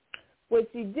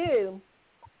 What you do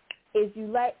is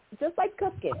just like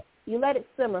cooking, you let it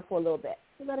simmer for a little bit.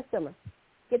 You let it simmer.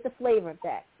 Get the flavor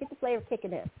back. Get the flavor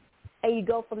kicking in. And you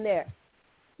go from there.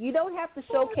 You don't have to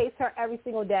showcase her every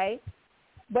single day,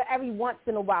 but every once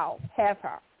in a while, have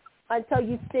her until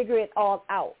you figure it all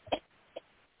out.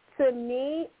 To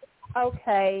me,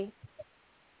 okay,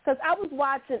 because I was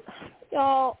watching,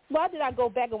 y'all, why did I go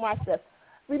back and watch this?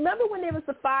 remember when there was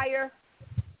the fire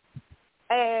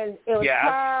and it was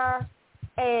her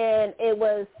and it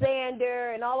was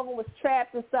Xander and all of them was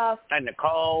trapped and stuff. And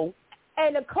Nicole.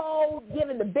 And Nicole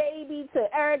giving the baby to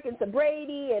Eric and to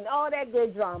Brady and all that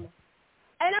good drama.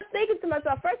 And I'm thinking to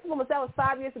myself, first of all, that was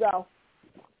 5 years ago.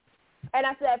 And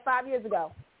I said 5 years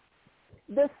ago.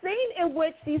 The scene in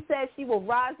which she said she will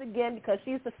rise again because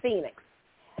she's the Phoenix.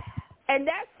 And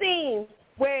that scene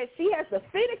where she has the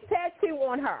Phoenix tattoo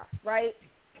on her, right?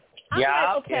 I'm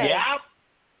like, okay.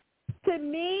 To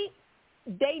me,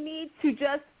 they need to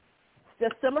just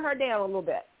simmer her down a little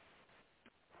bit.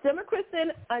 Simmer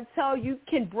Kristen until you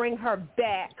can bring her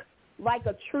back like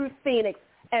a true Phoenix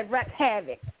and wreak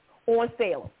havoc on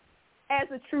Salem as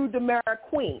a true Demara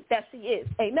queen that she is.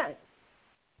 Amen.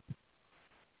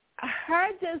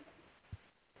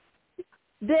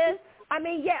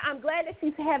 I'm glad that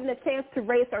she's having a chance to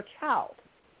raise her child.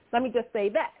 Let me just say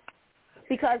that.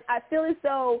 Because I feel as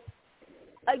though,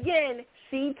 again,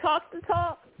 she talks the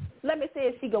talk. Let me say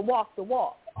if she can walk the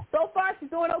walk. So far, she's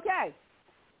doing okay.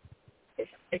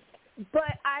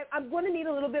 But I'm going to need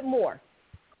a little bit more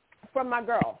from my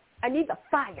girl. I need the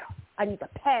fire. I need the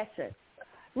passion.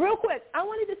 Real quick, I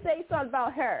wanted to say something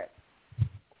about Harris.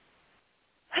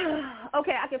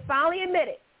 Okay, I can finally admit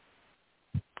it.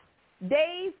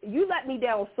 Dave, you let me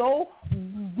down so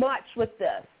much with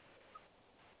this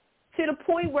to the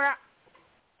point where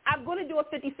I'm going to do a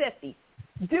 50-50.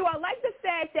 Do I like the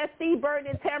fact that Steve Burton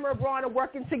and Tamara Braun are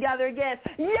working together again?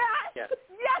 Yes,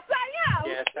 I am.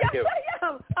 Yes, I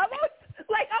am. I'm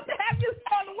the happiest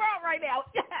part in the world right now.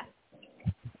 Yes.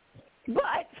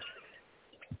 But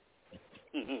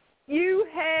you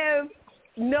have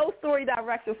no story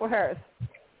direction for her.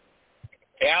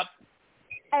 Yep.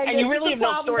 And you really have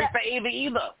no story for Ava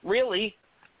either, really.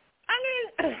 I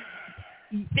mean,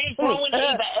 they're throwing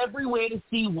Ava everywhere to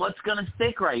see what's going to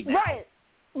stick right now.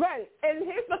 Right. And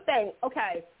here's the thing.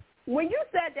 Okay, when you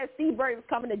said that Steve Burton was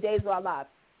coming to Days of Our Lives,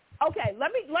 okay,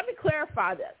 let me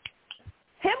clarify this.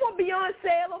 Him on Beyond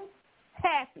Salem,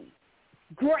 happy,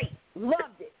 great,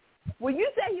 loved it. When you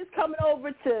said he's coming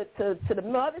over to the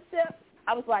mothership,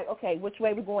 I was like, okay, which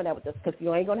way are we going at with this? Because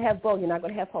you ain't going to have Bo, you're not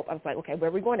going to have Hope. I was like, okay, where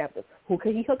are we going at with this? Who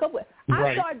could he hook up with?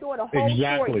 I started doing a whole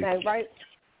story thing, right?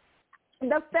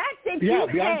 The fact that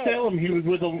Beyond Salem, he was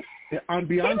with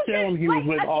he was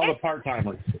with all the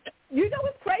part-timers. You know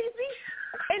what's crazy?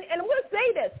 And I'm going to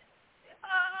say this.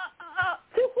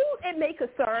 To whom it may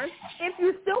concern, if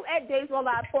you're still at Days of Our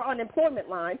Lives or unemployment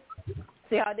line,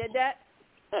 see how I did that?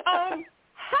 How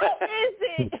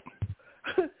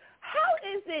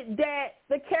is it that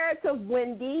the character of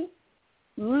Wendy,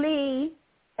 Lee,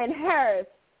 and Harris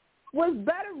was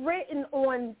better written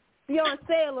on Beyond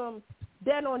Salem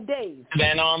than on Days?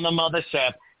 Than on the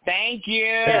mothership. Thank you.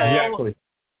 Yeah, exactly.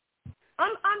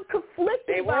 I'm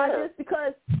conflicted by this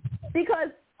because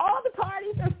all the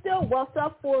parties are still, well,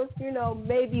 except for,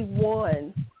 maybe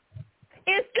one,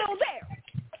 is still there.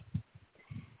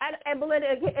 And Belinda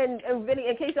and Vinny,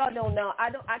 in case y'all don't know,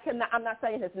 I'm not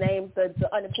saying his name, the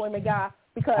unemployment guy,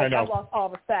 because I lost all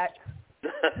respect.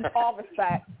 All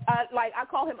respect. I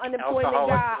call him unemployment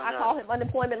guy. I call him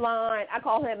unemployment line.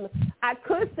 I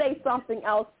could say something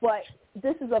else, but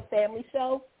this is a family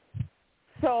show.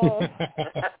 So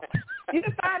you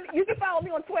can follow me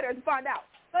on Twitter to find out.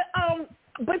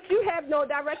 But you have no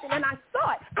direction, and I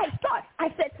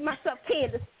said to myself,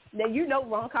 Candace, now you know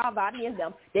Ron Carvati and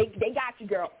them, they got you,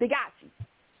 girl. They got you.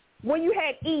 When you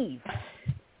had Eve,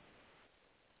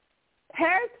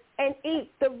 Harris and Eve,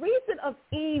 the reason of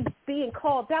Eve being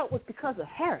called out was because of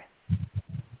Harris.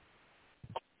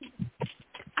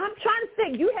 I'm trying to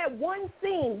think. You had one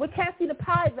scene with Cassie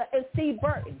DePaiva and Steve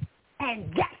Burton,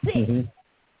 and that's it. Mm-hmm.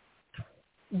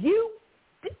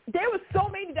 There were so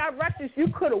many directions you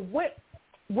could have went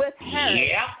with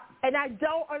Harris, and I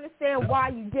don't understand why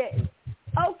you didn't.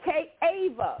 Okay,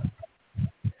 Ava.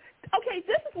 Okay,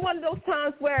 this is one of those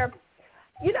times where,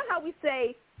 you know how we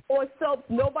say on soaps,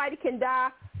 nobody can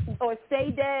die or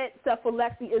stay dead except for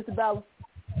Lexi Isabella?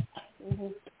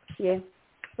 Mm-hmm. Yeah.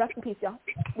 Rest in peace, y'all.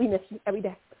 We miss you every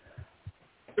day.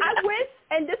 I wish,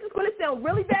 and this is going to sound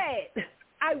really bad,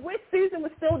 I wish Susan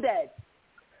was still dead.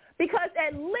 Because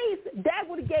at least that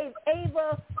would have gave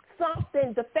Ava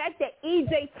something. The fact that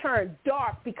EJ turned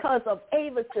dark because of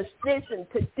Ava's decision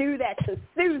to do that to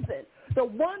Susan. The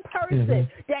one person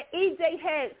that EJ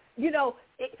had,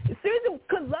 Susan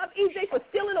could love EJ for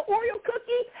stealing an Oreo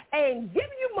cookie and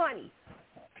giving you money.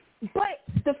 But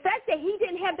the fact that he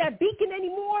didn't have that beacon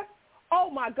anymore,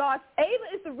 oh my gosh,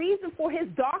 Ava is the reason for his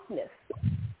darkness.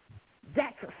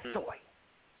 That's a story.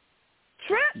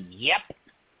 Trip? Yep.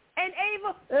 And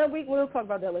Ava, we'll talk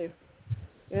about that later.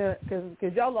 Yeah,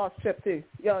 because y'all lost Trip, too.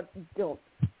 Y'all don't.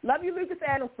 Love you, Lucas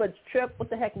Adams, but Trip, what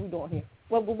the heck are we doing here?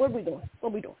 What are we doing? What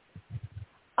are we doing?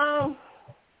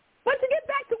 But to get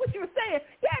back to what you were saying,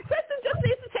 yeah, Kristen just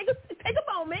needs to take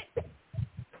a moment,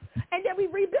 and then we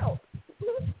rebuild.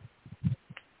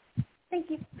 Thank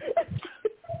you.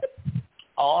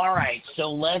 All right,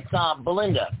 so let's,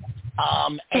 Belinda,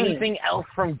 anything else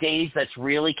from Days that's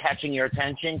really catching your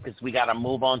attention? Because we got to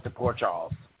move on to Port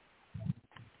Charles.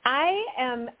 I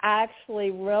am actually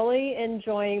really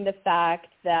enjoying the fact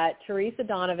that Teresa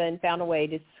Donovan found a way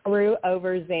to screw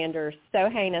over Xander so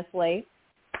heinously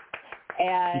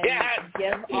and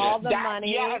give all the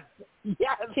money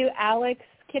to Alex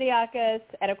Kiriakis.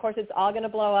 And, of course, it's all going to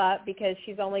blow up because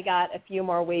she's only got a few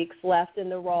more weeks left in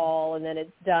the role, and then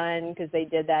it's done because they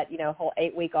did that, whole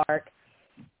 8-week arc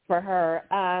for her.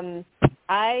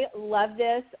 I love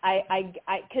this.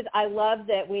 Because I love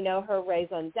that we know her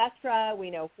raison d'etre. We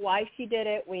know why she did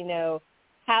it. We know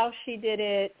how she did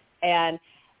it. And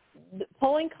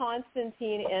pulling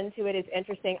Constantine into it is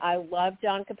interesting. I love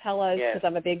John Capello because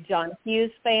I'm a big John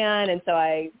Hughes fan, and so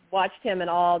I watched him in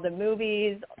all the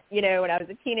movies, when I was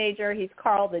a teenager. He's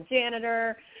Carl the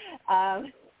janitor.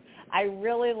 I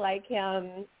really like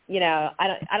him.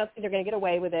 I don't think they're going to get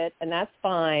away with it, and that's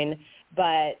fine,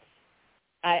 but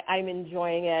I'm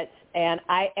enjoying it. And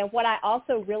what I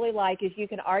also really like is you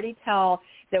can already tell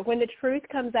that when the truth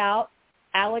comes out,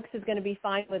 Alex is going to be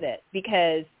fine with it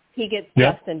because he gets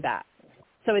Justin back.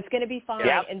 So it's going to be fine.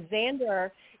 Yep. And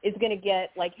Xander is going to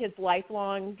get, his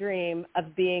lifelong dream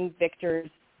of being Victor's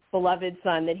beloved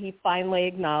son that he finally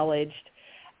acknowledged.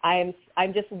 I'm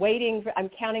just waiting. I'm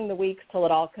counting the weeks till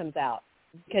it all comes out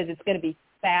because it's going to be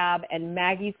fab, and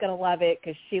Maggie's going to love it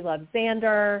because she loves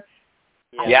Xander.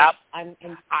 Yep. I'm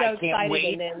so I excited. can't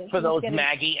wait for those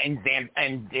Maggie and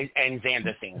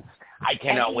Xander scenes. I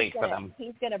cannot wait for them.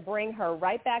 He's going to bring her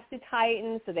right back to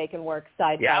Titan so they can work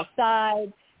side by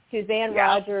side. Suzanne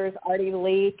Rogers already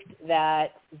leaked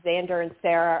that Xander and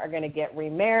Sarah are going to get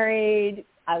remarried.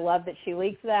 I love that she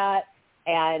leaked that,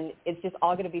 and it's just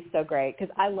all going to be so great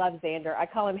because I love Xander. I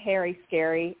call him Harry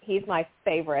Scary. He's my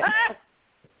favorite.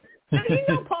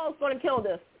 Paul's going to kill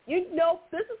this. This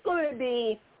is going to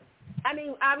be,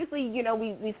 obviously,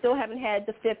 we still haven't had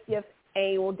the 50th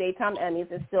annual Daytime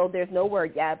Emmys, and still there's no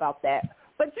word yet about that.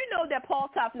 But that Paul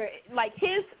Toffner,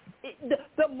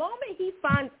 the moment he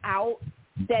finds out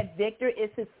that Victor is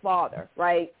his father,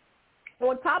 right,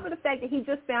 on top of the fact that he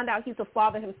just found out he's a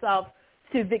father himself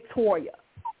to Victoria,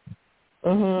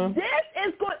 this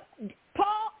is going,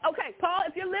 Paul,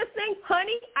 if you're listening,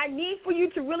 honey, I need for you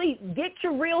to really get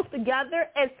your reels together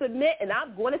and submit, and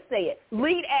I'm going to say it,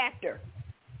 lead actor.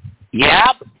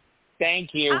 Yep.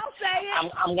 Thank you. I'll say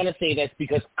it. I'm going to say this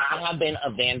because I have been a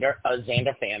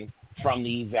Xander fan from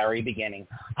the very beginning.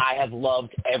 I have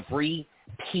loved every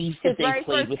piece that they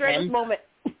played with him. Moment.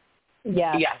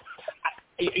 Yeah. Yeah.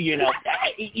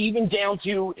 Even down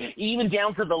to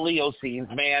the Leo scenes,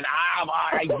 man.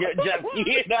 I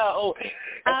just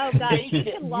Oh God, you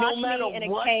can lock no matter me in a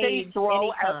what cage they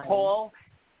throw anytime. at Paul,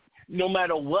 no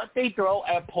matter what they throw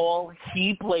at Paul,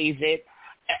 he plays it.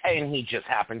 And he just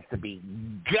happens to be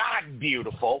God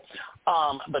beautiful.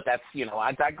 But that's,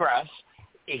 I digress.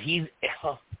 He's,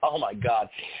 oh my God.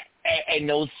 And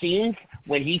those scenes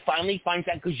when he finally finds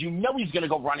out, because he's going to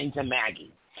go run into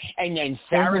Maggie. And then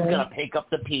Sarah's going to pick up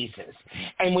the pieces.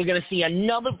 And we're going to see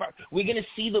we're going to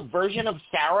see the version of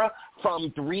Sarah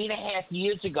from 3.5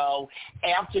 years ago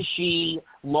after she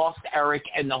lost Eric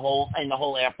and the whole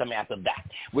aftermath of that.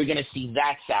 We're going to see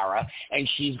that Sarah, and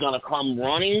she's going to come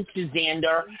running to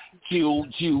Xander to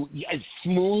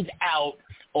smooth out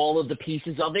all of the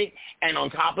pieces of it. And on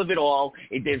top of it all,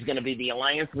 there's going to be the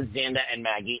alliance with Xander and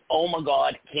Maggie. Oh, my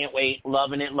God. Can't wait.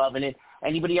 Loving it.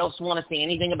 Anybody else want to say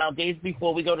anything about Days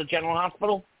before we go to General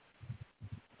Hospital?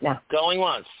 No. Going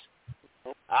once.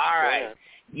 All right.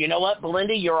 You know what,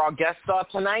 Belinda? You're our guest star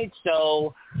tonight,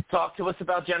 so talk to us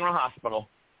about General Hospital.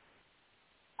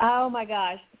 Oh, my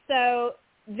gosh. So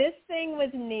this thing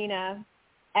with Nina,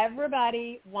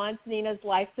 everybody wants Nina's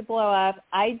life to blow up.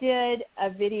 I did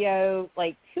a video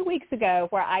 2 weeks ago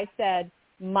where I said,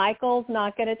 Michael's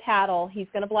not going to tattle. He's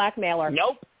going to blackmail her.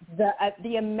 Nope.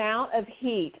 The amount of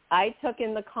heat I took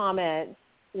in the comments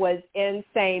was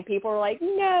insane. People were like,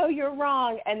 no, you're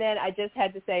wrong. And then I just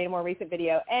had to say in a more recent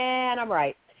video, and I'm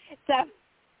right. So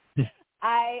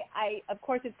I of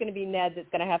course, it's going to be Ned that's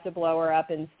going to have to blow her up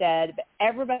instead. But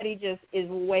everybody just is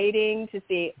waiting to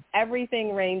see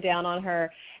everything rain down on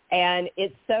her. And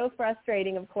it's so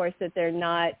frustrating, of course, that they're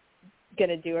not going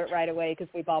to do it right away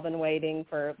because we've all been waiting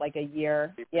for a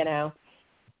year,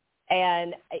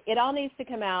 And it all needs to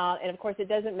come out. And, of course, it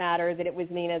doesn't matter that it was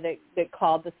Nina that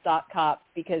called the stop cops,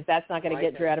 because that's not going to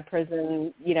get Drew out of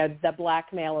prison. You know, the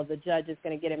blackmail of the judge is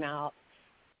going to get him out.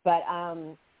 But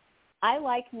I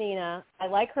like Nina. I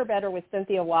like her better with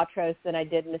Cynthia Watros than I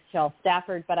did Michelle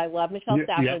Stafford, but I love Michelle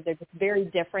Stafford. Yeah. They're just very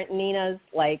different Ninas.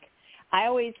 Like, I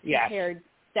always compared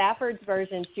Stafford's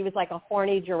version. She was like a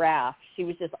horny giraffe. She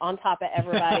was just on top of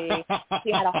everybody.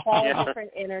 She had a whole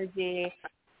different energy.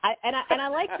 I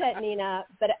like that Nina,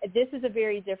 but this is a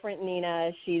very different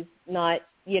Nina. She's not,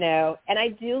 you know, and I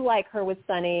do like her with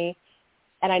Sonny.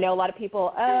 And I know a lot of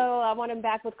people, I want him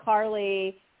back with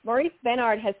Carly. Maurice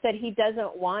Benard has said he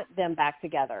doesn't want them back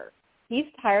together. He's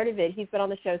tired of it. He's been on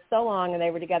the show so long, and they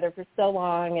were together for so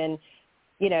long. And,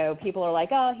 you know, people are like,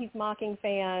 oh, he's mocking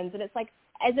fans. And it's like,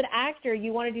 as an actor,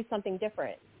 you want to do something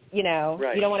different. You know,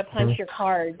 you don't want to punch your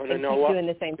cards and keep doing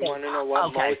the same thing. You want to know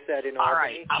what Mo said in Albany? All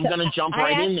right, I'm going to jump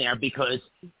right in there because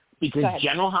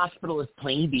General Hospital is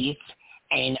playing beats,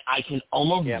 and I can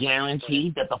almost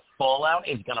guarantee that the fallout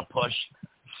is going to push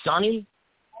Sonny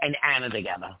and Anna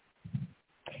together.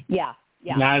 Yeah.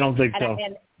 No, I don't think so.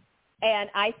 And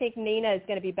I think Nina is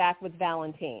going to be back with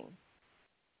Valentine,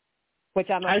 which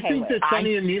I'm okay with. I think that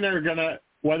Sonny and Nina are going to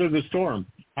weather the storm.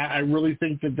 I really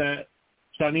think that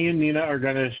Sonny and Nina are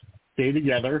going to stay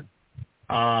together.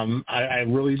 I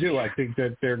really do. I think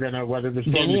that they're going to weather the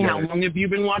storm Denny, together. how long have you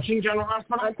been watching General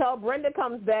Hospital? Until Brenda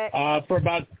comes back. For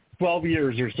about 12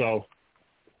 years or so.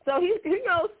 So he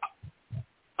knows.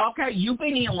 Okay, you've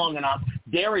been here long enough.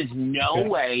 There is no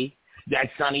way that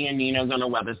Sonny and Nina are going to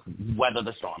weather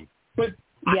the storm. But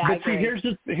see, here's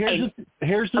the thing.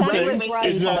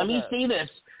 Let me say this,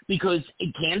 because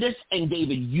Candace and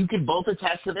David, you can both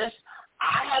attest to this.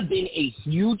 I have been a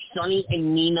huge Sonny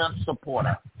and Nina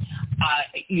supporter.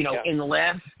 In the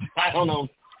last,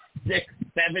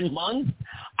 6-7 months,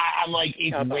 I'm like,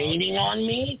 it's raining on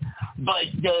me. But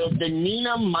the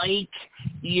Nina Mike,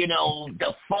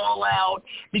 the fallout,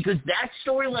 because that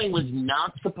storyline was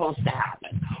not supposed to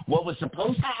happen. What was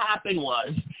supposed to happen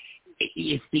was,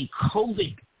 if the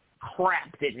COVID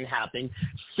crap didn't happen,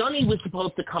 Sonny was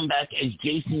supposed to come back as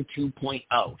Jason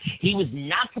 2.0. He was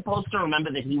not supposed to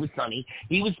remember that he was Sonny.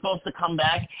 He was supposed to come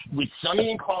back with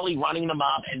Sonny and Carly running the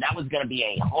mob, and that was going to be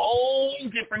a whole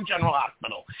different General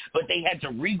Hospital. But they had to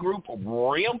regroup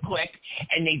real quick,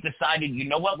 and they decided, you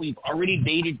know what, we've already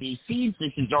baited these seeds.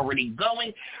 This is already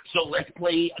going, so let's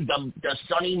play the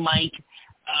Sonny Mike,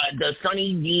 the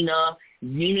Sonny Nina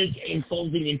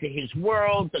enfolding into his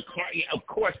world. Of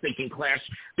course they can clash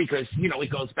because,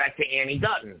 it goes back to Annie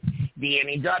Dutton. The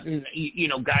Annie Dutton,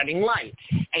 guiding light.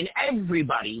 And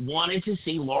everybody wanted to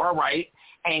see Laura Wright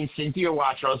and Cynthia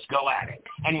Watros go at it.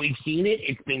 And we've seen it.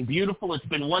 It's been beautiful. It's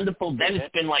been wonderful. Then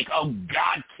it's been like, oh,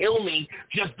 God, kill me.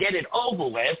 Just get it over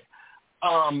with.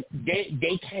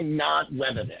 They cannot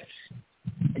weather this.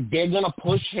 They're going to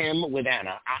push him with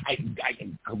Anna.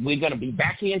 We're going to be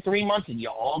back here in 3 months, and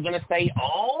you're all going to say,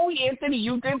 oh, Anthony,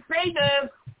 you did say this.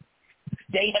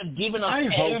 They have given us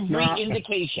every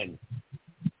indication.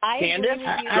 I agree with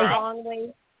you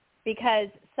strongly, because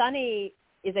Sonny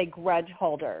is a grudge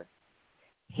holder.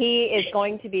 He is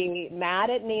going to be mad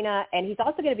at Nina, and he's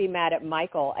also going to be mad at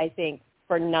Michael, I think,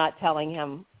 for not telling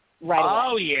him right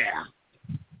away.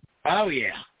 Oh,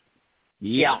 yeah.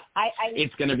 Yeah,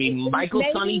 it's going to be Michael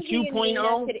Sonny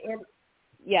 2.0.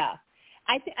 Yeah,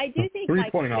 I do think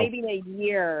like maybe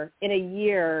in a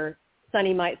year,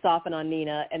 Sonny might soften on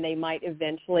Nina, and they might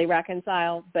eventually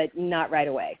reconcile, but not right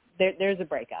away. There's a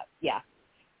breakup. Yeah.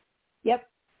 Yep.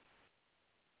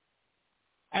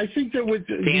 I think that with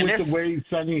the way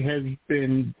Sonny has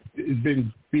been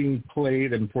being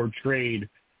played and portrayed,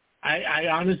 I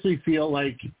honestly feel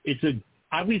like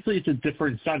obviously it's a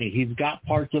different Sonny. He's got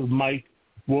parts of Mike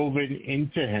woven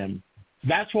into him.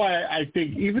 That's why I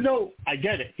think, even though I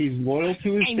get it, he's loyal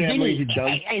to his family. He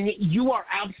does. And you are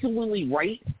absolutely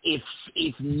right. If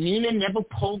Nina never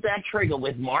pulled that trigger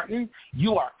with Martin,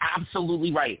 you are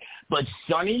absolutely right. But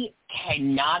Sonny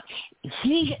cannot.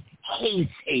 He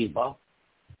hates Ava,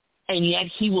 and yet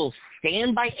he will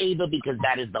stand by Ava because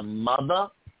that is the mother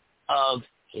of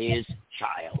his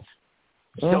child.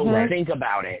 So think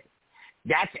about it.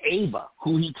 That's Ava,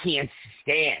 who he can't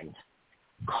stand.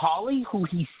 Carly, who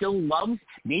he still loves,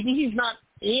 maybe he's not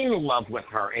in love with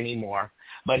her anymore,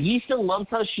 but he still loves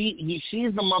her. She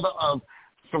is the mother of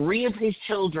 3 of his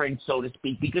children, so to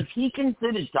speak, because he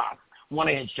considers Doc one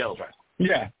of his children.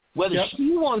 Yeah. Whether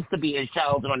she wants to be his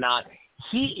child or not,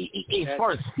 as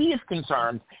far as he is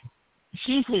concerned,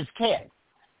 she's his kid.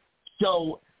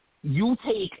 So you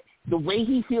take the way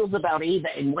he feels about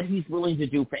Ava and what he's willing to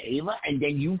do for Ava, and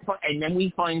then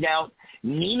we find out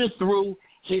Nina threw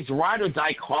his ride or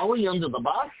die Carly under the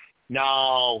bus?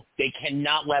 No, they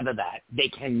cannot weather that. They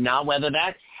cannot weather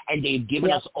that. And they've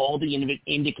given us all the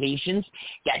indications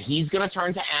that he's going to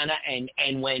turn to Anna.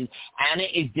 And when Anna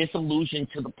is disillusioned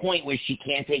to the point where she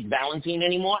can't take Valentine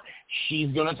anymore,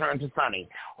 she's going to turn to Sonny.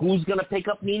 Who's going to pick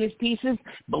up Nina's pieces?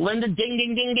 Belinda, ding,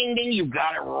 ding, ding, ding, ding. You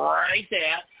got it right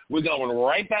there. We're going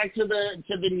right back to the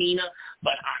Nina.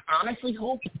 But I honestly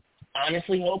hope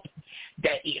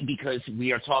that, because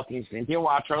we are talking Cynthia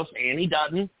Watros, Annie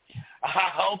Dutton, I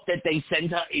hope that they send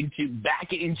her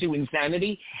back into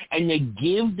insanity, and they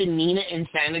give the Nina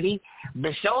insanity.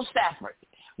 Michelle Stafford,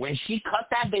 when she cut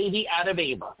that baby out of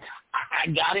Ava, I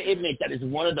got to admit that is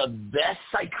one of the best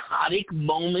psychotic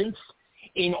moments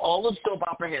in all of soap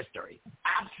opera history.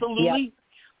 Absolutely.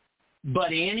 Yep. But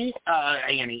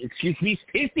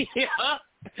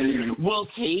Cynthia will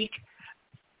take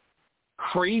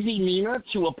crazy Nina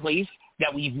to a place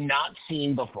that we've not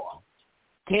seen before.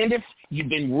 Candace, you've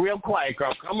been real quiet,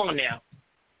 girl. Come on now.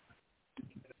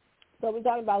 So we're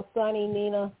talking about Sonny,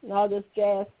 Nina, and all this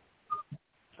jazz?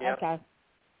 Yep. Okay.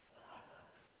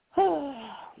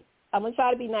 I'm going to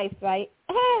try to be nice, right?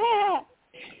 I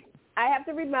have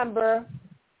to remember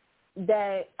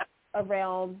that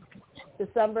around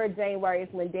December, January is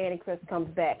when Dan and Chris comes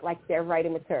back, like they're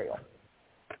writing material.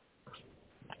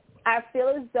 I feel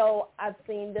as though I've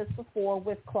seen this before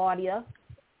with Claudia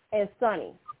and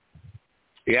Sonny.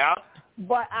 Yeah.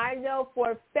 But I know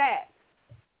for a fact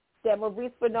that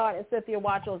Maurice Bernard and Cynthia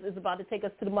Watros is about to take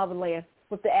us to the motherland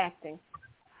with the acting.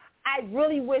 I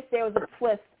really wish there was a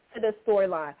twist to this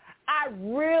storyline. I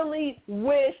really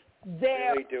wish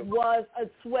there was a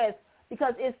twist,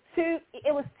 because it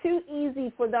was too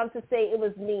easy for them to say it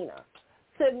was Nina.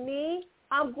 To me,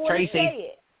 I'm going to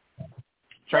say it.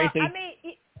 Tracy.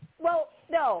 Well,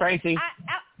 no. Tracy.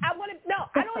 I want to. No,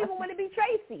 I don't even want to be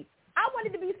Tracy. I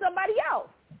wanted to be somebody else.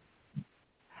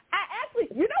 I actually,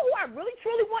 you know who I really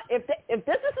truly want? If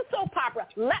this is a soap opera,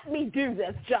 let me do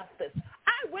this justice.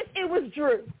 I wish it was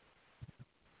Drew.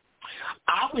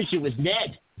 I wish it was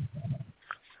Ned.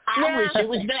 I wish it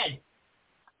was Ned.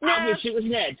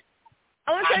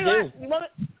 I want to tell you why.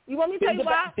 You want me to tell you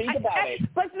why? Think about it.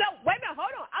 But no, wait a minute,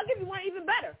 hold on. I'll give you one even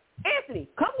better. Anthony,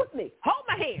 come with me. Hold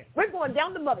my hand. We're going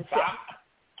down the mothership.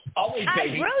 Always,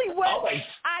 baby.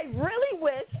 I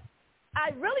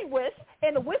really wish,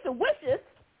 and the wish of wishes,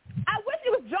 I wish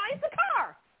it was Johnny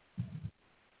Sakar.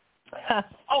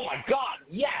 Oh, my God,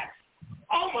 yes.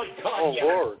 Oh, my God, yes.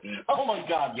 Lord. Oh, my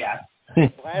God, yes.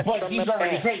 But he's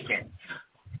already taken.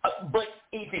 But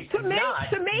if it's to me, tie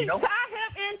him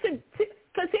into,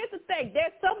 because here's the thing,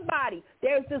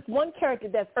 there's this one character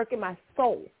that's irking my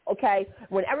soul, okay?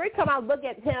 Whenever every time I look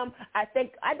at him, I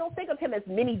don't think of him as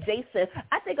mini Jason.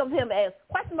 I think of him as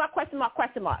question mark, question mark,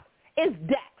 question mark. It's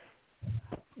Dex.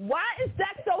 Why is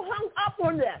Dex so hung up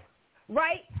on this,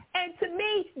 right? And to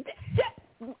me,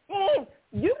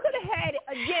 you could have had it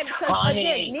again, because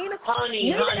Nina,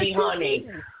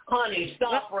 Honey,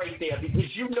 stop right there,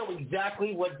 because you know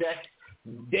exactly what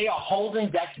they are holding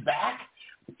Dex back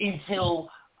until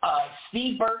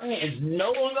Steve Burton is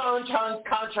no longer on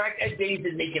contract at Days,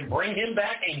 and they can bring him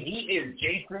back, and he is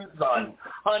Jason's son.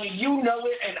 Honey, you know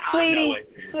it, and I know it.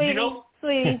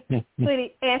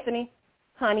 Sweetie, Anthony,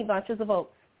 honey, bunches of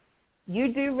oats.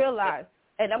 You do realize,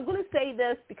 and I'm going to say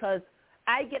this because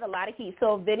I get a lot of heat.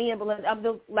 So, Vinny and Belinda, I'm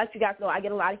going to let you guys know I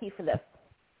get a lot of heat for this.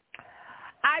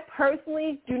 I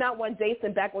personally do not want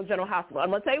Jason back on General Hospital. I'm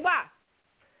going to tell you why.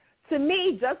 To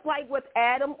me, just like with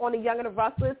Adam on The Young and the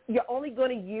Restless, you're only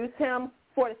going to use him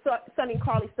for the Sonny and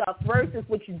Carly stuff versus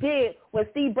what you did when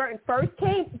Steve Burton first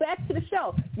came back to the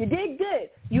show. You did good.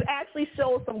 You actually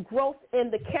showed some growth in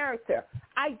the character.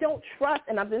 I don't trust,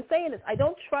 and I've been saying this, I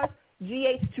don't trust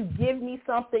GH to give me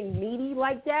something meaty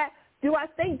like that. Do I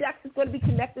think Dex is going to be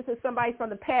connected to somebody from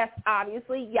the past?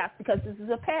 Obviously, yes, because this is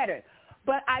a pattern.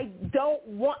 But I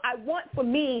want for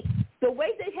me, the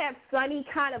way they have Sonny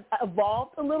kind of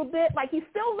evolved a little bit, like he's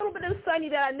still a little bit of Sonny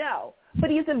that I know, but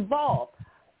he's evolved.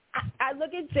 I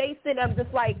look at Jason, I'm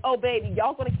just like, oh, baby,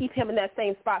 y'all going to keep him in that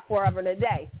same spot forever and a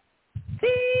day.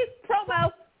 See,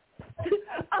 promo.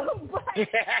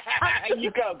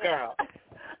 You go, girl.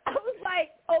 I was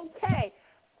like, okay.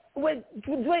 With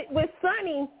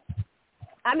Sonny,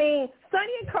 I mean,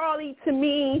 Sonny and Carly, to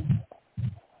me,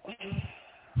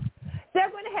 they're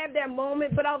going to have their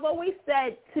moment, but I've always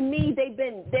said, to me,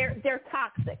 they're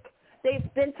toxic.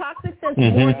 They've been toxic since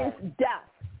Morgan's death,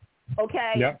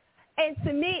 okay? Yep. And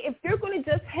to me, if you're going to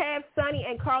just have Sonny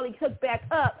and Carly hook back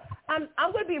up, I'm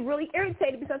going to be really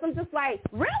irritated because I'm just like,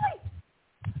 really?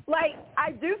 Like,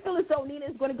 I do feel as though Nina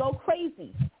is going to go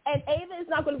crazy. and Ava is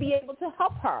not going to be able to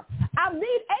help her. I need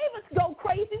Ava to go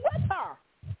crazy with her.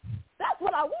 That's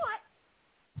what I want.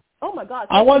 Oh my God!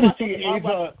 I want to see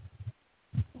Ava.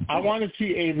 I want to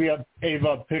see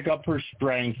Ava pick up her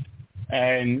strength,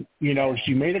 and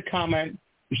she made a comment.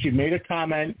 She made a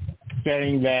comment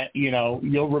saying that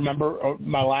you'll remember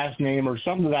my last name or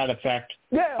something to that effect.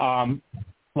 Yeah.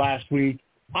 Last week,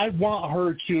 I want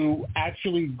her to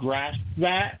actually grasp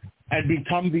that and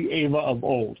become the Ava of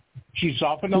old. She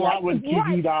softened a lot when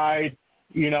TV died.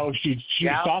 She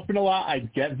softened a lot. I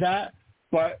get that,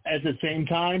 but at the same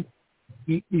time,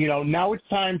 now it's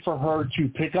time for her to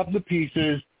pick up the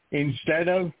pieces instead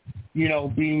of,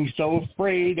 being so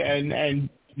afraid. And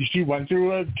she went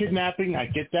through a kidnapping. I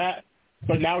get that.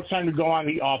 But now it's time to go on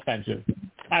the offensive.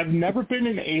 I've never been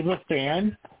an Ava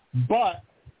fan, but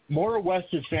Maura West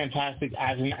is fantastic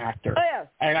as an actor. Oh, yeah.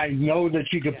 And I know that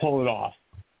she could pull it off.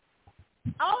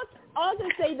 I'll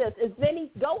just say this. Is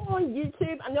Vinny, go on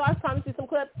YouTube. I know I promised you some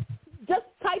clips. Just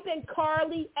type in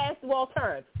Carly as the world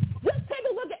turns. Just take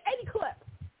a look at any clip.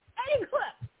 Any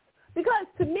clip. Because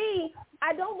to me,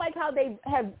 I don't like how they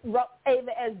have wrote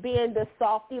Ava as being the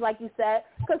softie, like you said.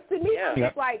 Because to me, it's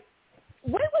just like,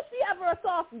 when was she ever a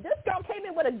softie? This girl came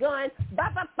in with a gun,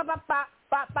 bop, bop, bop, bop, bop,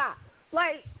 bop, bop.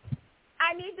 Like,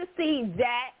 I need to see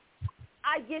that.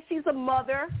 I get she's a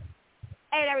mother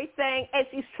and everything, and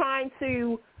she's trying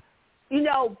to,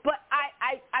 but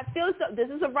I feel so. This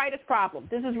is a writer's problem.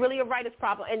 This is really a writer's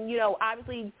problem. And,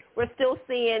 obviously we're still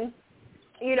seeing,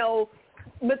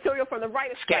 material from the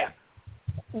writer's script.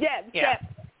 Yeah.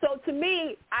 So to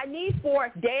me, I need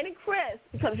for Dan and Chris,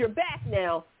 because you're back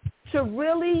now, to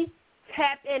really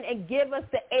tap in and give us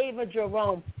the Ava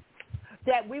Jerome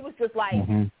that we was just like,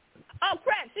 oh,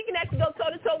 crap, she can actually go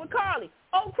toe-to-toe with Carly.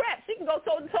 Oh, crap, she can go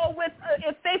toe-to-toe with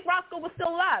if Faith Roscoe was still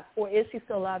alive. Or is she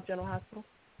still alive, General Hospital?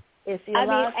 Is she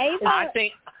alive? I mean,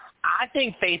 Ava, I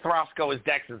think Faith Roscoe is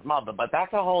Dex's mother, but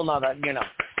that's a whole nother,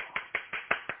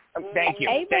 Thank you.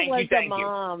 Ava Thank was you. Thank the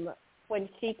mom when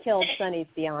she killed Sonny's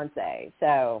fiance.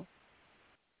 So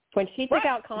when she took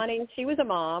out Connie, she was a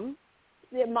mom.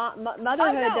 Motherhood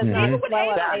does not slow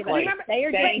up Ava. They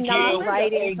are just not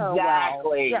writing her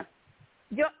well. Yeah.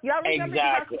 Y'all remember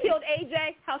how she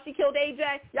killed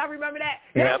AJ? Y'all remember that?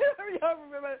 Yeah. Y'all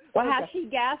remember? Well, how she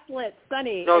gaslit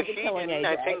Sonny No, into she killing didn't.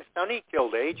 AJ. I think Sonny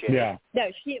killed AJ. Yeah.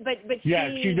 No, she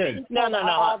did.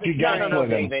 No,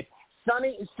 David.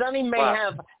 Sonny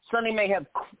may have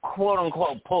quote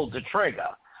unquote pulled the trigger,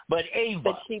 but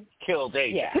Ava killed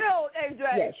AJ. Yeah. Killed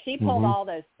AJ. Yeah, she pulled all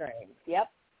those strings. Yep.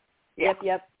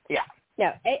 Yeah.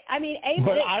 No, I mean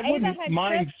Ava had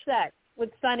good sex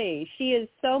with Sonny. She is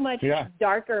so much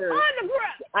darker.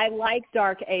 I like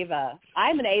dark Ava.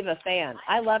 I'm an Ava fan.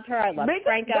 I loved her. I loved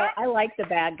Franco. I like the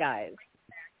bad guys.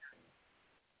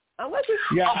 I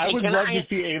would love to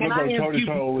see Ava go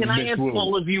toe-to-toe with Miss Wu. Can I ask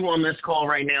all of you on this call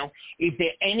right now, is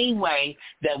there any way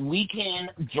that we can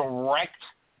direct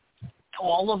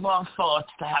all of our thoughts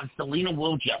to have Selena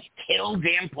Wu just kill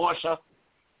Dan Portia?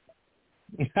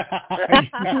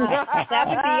 That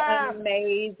would be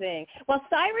amazing. Well,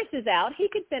 Cyrus is out. He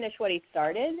could finish what he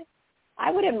started.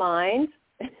 I wouldn't mind.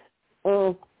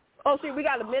 Oh, see, we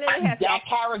got a minute and a half. That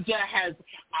character has,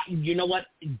 you know what,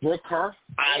 Brooke Kerr,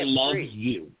 I love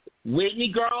you.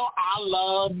 Whitney, girl, I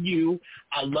love you.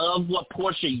 I love what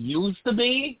Portia used to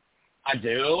be. I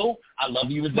do. I love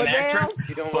you as an actress.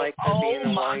 You don't like her being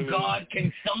oh, my whiny. God.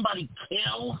 Can somebody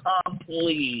kill her,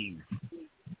 please?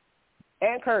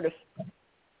 And Curtis.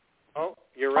 Oh,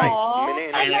 you're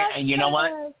right. And you know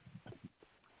what?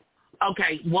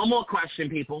 Okay, one more question,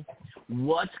 people.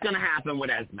 What's going to happen with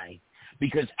Esme?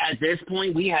 Because at this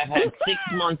point, we have had 6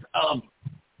 months of...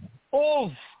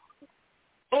 Oh,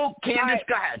 Candace,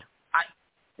 go ahead.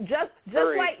 Just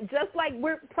like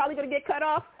we're probably going to get cut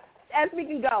off, as we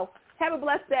can go. Have a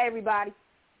blessed day, everybody.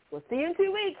 We'll see you in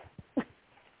 2 weeks.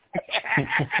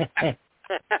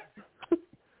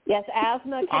 Yes,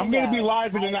 asthma. I'm going to be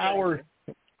live in an hour.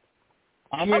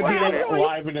 I'm going to be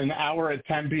live in an hour at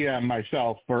 10 p.m.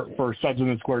 myself for Suds in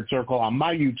the Squared Circle on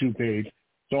my YouTube page,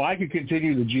 so I can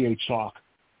continue the GH talk.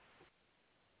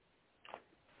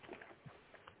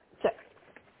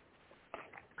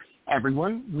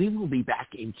 Everyone, we will be back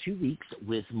in 2 weeks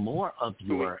with more of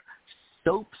your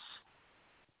soaps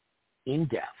in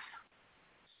depth.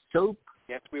 Soap.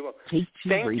 Yes, we will. Thank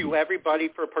you, everybody,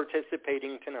 for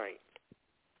participating tonight.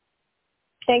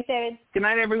 Thanks, David. Good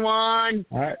night, everyone.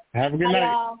 All right. Have a good night.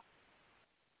 Y'all.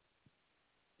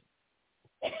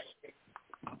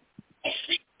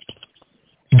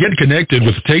 Get connected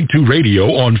with Take Two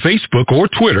Radio on Facebook or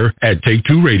Twitter at Take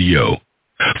Two Radio.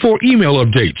 For email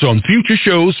updates on future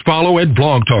shows, follow at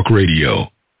Blog Talk Radio.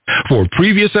 For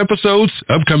previous episodes,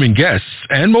 upcoming guests,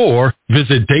 and more,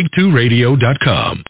 visit take2radio.com.